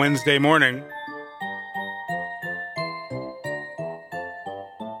not even Wednesday morning.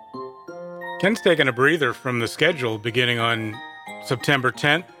 Ken's taking a breather from the schedule beginning on September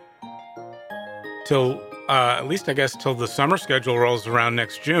 10th till, at least I guess, till the summer schedule rolls around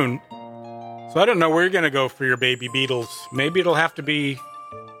next June. So I don't know where you're going to go for your baby Beatles. Maybe it'll have to be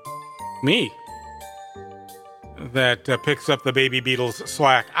me that picks up the baby Beatles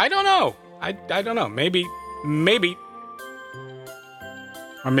slack. I don't know. I don't know. Maybe.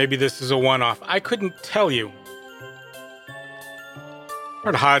 Or maybe this is a one-off. I couldn't tell you.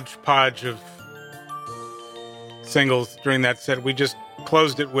 Heard a hodgepodge of singles during that set. We just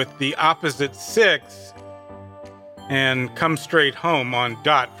closed it with The Opposite Six and Come Straight Home on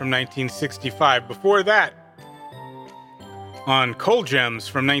Dot from 1965. Before that, on Coal Gems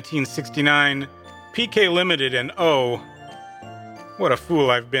from 1969, PK Limited and Oh, what a fool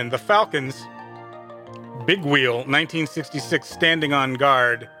I've been. The Falcons, Big Wheel, 1966, Standing on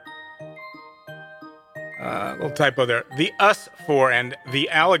Guard. Little typo there. The Us Four and The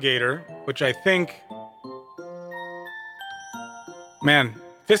Alligator, which I think, man,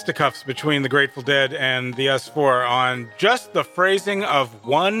 fisticuffs between the Grateful Dead and the Us Four on just the phrasing of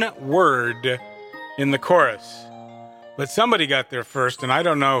one word in the chorus. But somebody got there first, and I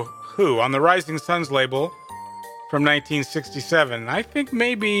don't know who. On the Rising Suns label from 1967. I think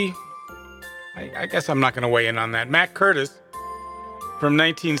maybe, I guess I'm not going to weigh in on that. Matt Curtis from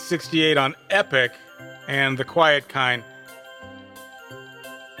 1968 on Epic and The Quiet Kind.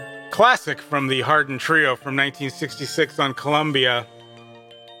 Classic from the Harden Trio from 1966 on Columbia.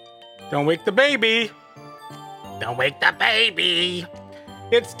 Don't Wake the Baby. Don't wake the baby.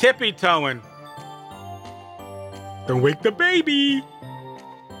 It's Tippy Toeing. Don't wake the baby.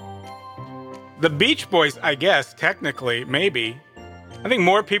 The Beach Boys, I guess, technically, maybe. I think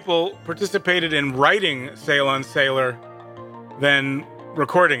more people participated in writing Sail on Sailor than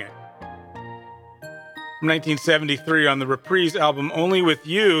recording it. From 1973 on the Reprise album Only With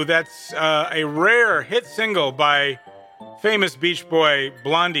You, that's a rare hit single by famous Beach Boy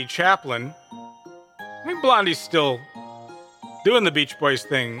Blondie Chaplin. I think Blondie's still doing the Beach Boys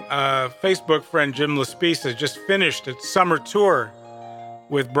thing. Facebook friend Jim Laspisa just finished its summer tour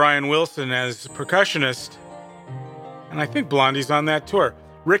with Brian Wilson as percussionist. And I think Blondie's on that tour.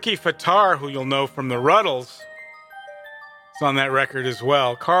 Ricky Fattar, who you'll know from the Ruddles, is on that record as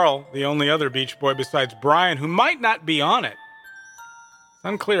well. Carl, the only other Beach Boy besides Brian, who might not be on it. It's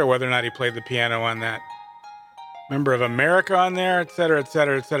unclear whether or not he played the piano on that. Member of America on there, etc.,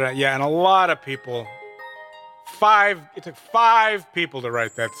 etc., etc. Yeah, and a lot of people. It took 5 people to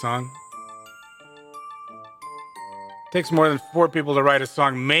write that song. Takes more than 4 people to write a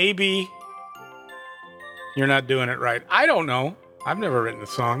song. Maybe you're not doing it right. I don't know. I've never written a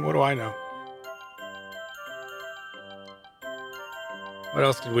song. What do I know? What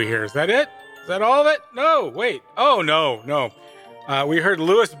else did we hear? Is that it? Is that all of it? No, wait. Oh, no. We heard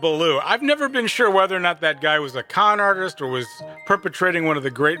Louis Ballou. I've never been sure whether or not that guy was a con artist or was perpetrating one of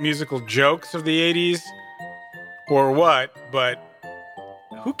the great musical jokes of the 80s or what, but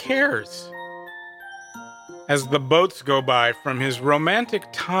who cares? As the Boats Go By from his Romantic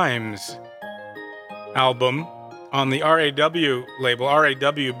Times album on the R.A.W. label,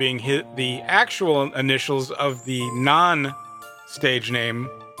 R.A.W. being the actual initials of the non-stage name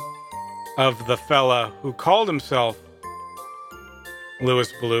of the fella who called himself Louis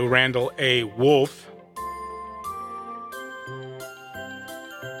Blue, Randall A. Wolfe.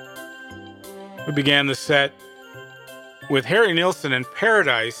 We began the set with Harry Nilsson and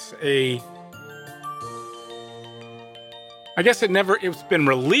Paradise, I guess it's been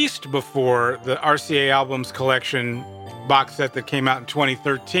released before the RCA Albums Collection box set that came out in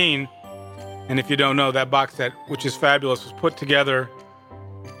 2013. And if you don't know, that box set, which is fabulous, was put together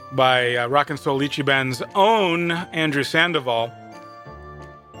by Rock and Soul Ichiban's own Andrew Sandoval.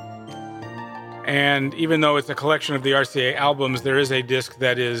 And even though it's a collection of the RCA albums, there is a disc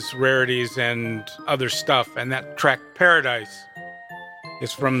that is rarities and other stuff. And that track, Paradise,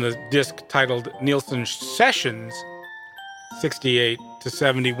 is from the disc titled Nilsson Sessions, 68 to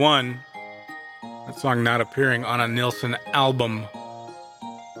 71. That song not appearing on a Nilsson album.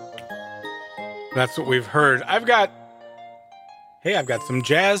 That's what we've heard. I've got some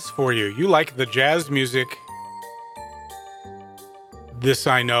jazz for you. You like the jazz music. This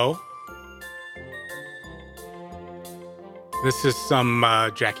I know. This is some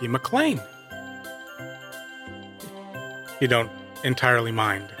Jackie McLean. You don't entirely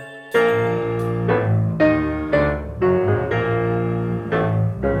mind.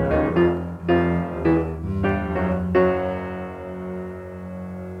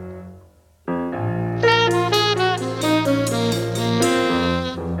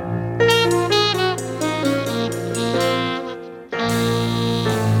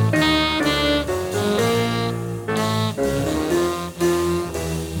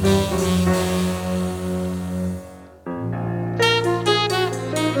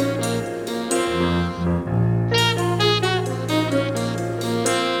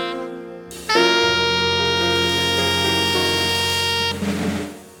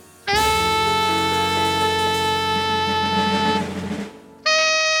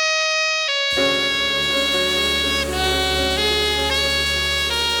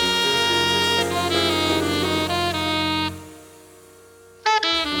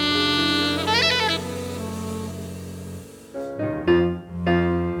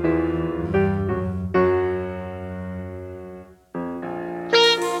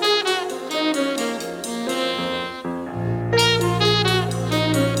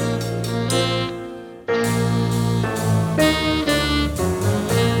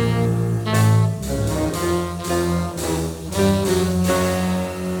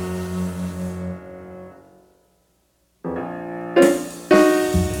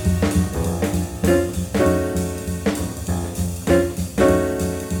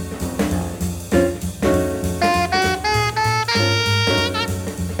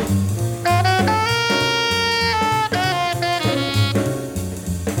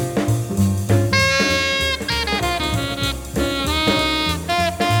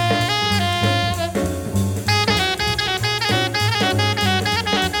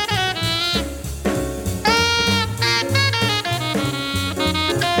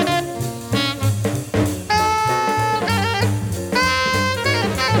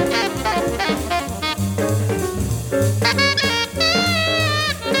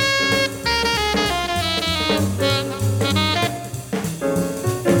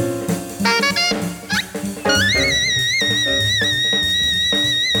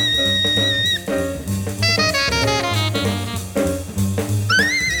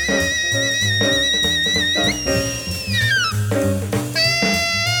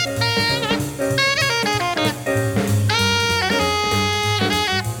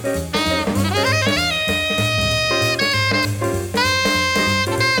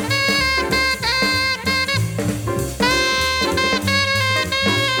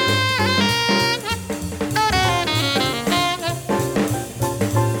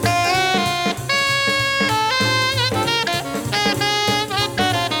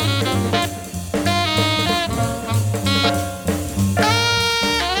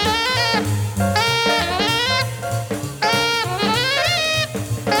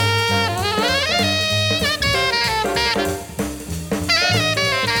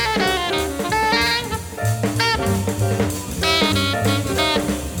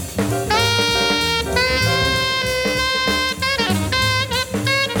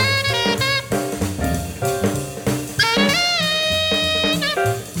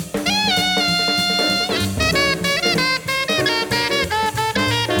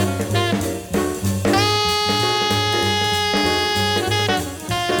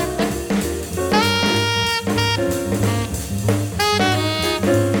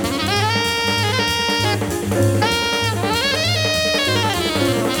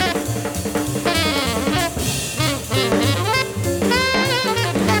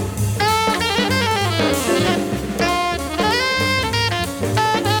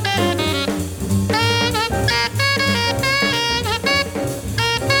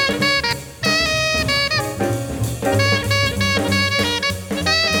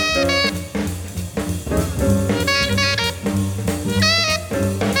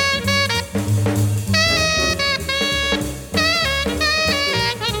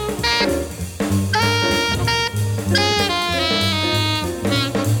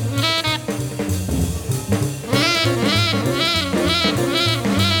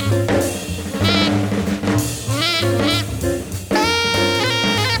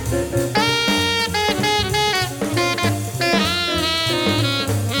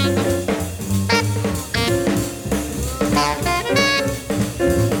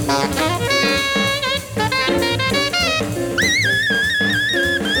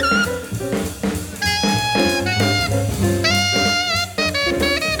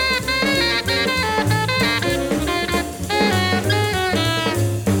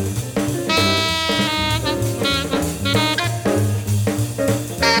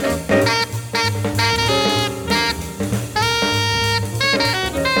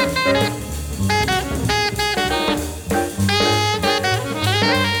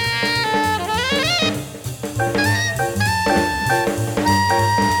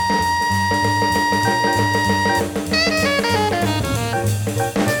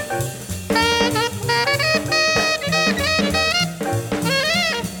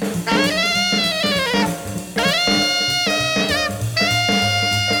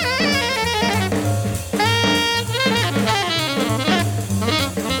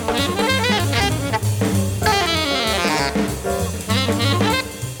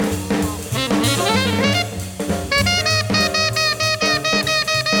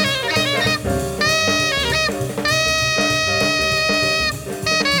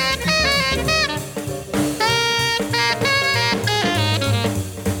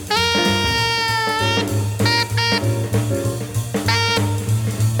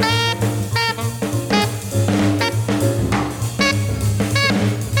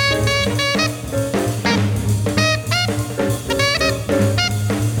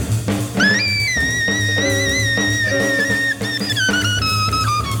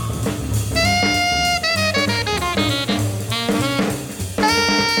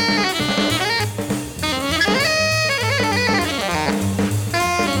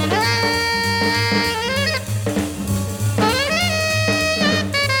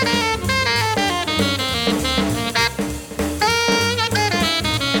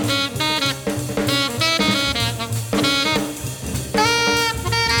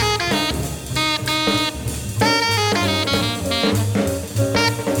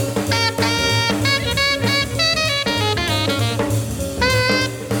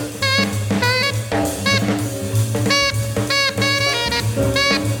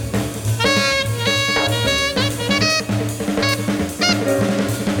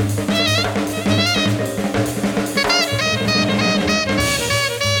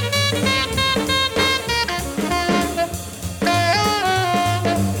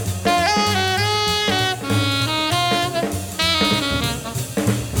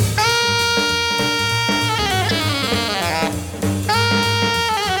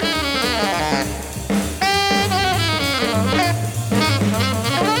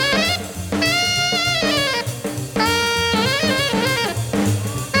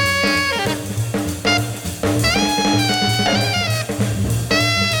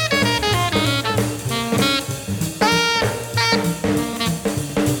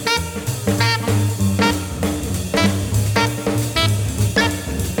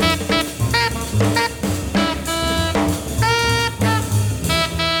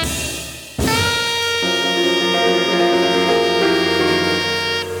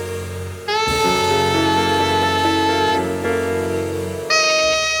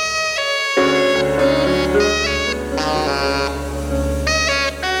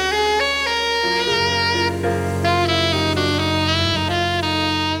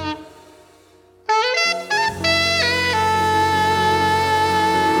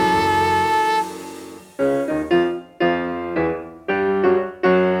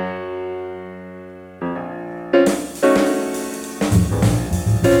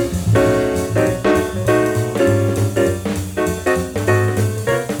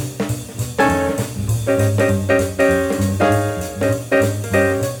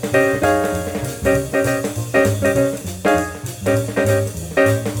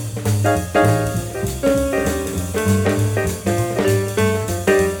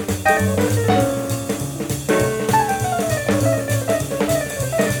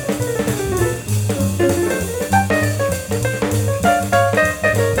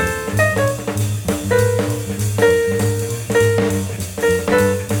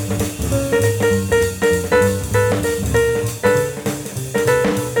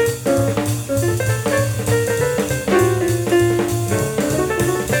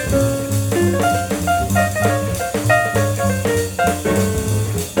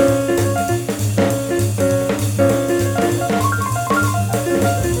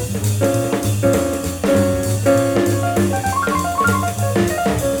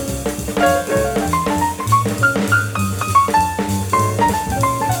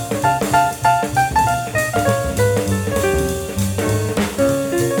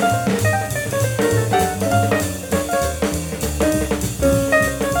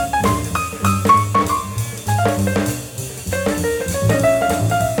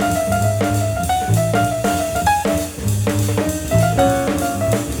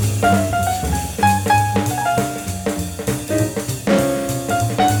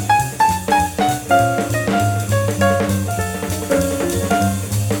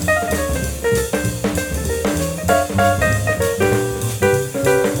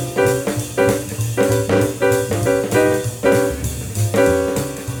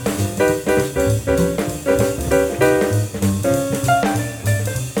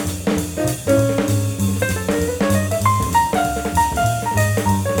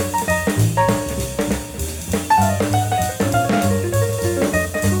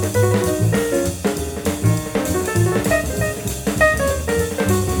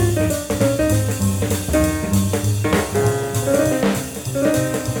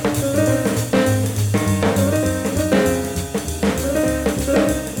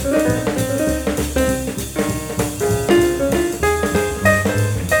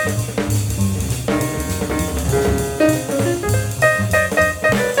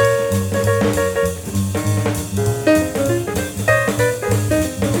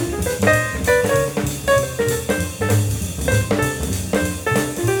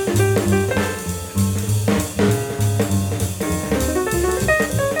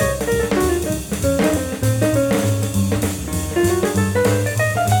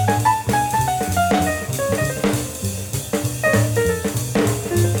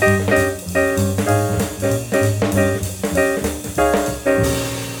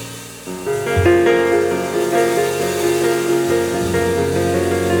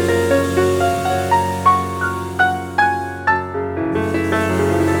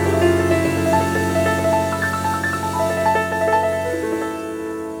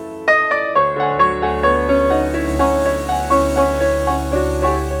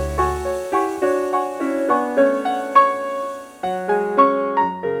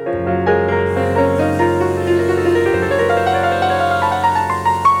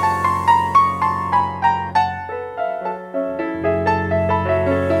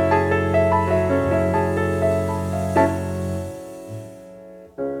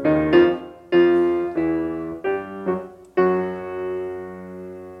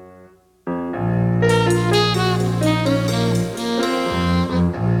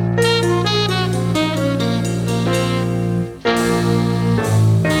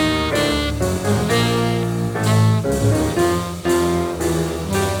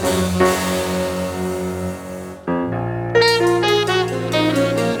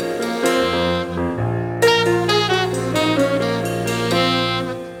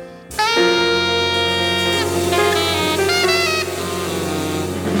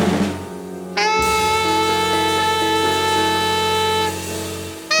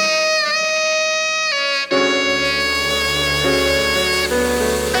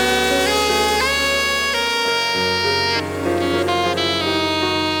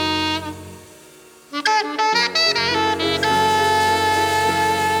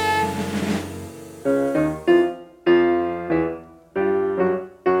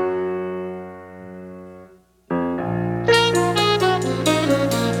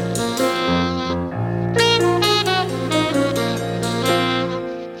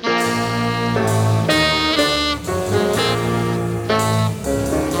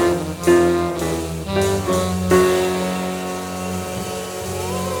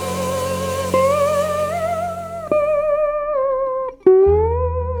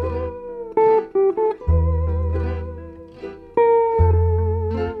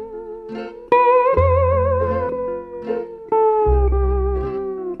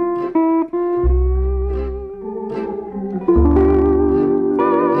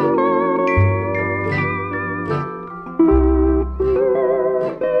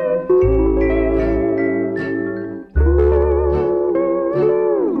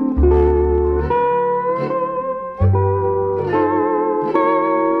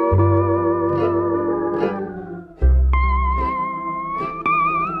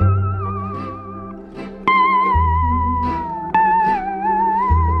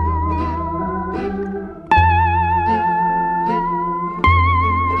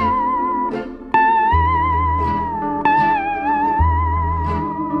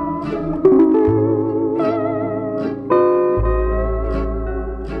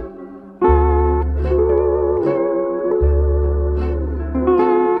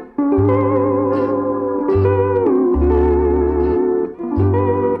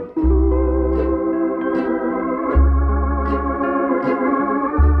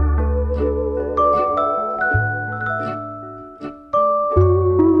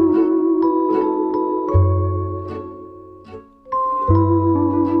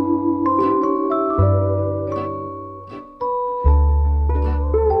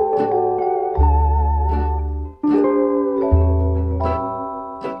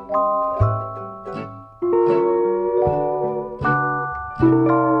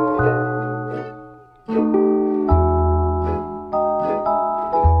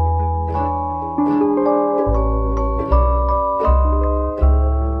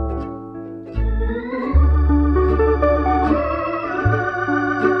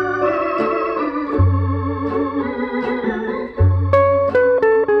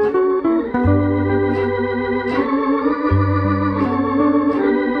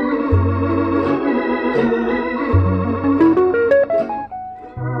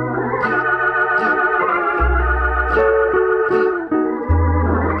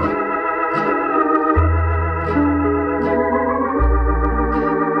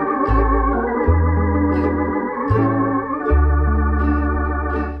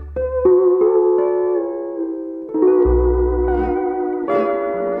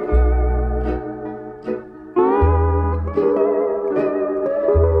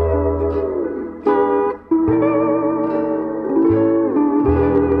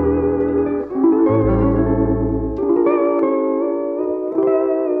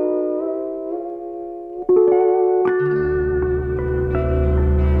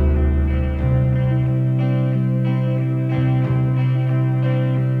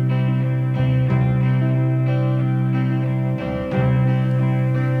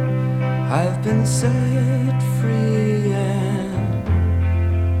 I've been set free and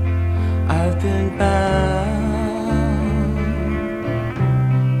I've been bound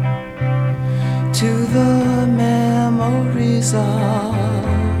to the memories of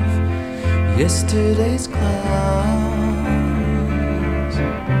yesterday's clouds.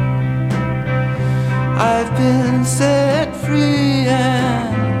 I've been set free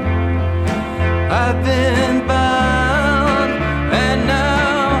and I've been bound, and now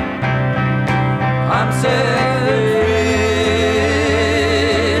I'm set free.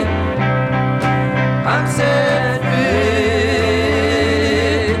 I'm set free.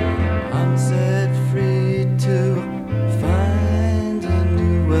 I'm set free to find a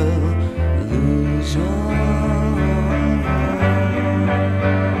new illusion.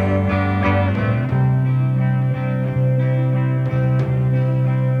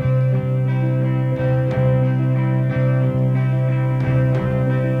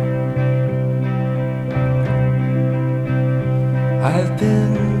 I've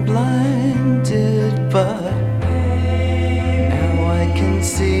been blinded, but now I can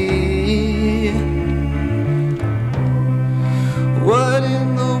see what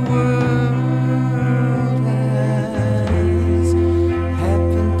in the world has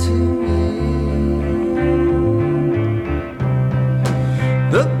happened to me.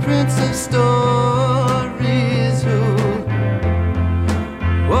 The Prince of Stories who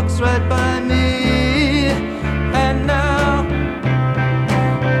walks right by me, and now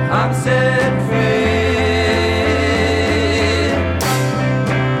I'm set free.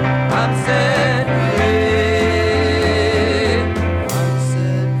 I'm set free. I'm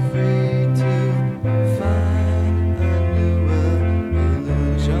set free to find a new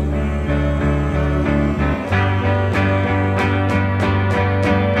illusion.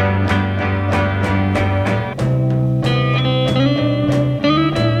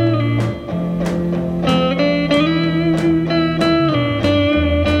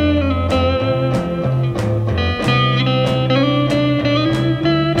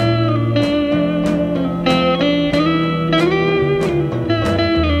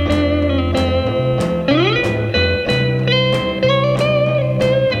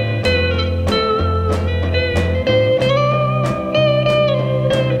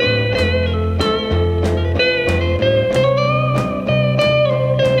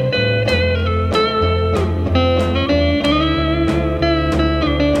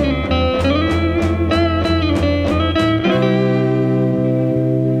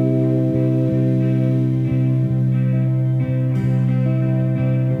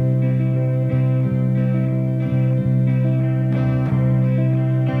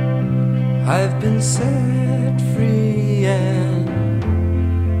 I've been set free and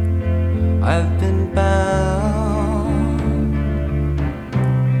I've been bound.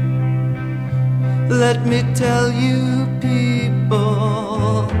 Let me tell you,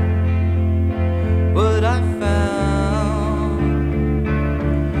 people, what I found.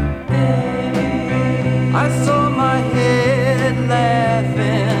 I saw my head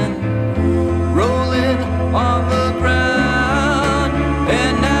laughing, rolling on the ground,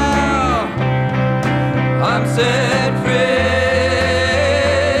 and now I'm set free.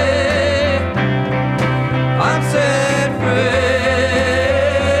 I'm set free.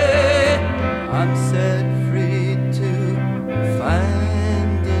 I'm set free to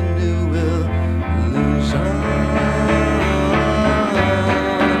find a new illusion.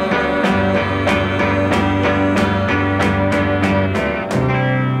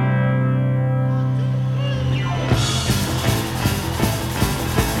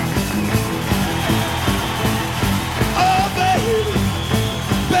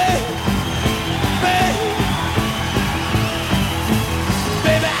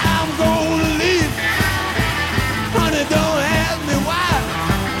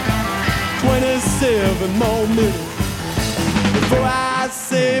 More minutes before I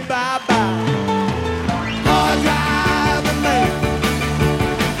say bye-bye. Hard driving man,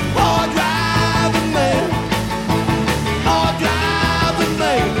 hard driving man, hard driving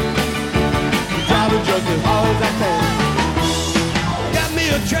man, driving just as hard as I can. Got me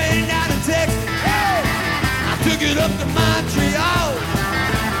a train down in Texas, I took it up to Montreal.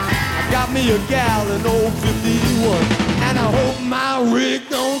 I got me a gal in old 51, and I hope my rig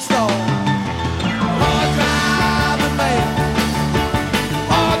don't stall. Hard driving man,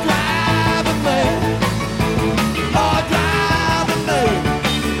 hard driving man, hard driving man.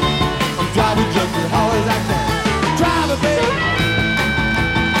 I'm driving just as hard as I can. Driving, baby.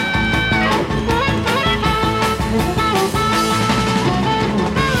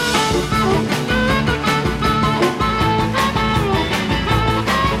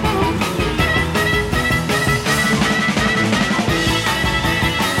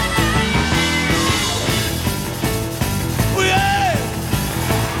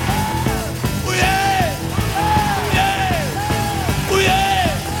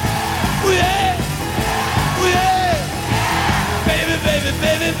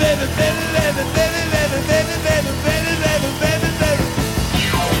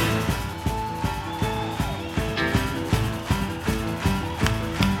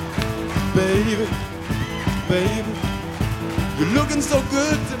 baby, baby. You're looking so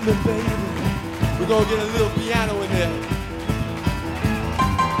good to me, baby. We're gonna get a little piano in there.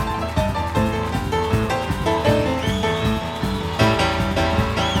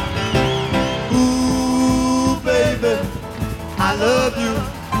 Ooh, baby, I love you.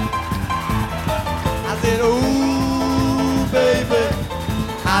 I said, ooh, baby,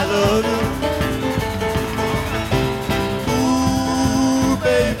 I love you. Ooh,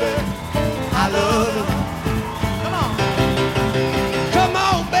 baby, I love you. Come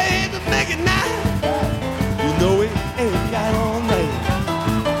on, baby, make it nice. You know it ain't got all night.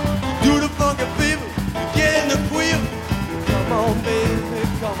 You do the funky fever, you get in the quill. Come on, baby,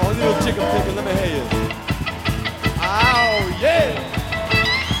 come on, little chicken picker, let me hear you. Oh, yeah.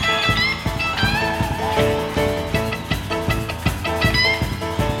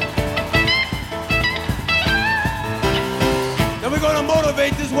 Now we're gonna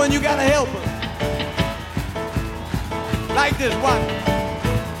motivate this one, you gotta help her. Like this, watch.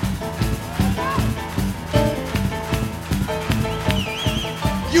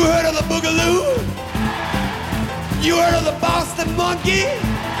 You heard of the Boogaloo? You heard of the Boston Monkey?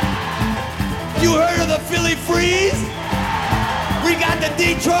 You heard of the Philly Freeze? We got the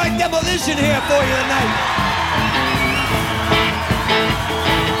Detroit Demolition here for you tonight.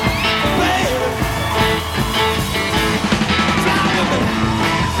 Baby, fly with me.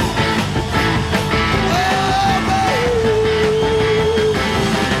 Oh, baby,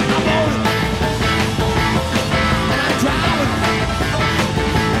 I'm on it. And I'm driving.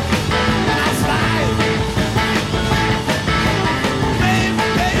 And I'm flying. Baby,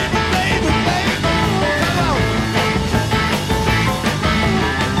 baby, baby, baby, come on.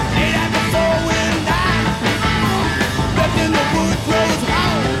 Ain't that the four-wind night? Left in the wood grows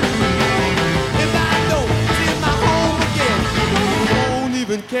home. If I don't see my home again, I won't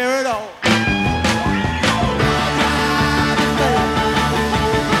even care at all.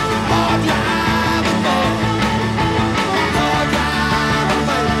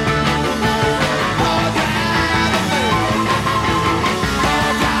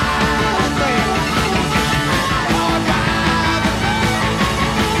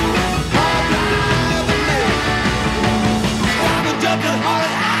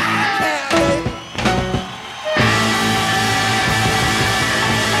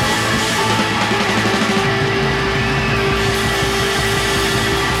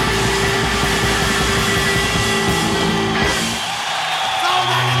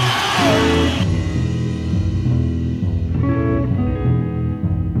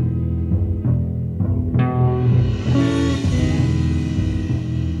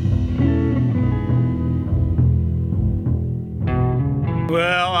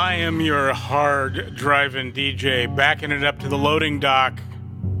 Well, I am your hard driving DJ, backing it up to the loading dock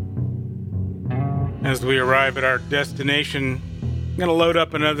as we arrive at our destination. I'm going to load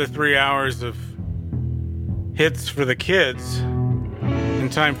up another 3 hours of hits for the kids in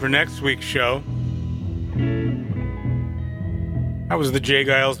time for next week's show. That was the J.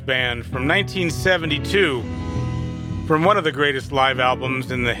 Giles Band from 1972, from one of the greatest live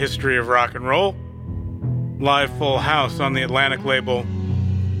albums in the history of rock and roll, Live Full House on the Atlantic label.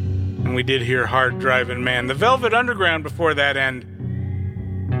 And we did hear Hard Driving Man. The Velvet Underground before that, and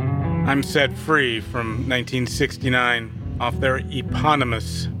I'm Set Free from 1969 off their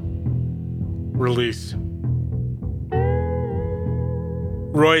eponymous release.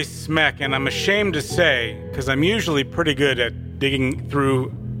 Roy Smeck, and I'm ashamed to say, because I'm usually pretty good at digging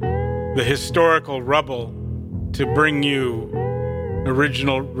through the historical rubble to bring you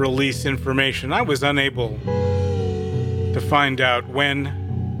original release information, I was unable to find out when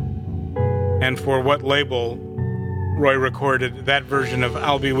and for what label Roy recorded that version of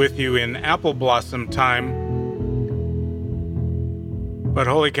I'll Be With You in Apple Blossom Time. But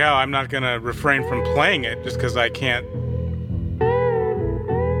holy cow, I'm not going to refrain from playing it just because I can't.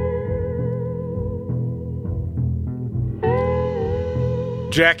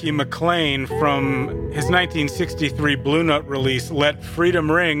 Jackie McLean from his 1963 Blue Note release, Let Freedom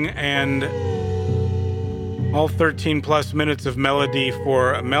Ring, and all 13 plus minutes of melody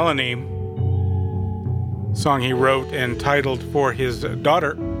for Melanie, song he wrote and titled for his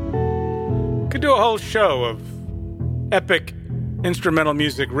daughter. Could do a whole show of epic instrumental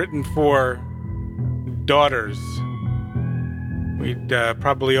music written for daughters. We'd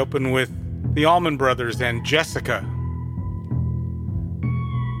probably open with the Allman Brothers and Jessica.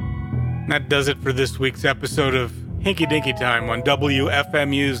 That does it for this week's episode of Hinky Dinky Time on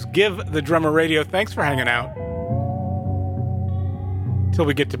WFMU's Give the Drummer Radio. Thanks for hanging out. Till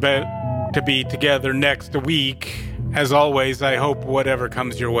we get to be together next week. As always, I hope whatever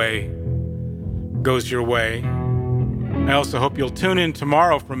comes your way goes your way. I also hope you'll tune in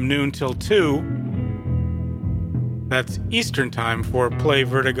tomorrow from noon till 2. That's Eastern time for Play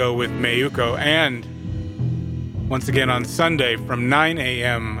Vertigo with Mayuko. And once again on Sunday from 9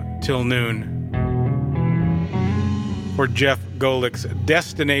 a.m. till noon for Jeff Golick's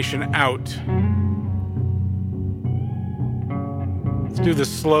Destination Out. Let's do the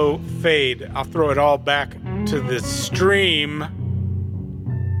slow fade. I'll throw it all back to the stream.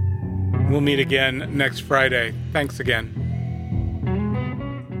 We'll meet again next Friday. Thanks again.